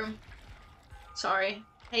speed through. Sorry.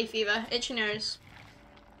 Hay fever, itchy nose.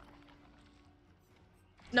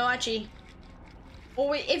 No Agi.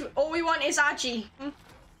 All we want is Agi.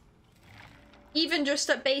 Even just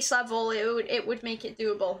at base level, it would make it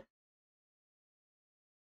doable.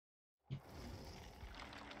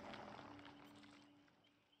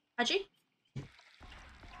 Agi?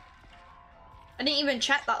 I didn't even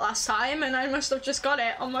check that last time, and I must have just got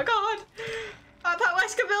it. Oh my god! That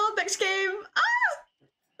Wesker build next game! Ah!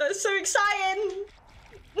 That's so exciting!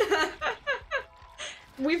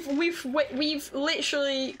 We've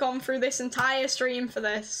literally gone through this entire stream for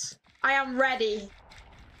this. I am ready.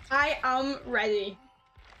 I am ready.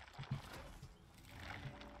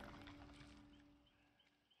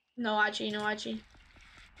 No Agi, no Agi.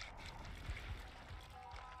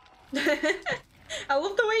 I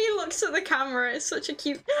love the way he looks at the camera. It's such a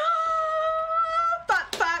cute.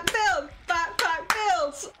 Backpack build! Backpack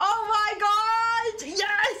builds! Oh my god!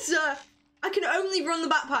 Yes! I can only run the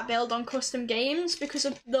backpack build on custom games because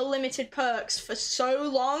of the limited perks for so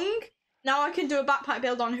long. Now I can do a backpack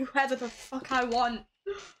build on whoever the fuck I want.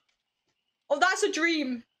 Oh, that's a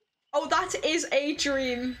dream. Oh, that is a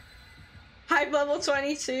dream. Hype level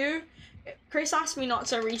 22. Chris asked me not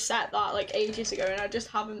to reset that like ages ago, and I just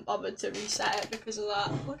haven't bothered to reset it because of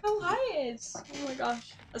that. Look how high it is. Oh my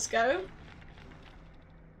gosh. Let's go.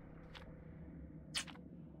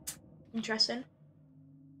 Interesting.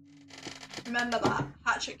 Remember that.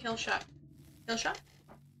 Hatchet, kill shot. Kill shot?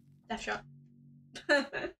 Death shot.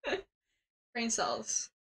 Brain cells.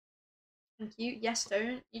 Thank you. Yes,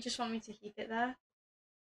 don't. You just want me to keep it there?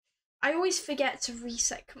 I always forget to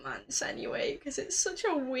reset commands anyway, because it's such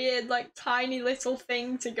a weird, like, tiny little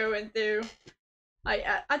thing to go and do. I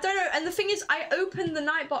don't know, and the thing is, I open the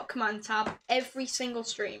Nightbot command tab every single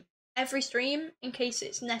stream. Every stream, in case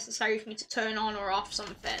it's necessary for me to turn on or off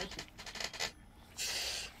something.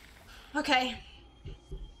 Okay.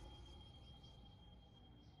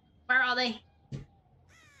 Where are they?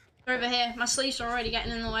 They're over here. My sleeves are already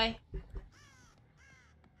getting in the way.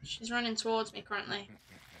 She's running towards me currently.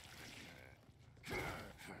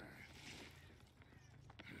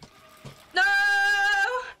 No!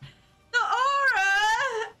 The aura!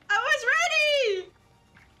 I was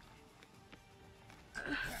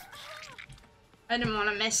ready! I didn't want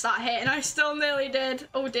to miss that hit, and I still nearly did.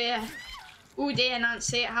 Oh dear. Oh dear,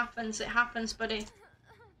 Nancy, it happens. It happens, buddy.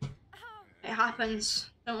 It happens.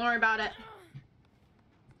 Don't worry about it.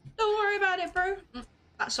 Don't worry about it, bro.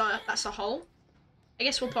 That's a hole. I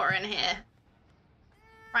guess we'll put her in here.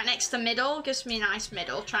 Right next to middle. Gives me a nice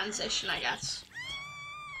middle transition, I guess.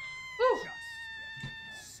 Woo.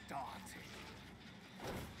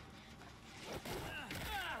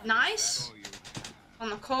 Nice. On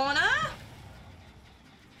the corner.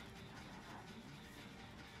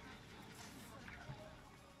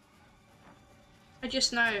 I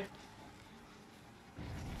just know.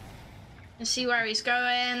 And see where he's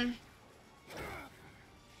going.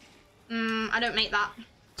 I don't make that.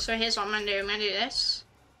 So here's what I'm gonna do. I'm gonna do this.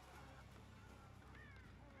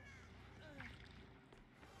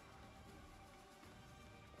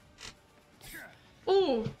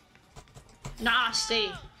 Ooh.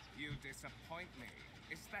 Nasty. You disappoint me.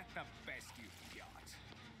 Is that the best you've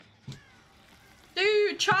got?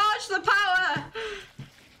 Dude, charge the power!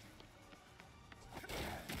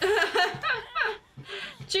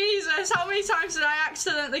 Jesus, how many times did I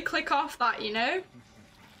accidentally click off that, you know?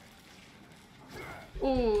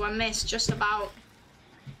 Ooh, I missed just about.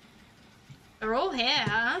 They're all here,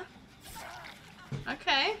 huh?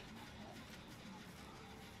 Okay.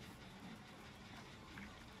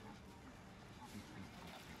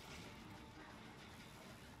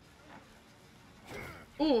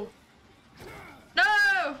 Ooh. No!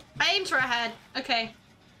 I aimed for a head. Okay.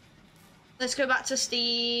 Let's go back to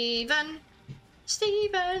Steven.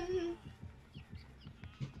 Steven.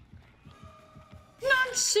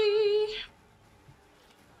 Nancy.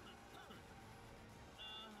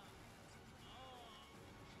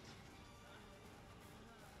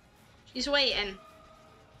 She's waiting.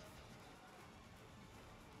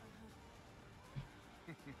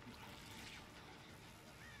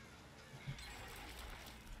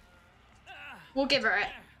 We'll give her it.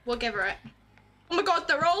 We'll give her it. Oh my god,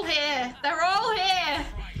 they're all here. They're all here.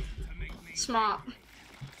 Smart.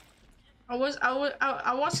 I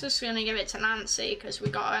was just gonna give it to Nancy because we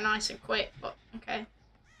got her nice and quick, but okay.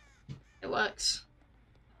 It works.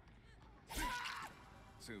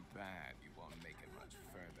 Too bad you won't make it much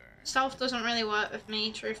further. Stealth doesn't really work with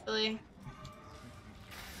me, truthfully.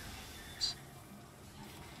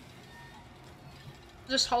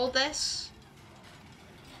 Just hold this.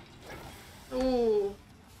 Ooh.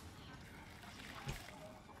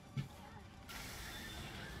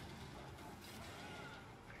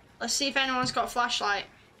 Let's see if anyone's got a flashlight.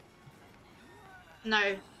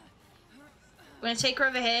 No. We're gonna take her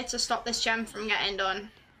over here to stop this gem from getting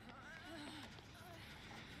done.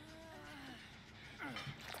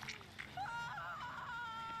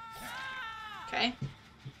 Okay.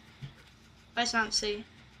 Where's Nancy?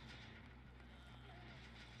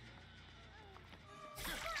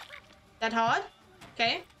 Dead hard?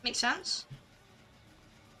 Okay, makes sense.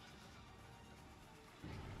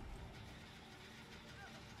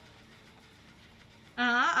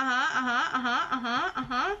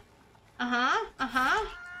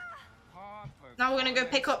 Now we're gonna go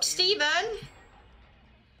pick up Steven.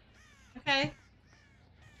 Okay.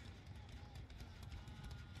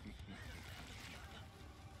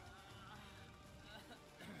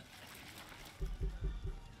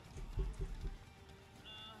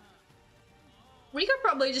 We could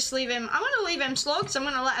probably just leave him. I'm gonna leave him slow because I'm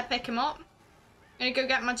gonna let her pick him up. I'm gonna go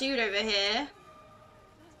get my dude over here.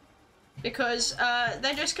 Because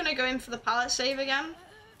they're just gonna go in for the pallet save again.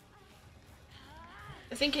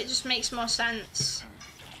 I think it just makes more sense.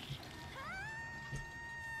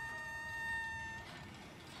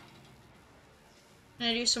 I'm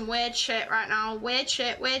gonna do some weird shit right now. Weird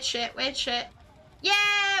shit, weird shit, weird shit.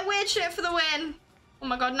 Yeah, weird shit for the win. Oh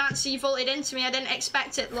my god, Nancy vaulted into me. I didn't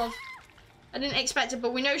expect it, love. I didn't expect it,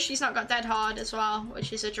 but we know she's not got dead hard as well,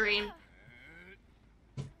 which is a dream.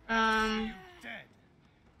 Hey,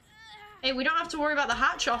 we don't have to worry about the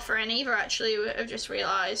hatch offering either, actually, I've just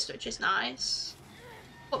realised, which is nice.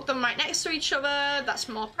 Put them right next to each other, that's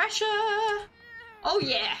more pressure. Oh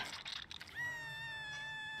yeah.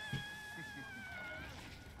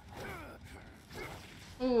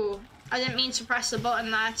 Ooh, I didn't mean to press the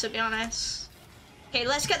button there, to be honest. Okay,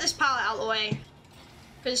 let's get this pallet out of the way.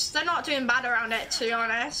 Because they're not doing bad around it, to be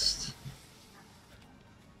honest.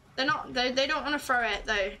 They don't want to throw it,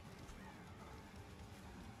 though.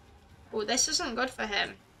 Oh, this isn't good for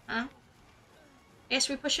him, huh? I guess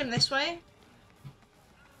we push him this way.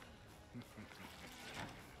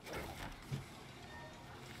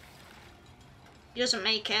 He doesn't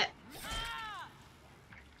make it.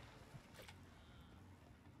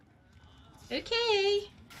 Okay.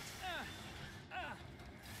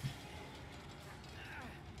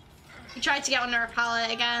 He tried to get under a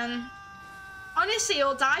pallet again. Honestly,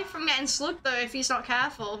 he'll die from getting slugged though if he's not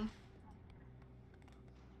careful.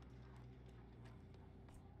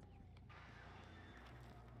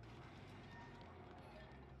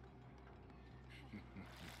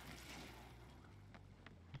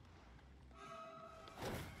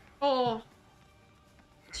 Oh,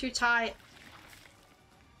 too tight.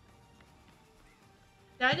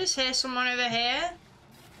 Did I just hear someone over here?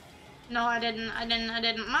 No, I didn't.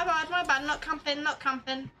 My bad. Not camping. Not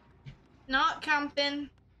camping.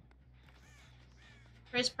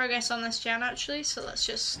 There is progress on this gen actually, so let's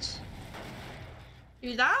just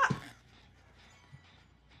do that.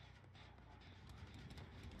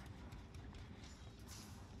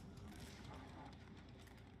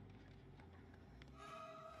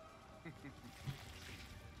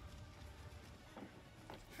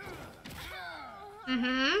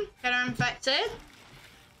 Get her infected.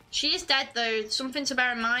 She is dead though, something to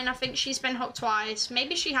bear in mind. I think she's been hooked twice.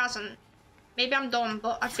 Maybe she hasn't. Maybe I'm dumb,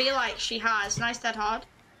 but I feel like she has. Nice dead hard.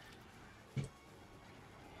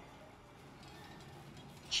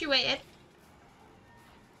 She waited.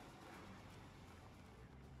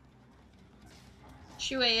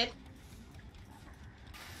 She waited.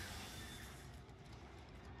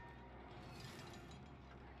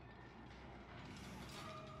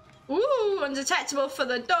 Ooh, undetectable for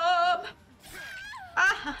the dub.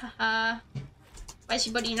 Ah ha ha ha. Where's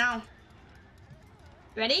your buddy now?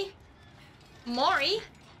 Ready? Mori.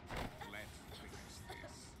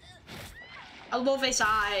 I love his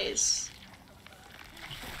eyes.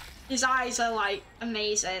 His eyes are like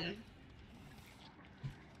amazing.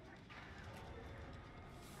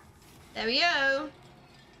 There we go.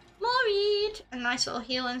 Mori. A nice little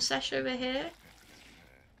healing sesh over here.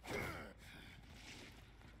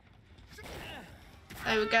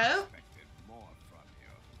 There we go.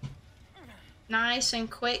 Nice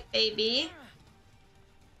and quick, baby.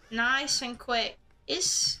 Nice and quick.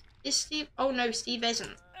 Is Steve? Oh no, Steve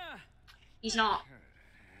isn't. He's not.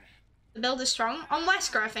 The build is strong. On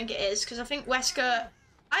Wesker, I think it is, because I think Wesker...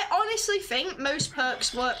 I honestly think most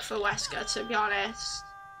perks work for Wesker, to be honest.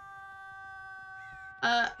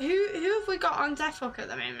 Who have we got on Death Hook at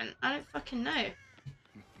the moment? I don't fucking know.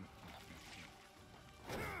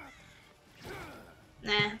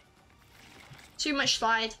 Nah. Too much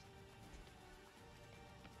slide.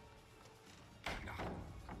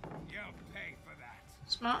 You'll pay for that.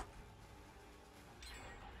 Smart.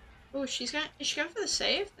 Oh, is she going for the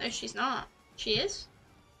save? No, she's not. She is.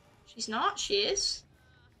 She's not. She is.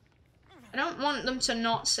 I don't want them to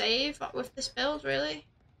not save with this build, really.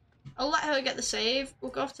 I'll let her get the save.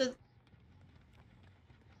 We'll go after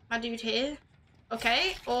my dude here.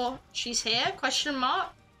 Okay, or she's here? Question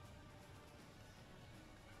mark.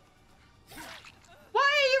 Why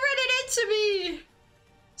are you running into me?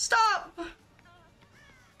 Stop!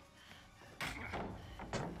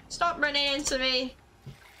 Stop running into me.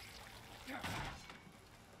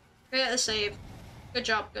 Get the save. Good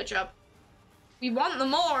job, good job. We want the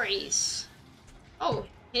Moris. Oh,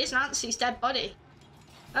 here's Nancy's dead body.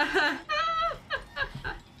 I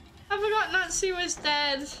forgot Nancy was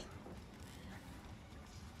dead.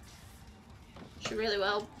 She really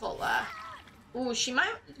well put there. Ooh, she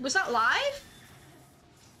might... Was that live?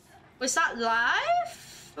 Was that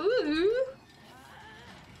live? Ooh.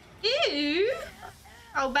 Ew.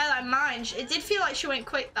 Oh, bear that in mind. It did feel like she went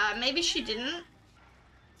quick there. Maybe she didn't.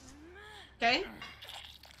 Okay.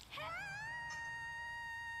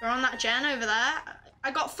 We're on that gen over there.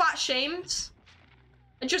 I got fat shamed.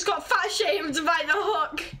 I just got fat shamed by the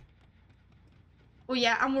hook. Oh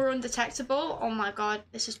yeah, and we're undetectable. Oh my god,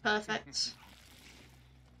 this is perfect.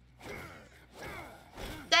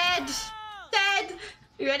 Dead! Dead!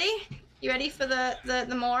 You ready? You ready for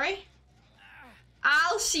the Mori?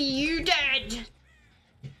 I'll see you dead!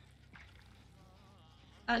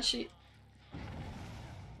 Actually...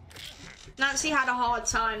 Nancy had a hard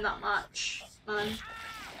time that match, man.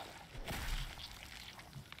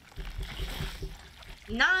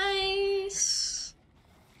 Nice.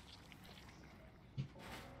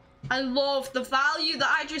 I love the value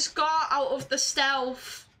that I just got out of the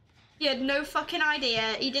stealth. He had no fucking idea.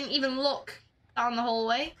 He didn't even look down the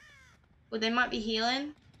hallway. Well, they might be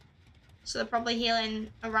healing. So they're probably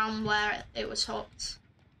healing around where it was hooked.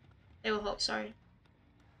 They were hooked, sorry.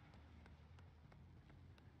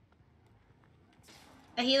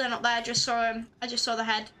 They're healing up there. I just saw him. I just saw the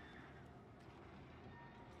head.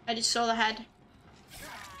 I just saw the head.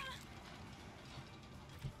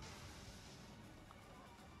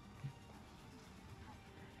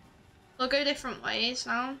 They'll go different ways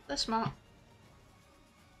now. They're smart.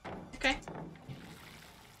 Okay.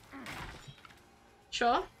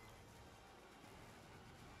 Sure.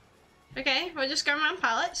 Okay, we're just going around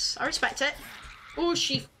pallets. I respect it. Oh,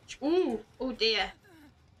 ooh, oh dear.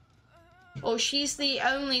 Oh, she's the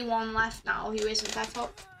only one left now who isn't dead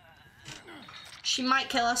up. She might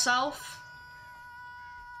kill herself.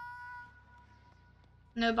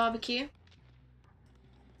 No barbecue.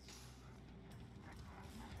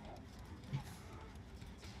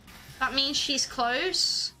 That means she's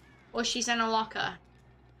close, or she's in a locker.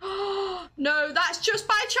 Oh, no, that's just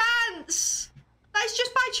by chance. That's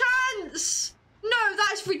just by chance. No,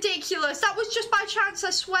 that's ridiculous. That was just by chance, I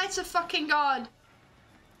swear to fucking God.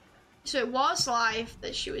 So it was live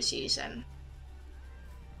that she was using.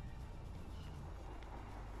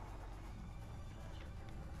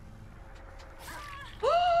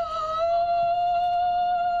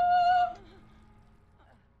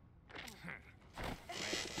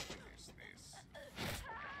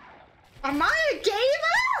 Am I a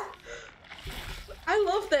gamer? I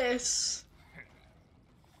love this.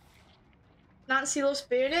 Nancy loves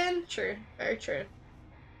spooning? True, very true.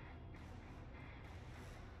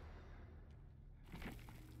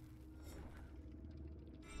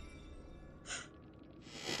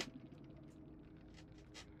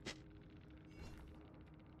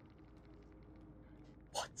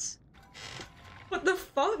 What the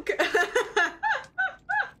fuck?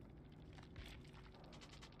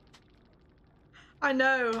 I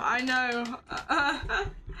know.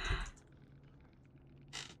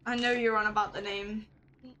 I know you're on about the name.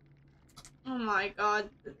 Oh my god.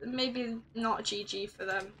 Maybe not GG for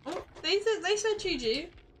them. Oh, they said GG.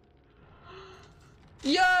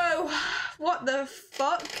 Yo! What the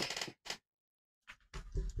fuck?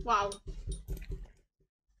 Wow.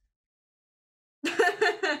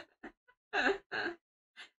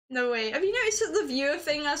 No way. Have you noticed that the viewer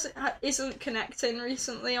thing isn't connecting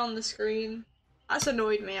recently on the screen? That's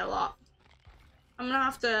annoyed me a lot. I'm gonna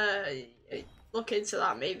have to look into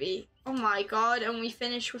that maybe. Oh my god, and we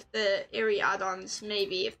finish with the eerie add-ons,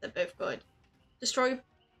 maybe, if they're both good. Destroy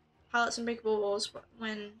pallets and breakable walls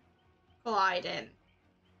when colliding.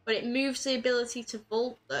 But it moves the ability to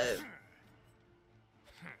vault though.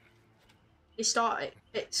 It's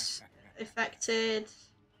affected.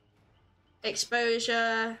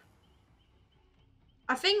 Exposure.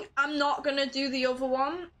 I think I'm not gonna do the other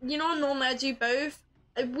one. You know, normally I do both.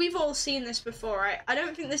 We've all seen this before, right? I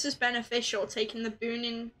don't think this is beneficial, taking the boon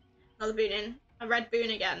in, not the boon in, a red boon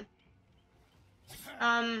again.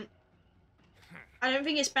 I don't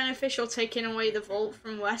think it's beneficial taking away the vault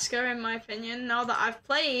from Wesker, in my opinion, now that I've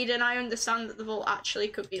played and I understand that the vault actually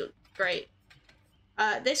could be great.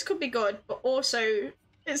 This could be good, but also,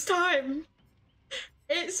 it's time.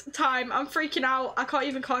 It's time. I'm freaking out. I can't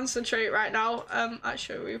even concentrate right now.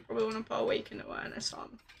 Actually, we probably want to put Awaken Awareness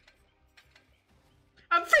on.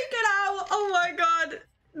 I'm freaking out! Oh my god!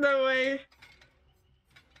 No way.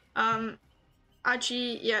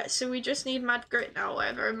 Actually, yeah, so we just need Mad Grit now,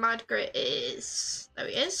 whatever Mad Grit is. There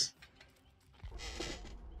he is.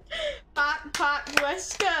 Backpack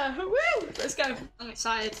Wesker! Woo! Let's go. I'm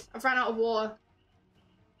excited. I've ran out of water.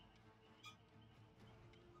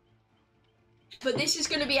 But this is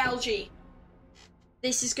gonna be LG.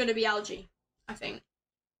 This is gonna be LG, I think.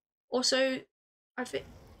 Also, I think,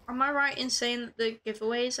 am I right in saying that the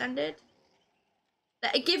giveaways ended?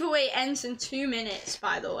 The giveaway ends in 2 minutes,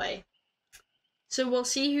 by the way. So we'll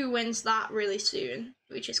see who wins that really soon,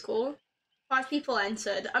 which is cool. 5 people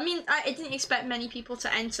entered. I mean, I didn't expect many people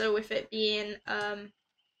to enter with it being a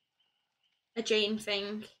Jane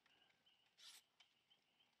thing.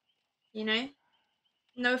 You know?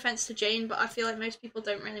 No offense to Jane, but I feel like most people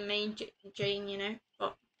don't really main Jane, you know?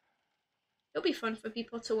 But it'll be fun for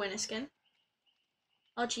people to win a skin.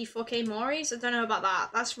 LG 4K Moris? I don't know about that.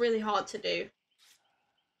 That's really hard to do.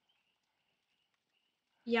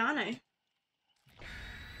 Yeah, I know.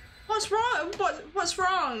 What's wrong? What's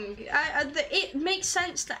wrong? It makes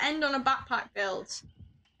sense to end on a backpack build.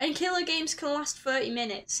 And killer games can last 30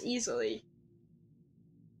 minutes, easily.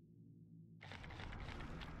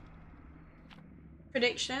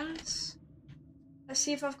 Predictions? Let's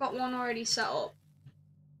see if I've got one already set up.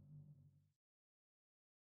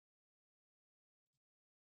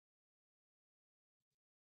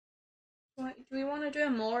 What, do we want to do a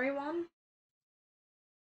Mori one?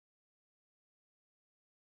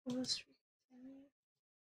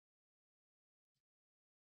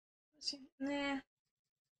 Nah.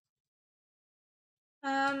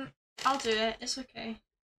 I'll do it. It's okay.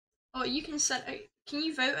 Oh, you can set. Can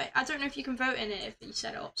you vote? I don't know if you can vote in it if you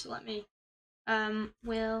set it up. So let me.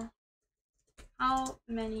 Will. How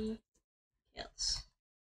many kills?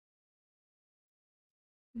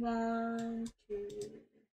 1, 2,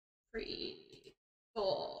 3,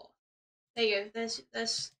 4. There you go.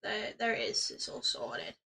 There it is. It's all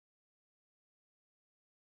sorted.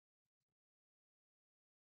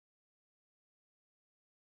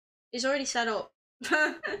 It's already set up.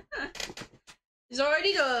 It's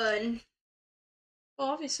already done. Well,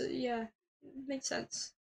 obviously, yeah, it makes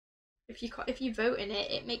sense. If you vote in it,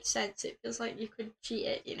 it makes sense. It feels like you could cheat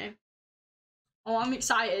it, you know. Oh, I'm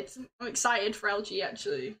excited. I'm excited for LG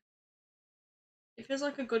actually. It feels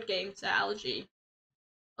like a good game to LG.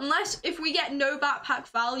 Unless if we get no backpack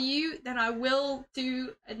value, then I will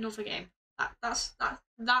do another game. That's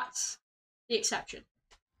the exception.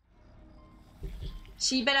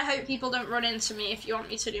 So you better hope people don't run into me if you want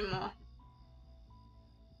me to do more.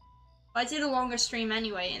 But I did a longer stream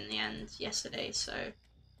anyway in the end yesterday, so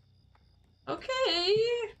okay.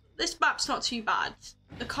 This map's not too bad.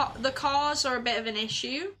 The cars are a bit of an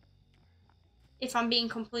issue. If I'm being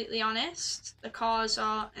completely honest, the cars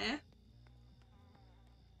are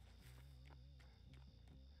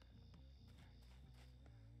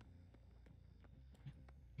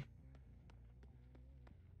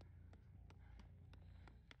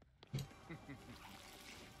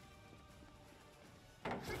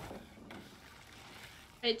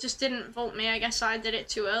It just didn't vault me. I guess I did it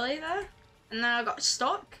too early there. And then I got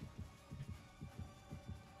stuck.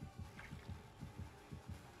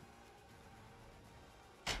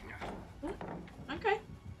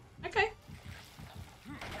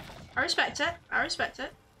 respect it. I respect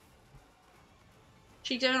it.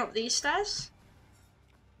 She going up these stairs?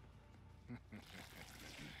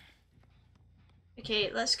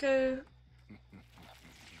 Okay, let's go.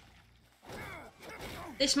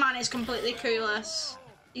 This man is completely clueless.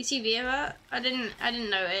 DTV alert? I didn't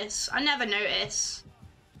notice. I never notice.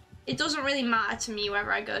 It doesn't really matter to me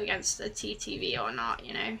whether I go against the TTV or not,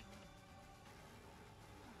 you know.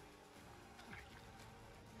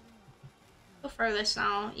 He'll throw this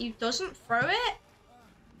now. He doesn't throw it?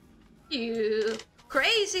 You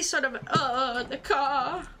crazy sort of. Oh, the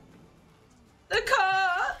car. The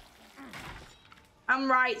car. I'm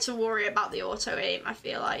right to worry about the auto aim, I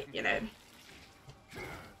feel like, you know.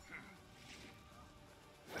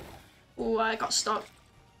 Ooh, I got stuck.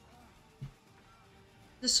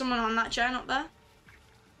 There's someone on that gen up there.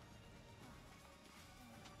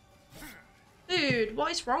 Dude,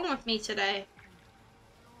 what is wrong with me today?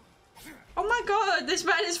 Oh my god, this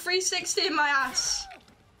man is 360 in my ass.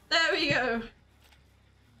 There we go.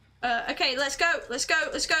 Okay, let's go. Let's go.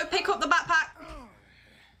 Let's go. Pick up the backpack.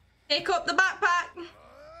 Pick up the backpack.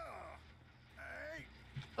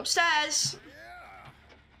 Upstairs.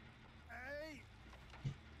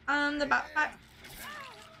 And the backpack.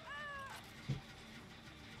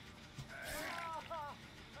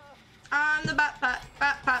 And the backpack.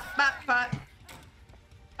 Backpack. Backpack.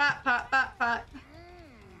 Backpack. Backpack.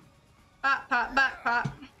 Backpack.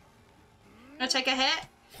 Backpack. Gonna take a hit?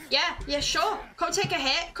 Yeah, sure. Come take a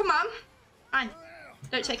hit. Come on. Fine.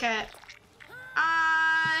 Don't take a hit.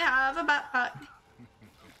 I have a backpack.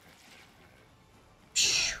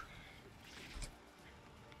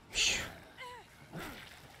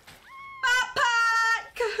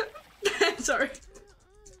 Backpack! Sorry.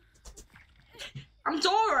 I'm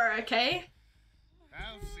Dora, okay?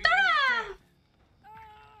 Dora!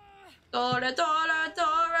 Dora, Dora,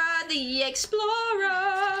 Dora, the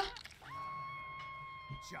explorer.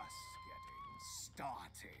 Just getting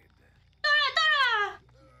started. Dora, Dora!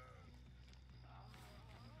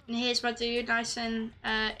 And here's my dude, nice and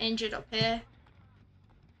injured up here.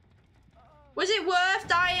 Was it worth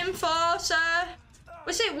dying for, sir?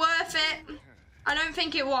 Was it worth it? I don't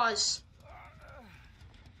think it was.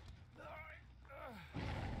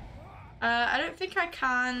 I don't think I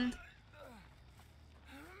can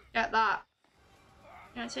get that.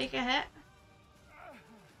 You wanna take a hit?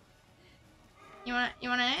 You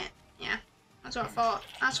wanna hit? Yeah. That's what I thought.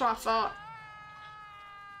 That's what I thought.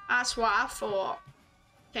 That's what I thought.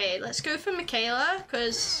 Okay, let's go for Michaela,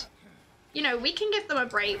 because you know, we can give them a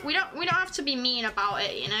break. We don't have to be mean about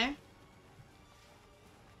it, you know?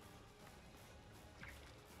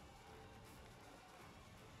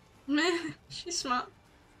 She's smart.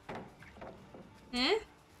 Eh?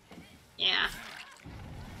 Yeah.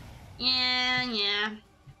 Yeah.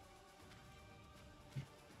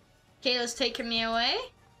 Kayla's taking me away.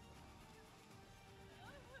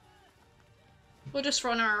 We'll just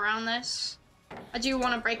run her around this. I do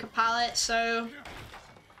want to break a pallet, so...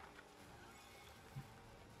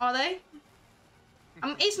 Are they?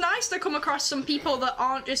 It's nice to come across some people that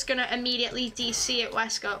aren't just gonna immediately DC at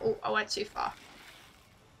A.Whesker. Oh, I went too far.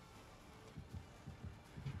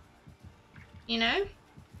 You know?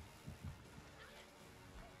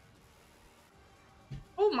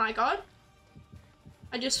 Oh my god.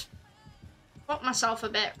 I just fucked myself a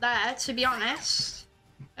bit there, to be honest.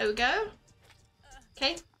 There we go.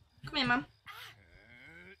 Okay, come here, man.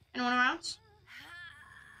 Anyone around?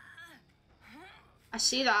 I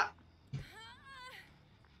see that.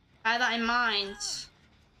 Bear that in mind.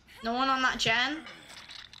 No one on that gen?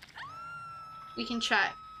 We can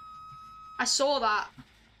check. I saw that.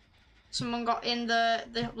 Someone got in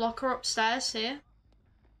the locker upstairs here.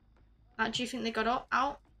 Now, do you think they got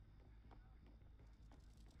out?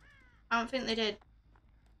 I don't think they did.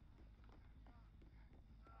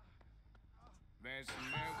 There's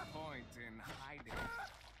no point in hiding.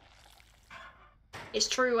 It's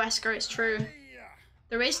true, Wesker, it's true.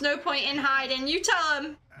 There is no point in hiding. You tell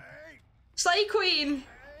him. Slay Queen.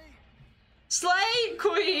 Slay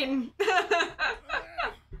Queen.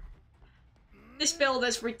 This build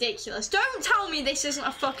is ridiculous. Don't tell me this isn't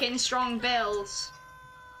a fucking strong build.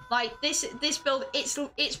 Like, this build,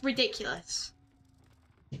 it's ridiculous.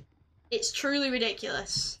 It's truly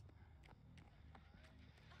ridiculous.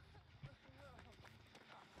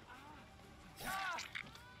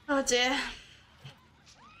 Oh dear.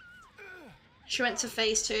 She went to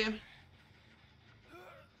phase 2.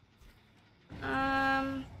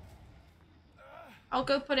 I'll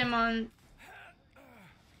go put him on.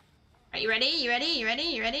 Are you ready? You ready? You ready?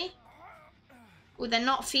 You ready? Oh, they're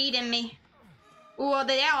not feeding me. Oh,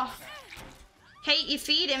 they are. Kate, you're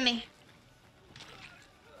feeding me.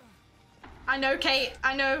 I know, Kate.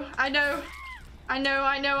 I know,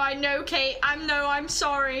 Kate. I'm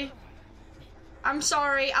sorry. I'm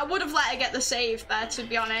sorry. I would have let her get the save there, to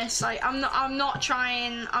be honest. Like, I'm not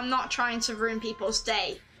trying to ruin people's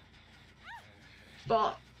day.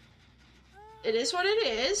 But it is what it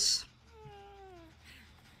is.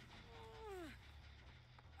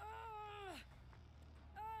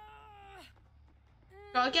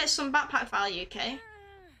 Gotta get some backpack value, okay?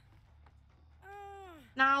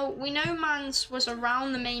 Now, we know Mans was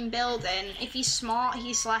around the main building. If he's smart,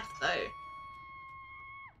 he's left, though.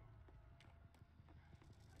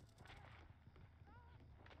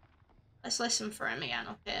 Let's listen for him again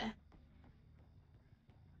up here.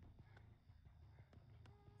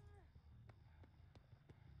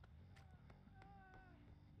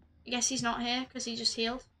 I guess he's not here, because he just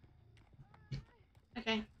healed.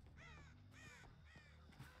 Okay.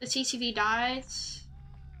 The TTV died.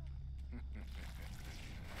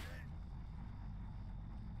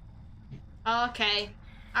 Okay.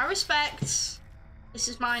 I respect. This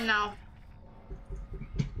is mine now.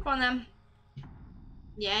 Come on then.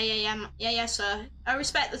 Yeah, sir. I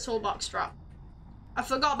respect the toolbox drop. I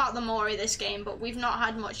forgot about the Mori this game, but we've not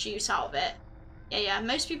had much use out of it. Yeah,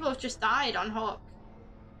 most people have just died on Hook.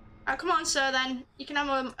 Alright, come on, sir, then. You can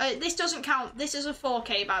have a... this doesn't count. This is a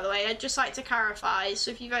 4K, by the way. I'd just like to clarify. So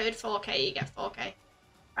if you voted 4K, you get 4K.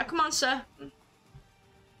 Alright, come on, sir.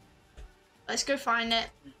 Let's go find it.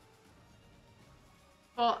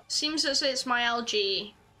 But seems as it's my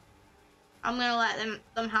LG. I'm gonna let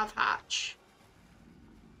them have hatch.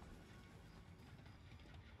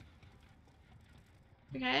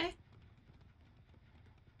 Okay.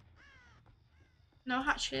 No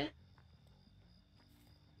hatch here.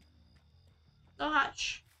 No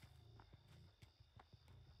hatch.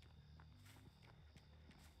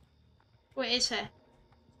 What is here?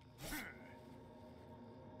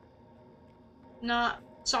 No,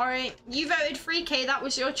 sorry. You voted 3K, that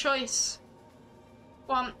was your choice.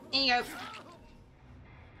 Go on, here you go.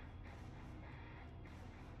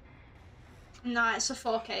 No, it's a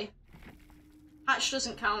 4K. Hatch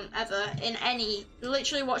doesn't count ever in any,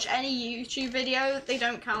 literally watch any YouTube video, they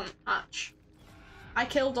don't count hatch. I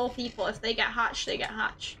killed all people. If they get hatch, they get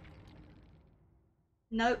hatch.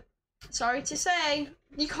 Nope. Sorry to say.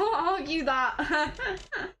 You can't argue that.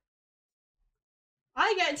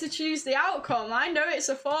 I get to choose the outcome. I know it's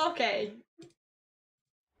a 4K.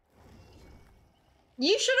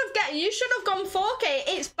 You should have gone 4K.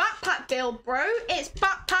 It's backpack build, bro. It's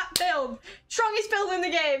backpack build. Strongest build in the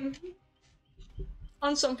game.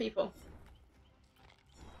 On some people.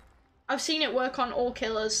 I've seen it work on all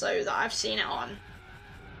killers though that I've seen it on.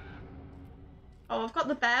 Oh, I've got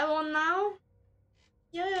the bear one now.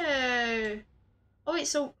 Yeah. Oh,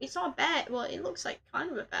 it's not a bear. Well, it looks like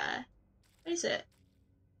kind of a bear. What is it?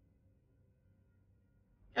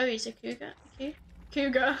 Oh, he's a cougar.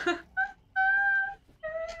 Cougar.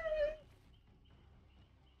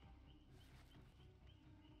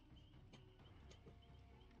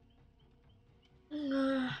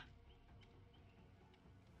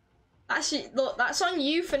 Actually, look, that's on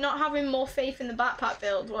you for not having more faith in the backpack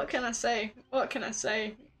build. What can I say? What can I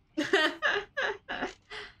say?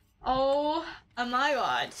 Oh my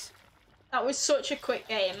god. That was such a quick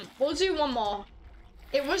game. We'll do one more.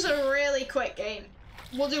 It was a really quick game.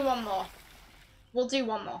 We'll do one more. We'll do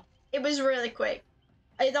one more. It was really quick.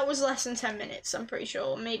 That was less than 10 minutes, I'm pretty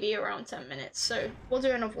sure. Maybe around 10 minutes. So we'll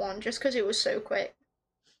do another one just because it was so quick.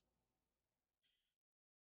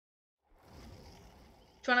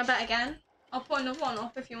 Do you want to bet again? I'll put another one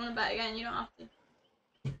up if you want to bet again. You don't have to.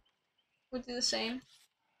 We'll do the same.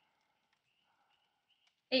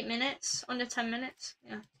 8 minutes. Under 10 minutes.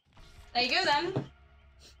 Yeah. There you go then.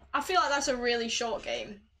 I feel like that's a really short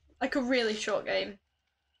game. Like a really short game.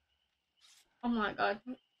 Oh my god.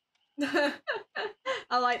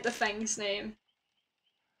 I like the Feng's name.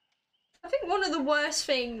 I think one of the worst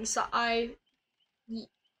things that I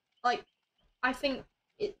think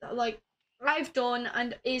I've done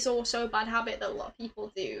and is also a bad habit that a lot of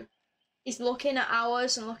people do is looking at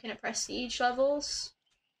hours and looking at prestige levels.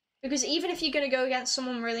 Because even if you're going to go against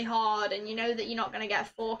someone really hard and you know that you're not going to get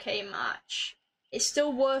a 4K match, it's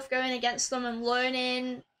still worth going against them and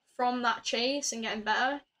learning from that chase and getting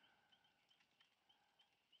better.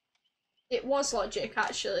 It was logic,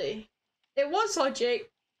 actually. It was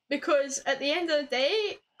logic, because at the end of the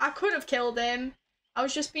day, I could have killed him. I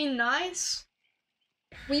was just being nice.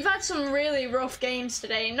 We've had some really rough games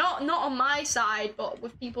today. Not on my side, but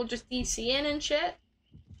with people just DCing and shit.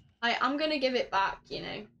 I'm gonna give it back, you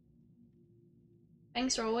know.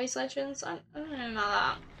 Thanks are always legends. I don't know about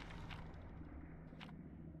that.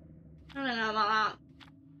 I don't know about that.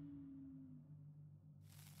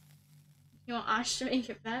 You want Ash to make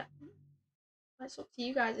a bet? It's up to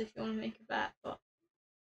you guys if you want to make a bet, but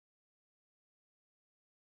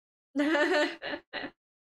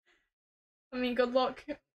I mean, good luck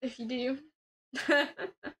if you do.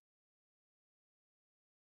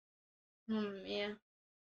 Oh yeah.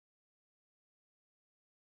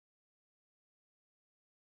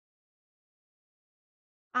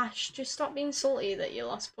 Ash, just stop being salty that you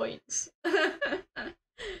lost points.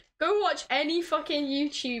 Go watch any fucking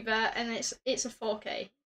YouTuber and it's a 4K.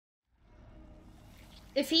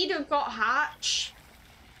 If he'd have got Hatch,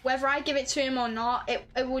 whether I give it to him or not, it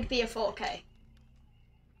would be a 4K.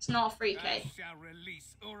 It's not a 3K. I shall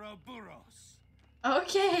release Ouroboros.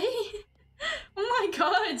 Okay. Oh my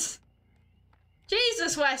god.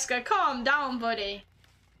 Jesus, Wesker, calm down, buddy.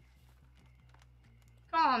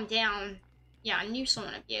 Calm down. Yeah, I knew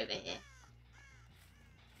someone would be over here.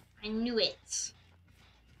 I knew it.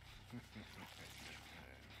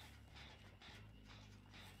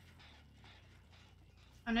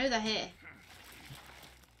 I know they're here.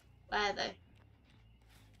 Where though?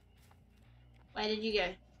 Where did you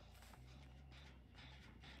go?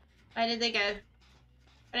 Where did they go?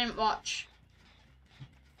 I didn't watch.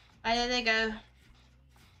 Where did they go?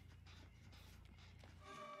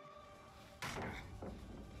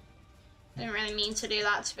 I didn't really mean to do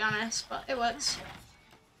that, to be honest, but it works.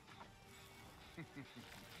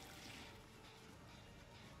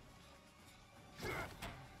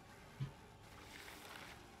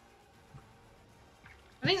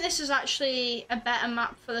 I think this is actually a better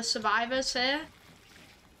map for the survivors here.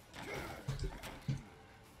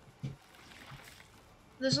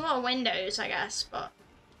 There's a lot of windows, I guess, but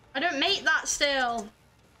I don't make that still.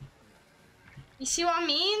 You see what I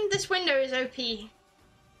mean? This window is OP.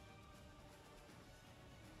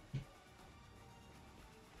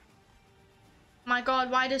 My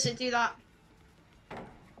god, why does it do that?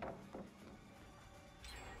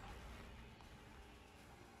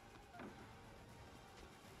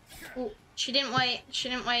 Oh, she didn't wait. She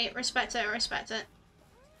didn't wait. Respect it, respect it.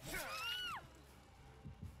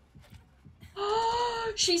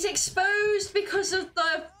 Oh, she's exposed because of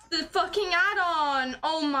the fucking add-on.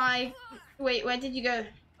 Oh my. Wait, where did you go?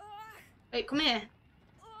 Wait, come here.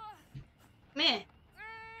 Come here.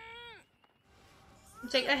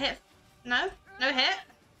 Take a hit. No? No hit?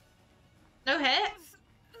 No hit?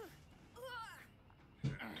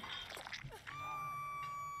 Just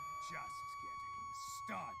getting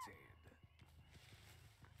started.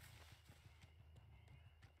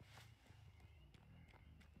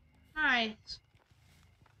 Nice.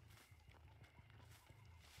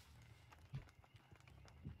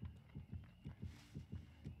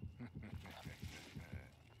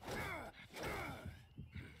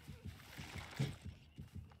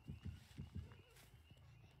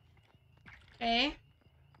 Okay.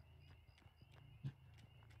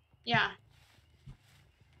 Yeah.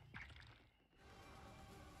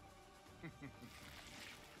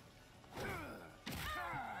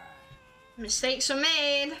 Mistakes were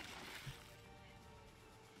made.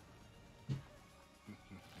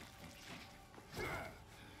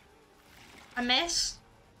 I missed.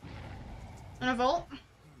 And a vault. And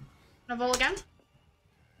a vault again.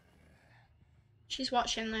 She's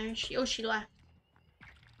watching though. She left.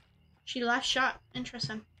 She left shot.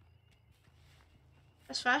 Interesting.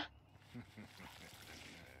 That's fair.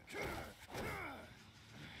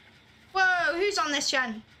 Whoa, who's on this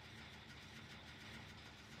gen?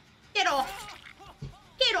 Get off.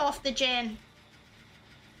 Get off the gen.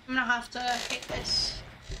 I'm gonna have to pick this.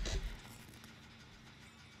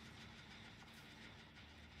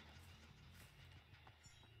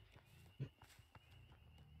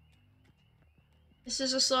 This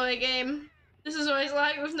is a slower game. This is what it's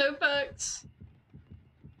like with no perks.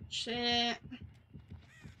 Shit.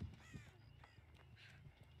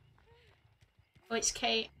 Oh, it's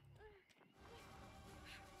Kate.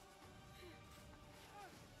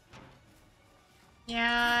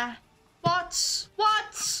 Yeah. What?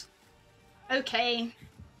 What? Okay.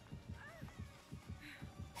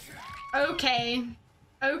 Okay.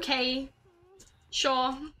 Okay.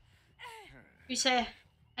 Sure. Who's here?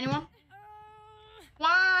 Anyone?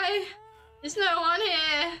 Why? There's no one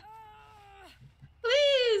here.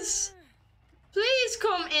 Please. Please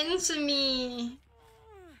come into me.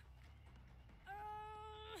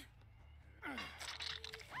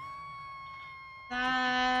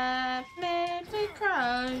 That made me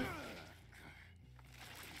cry.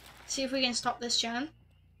 See if we can stop this gen.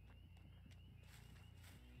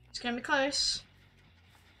 It's gonna be close.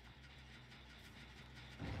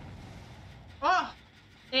 Oh!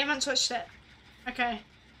 They haven't touched it. Okay.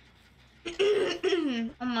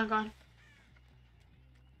 Oh my god.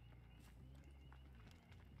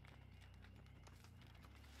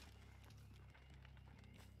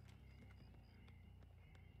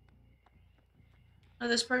 Oh,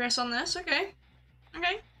 there's progress on this? Okay.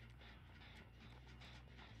 Okay.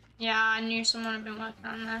 Yeah, I knew someone had been working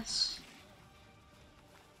on this.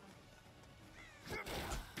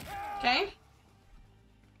 Okay.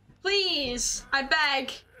 Please, I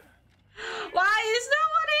beg. Why is no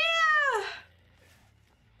one here?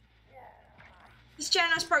 This gen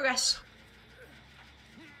has progress.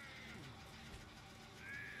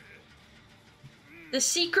 The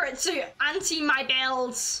secret to anti my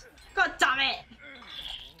builds. God damn it.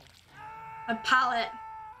 A pallet.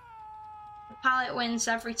 The pallet wins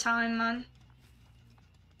every time, man.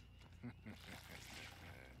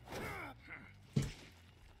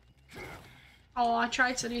 Oh, I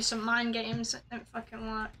tried to do some mind games. It didn't fucking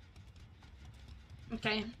work.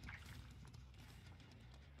 Okay.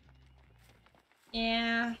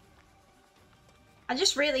 Yeah. I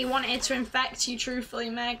just really wanted to infect you, truthfully,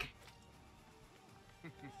 Meg.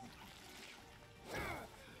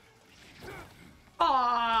 Aww.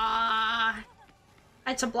 I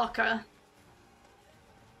had to block her.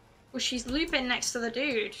 Well, she's looping next to the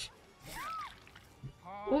dude.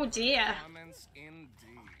 Oh dear.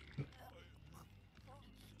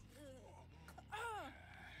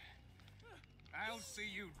 I'll see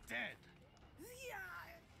you dead.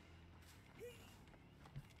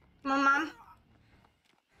 Come on, man.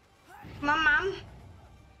 Come on, man.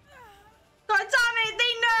 God damn it,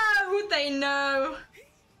 they know! They know.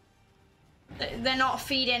 They're not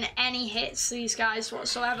feeding any hits, these guys,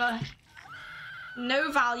 whatsoever.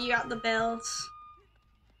 No value at the builds.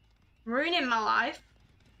 Ruining my life.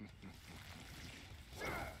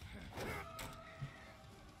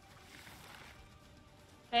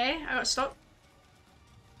 Okay, I got stopped.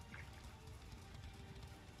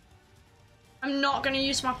 I'm not gonna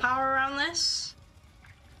use my power around this.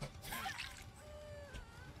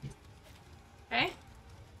 Okay.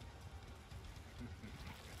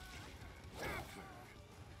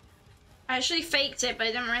 I actually faked it, but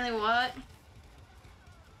it didn't really work.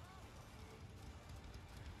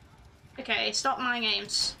 Okay, stop my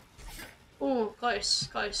games. Ooh, close,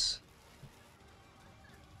 close.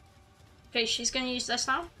 Okay, she's gonna use this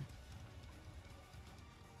now.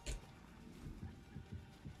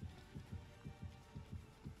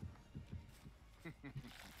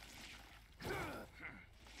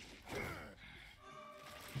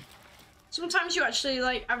 Sometimes you actually,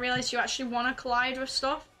 like, I realize you actually want to collide with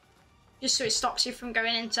stuff. Just so it stops you from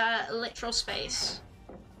going into literal space.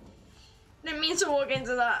 Didn't mean to walk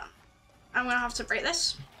into that. I'm gonna have to break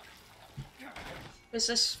this. Because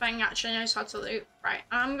this thing actually knows how to loop. Right,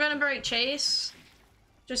 I'm gonna break chase.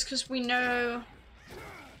 Just because we know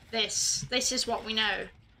this. This is what we know.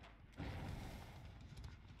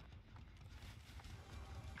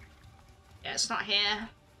 Yeah, it's not here.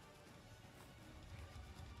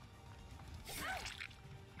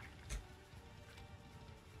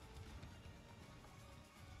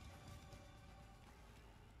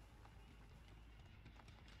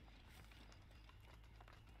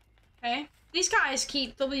 Okay. These guys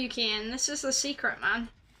keep W keying. This is the secret, man.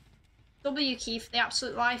 W key for the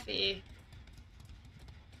absolute life of you.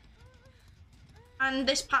 And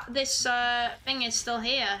this thing is still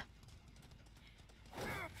here.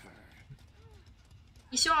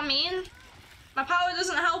 You see what I mean? My power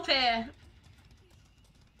doesn't help here.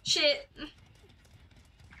 Shit.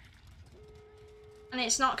 And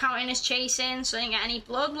it's not counting as chasing, so I didn't get any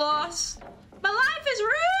blood loss. My life is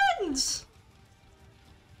ruined!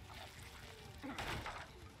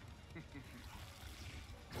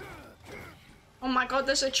 Oh my god,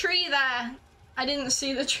 there's a tree there. I didn't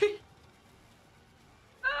see the tree.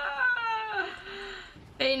 Ah,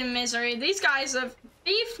 pain and misery. These guys have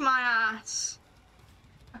beefed my ass.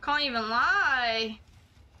 I can't even lie.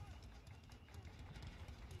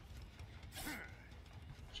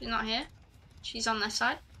 She's not here. She's on this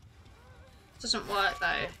side. Doesn't work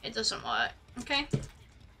though. It doesn't work. Okay.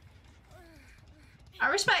 I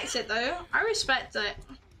respect it though. I respect it.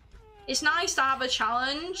 It's nice to have a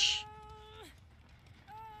challenge.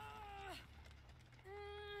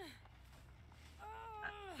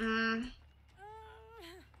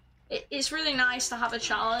 It's really nice to have a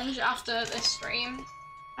challenge after this stream.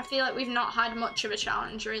 I feel like we've not had much of a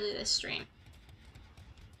challenge really this stream.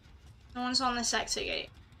 No one's on the sector gate.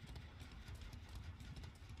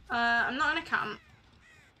 I'm not in a camp.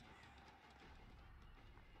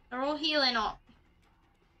 They're all healing up.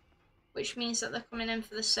 Which means that they're coming in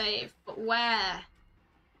for the save. But where?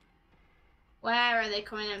 Where are they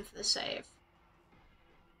coming in for the save?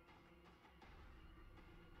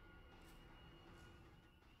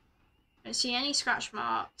 I don't see any scratch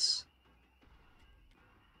marks.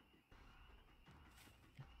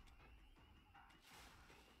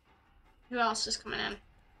 Who else is coming in?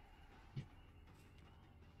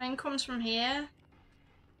 Fang comes from here.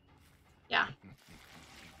 Yeah.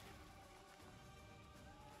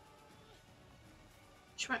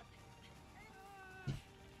 Try.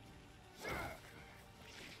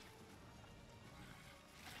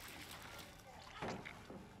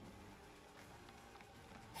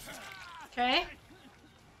 Okay.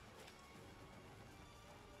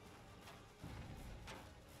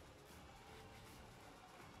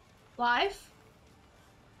 Live.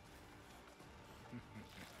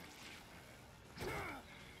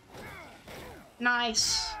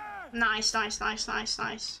 Nice. Nice, nice, nice, nice,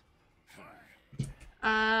 nice.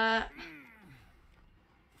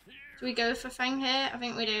 Do we go for Fang here? I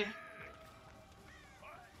think we do.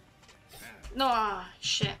 No,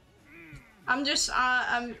 shit. I'm just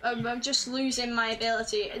losing my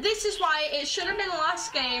ability. This is why it should have been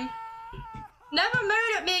last game. Never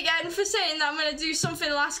moan at me again for saying that I'm gonna do something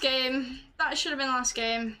last game. That should have been last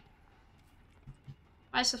game.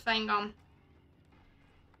 Where's the Fang gone?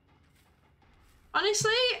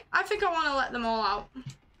 Honestly, I think I want to let them all out.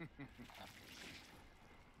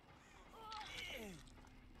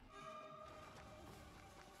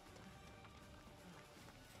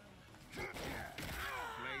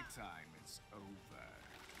 Playtime is over.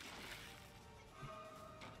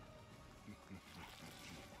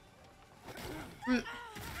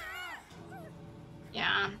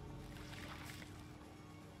 Yeah.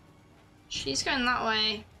 She's going that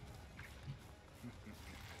way.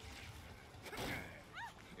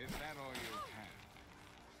 Is that all you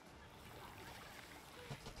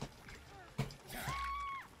have?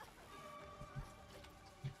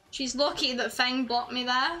 She's lucky that Fang blocked me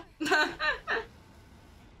there.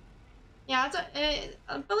 Yeah, believe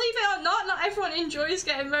it or not everyone enjoys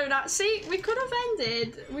getting moaned at. See, we could have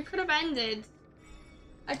ended. We could have ended.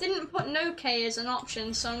 I didn't put no K as an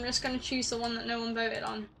option, so I'm just going to choose the one that no one voted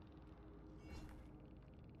on.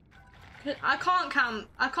 I can't camp.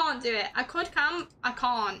 I can't do it. I could camp. I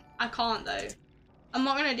can't. I can't though. I'm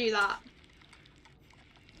not going to do that.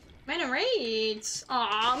 I'm in a raid.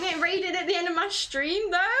 Aw, I'm getting raided at the end of my stream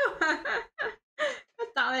though. God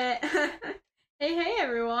damn it. Hey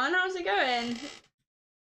everyone, how's it going?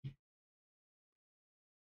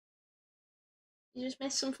 You just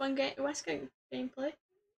missed some fun A.Whesker gameplay.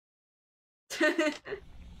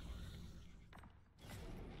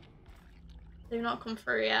 They've not come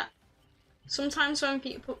through yet. Sometimes when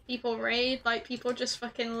people raid, like people just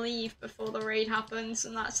fucking leave before the raid happens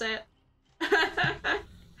and that's it.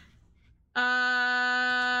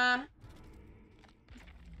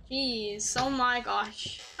 Jeez, oh my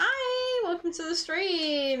gosh. Hi, welcome to the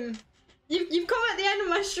stream. You've come at the end of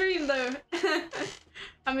my stream though.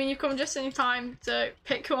 I mean, you've come just in time to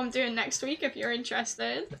pick who I'm doing next week if you're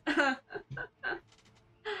interested.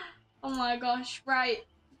 Oh my gosh, right.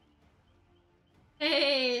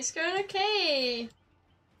 Hey, it's going okay.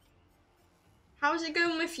 How's it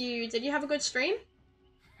going with you? Did you have a good stream?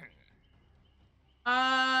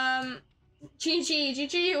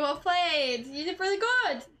 GG, well played. You did really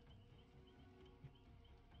good.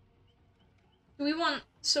 Do we want,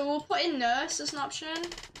 so we'll put in nurse as an option.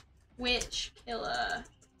 Witch killer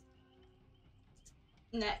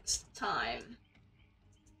next time.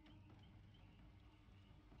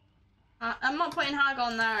 I'm not putting Hag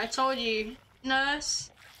on there, I told you.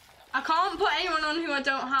 Nurse. I can't put anyone on who I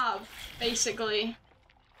don't have, basically.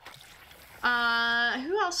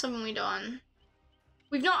 Who else haven't we done?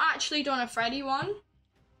 We've not actually done a Freddy one,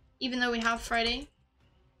 even though we have Freddy.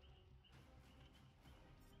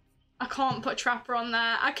 I can't put Trapper on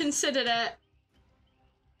there. I considered it.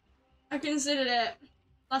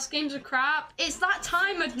 Last games are crap. It's that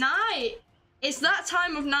time of night. It's that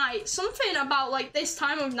time of night. Something about like this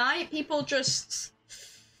time of night, people just...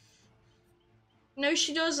 No,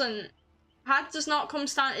 she doesn't. Had does not come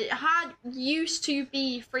standard. It had used to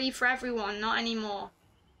be free for everyone, not anymore.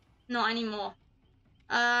 Not anymore.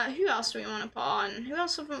 Who else do we want to put on? Who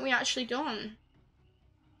else haven't we actually done?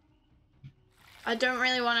 I don't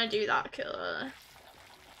really want to do that killer.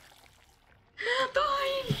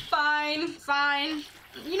 Fine.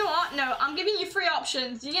 You know what? No, I'm giving you 3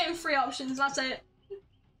 options. You're getting 3 options, that's it.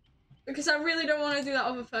 Because I really don't want to do that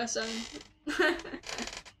other person.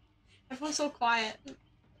 Everyone's so quiet.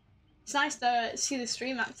 It's nice to see the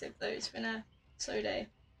stream active though, it's been a slow day.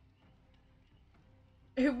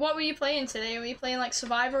 What were you playing today? Were you playing like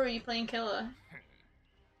Survivor or were you playing Killer?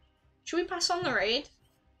 Should we pass on the raid?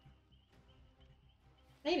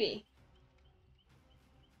 Maybe.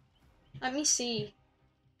 Let me see.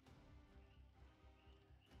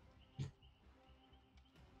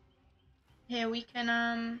 Here we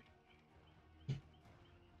can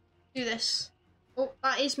Do this. Oh,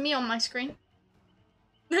 that is me on my screen.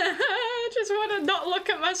 I just want to not look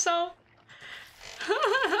at myself.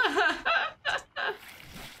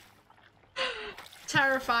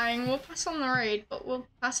 Terrifying. We'll pass on the raid, but we'll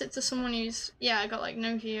pass it to someone who's, yeah, got like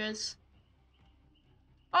no viewers.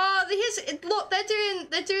 Oh, look,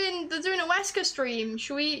 they're doing a A.Whesker stream.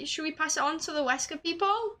 Should we pass it on to the A.Whesker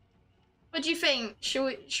people? What do you think?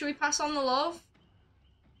 Should we pass on the love?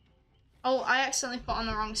 Oh, I accidentally put on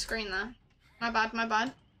the wrong screen there. My bad, my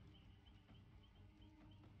bad.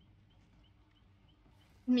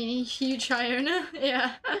 Mini huge Iona,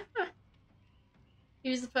 yeah.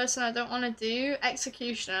 Who's the person I don't want to do?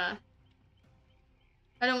 Executioner.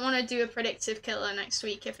 I don't want to do a predictive killer next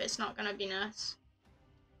week if it's not going to be Nurse.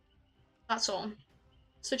 That's all.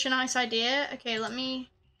 Such a nice idea. Okay, let me...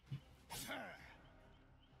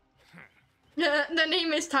 The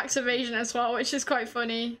name is tax evasion as well, which is quite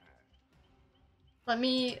funny. Let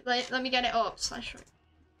me get it up.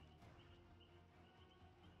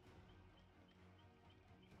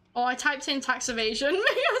 Oh, I typed in tax evasion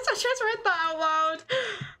because I just read that out loud.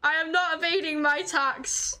 I am not evading my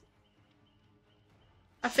tax.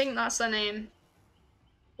 I think that's the name.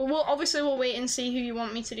 But we'll wait and see who you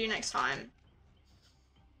want me to do next time.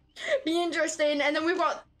 Be interesting. And then we've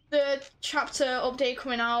got the chapter update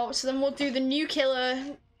coming out, so then we'll do the new killer.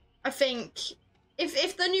 I think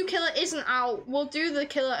if the new killer isn't out, we'll do the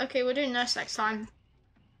killer. Okay, we're doing Nurse next time.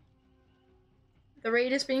 The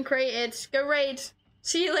raid has been created. Go raid.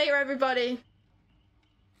 See you later, everybody.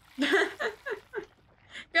 Go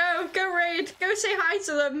raid. Go say hi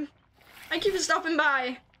to them. Thank you for stopping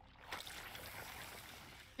by.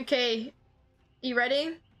 Okay, you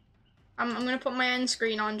ready? I'm gonna put my end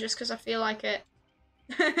screen on just because I feel like it.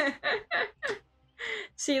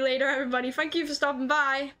 See you later, everybody. Thank you for stopping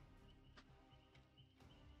by.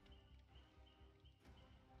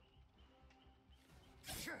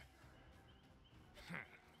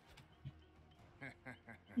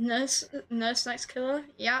 Nurse next killer?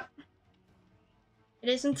 Yep. It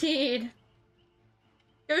is indeed.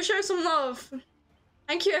 Go show some love.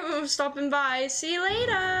 Thank you everyone for stopping by. See you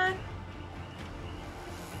later.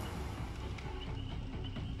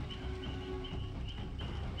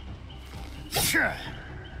 Sure.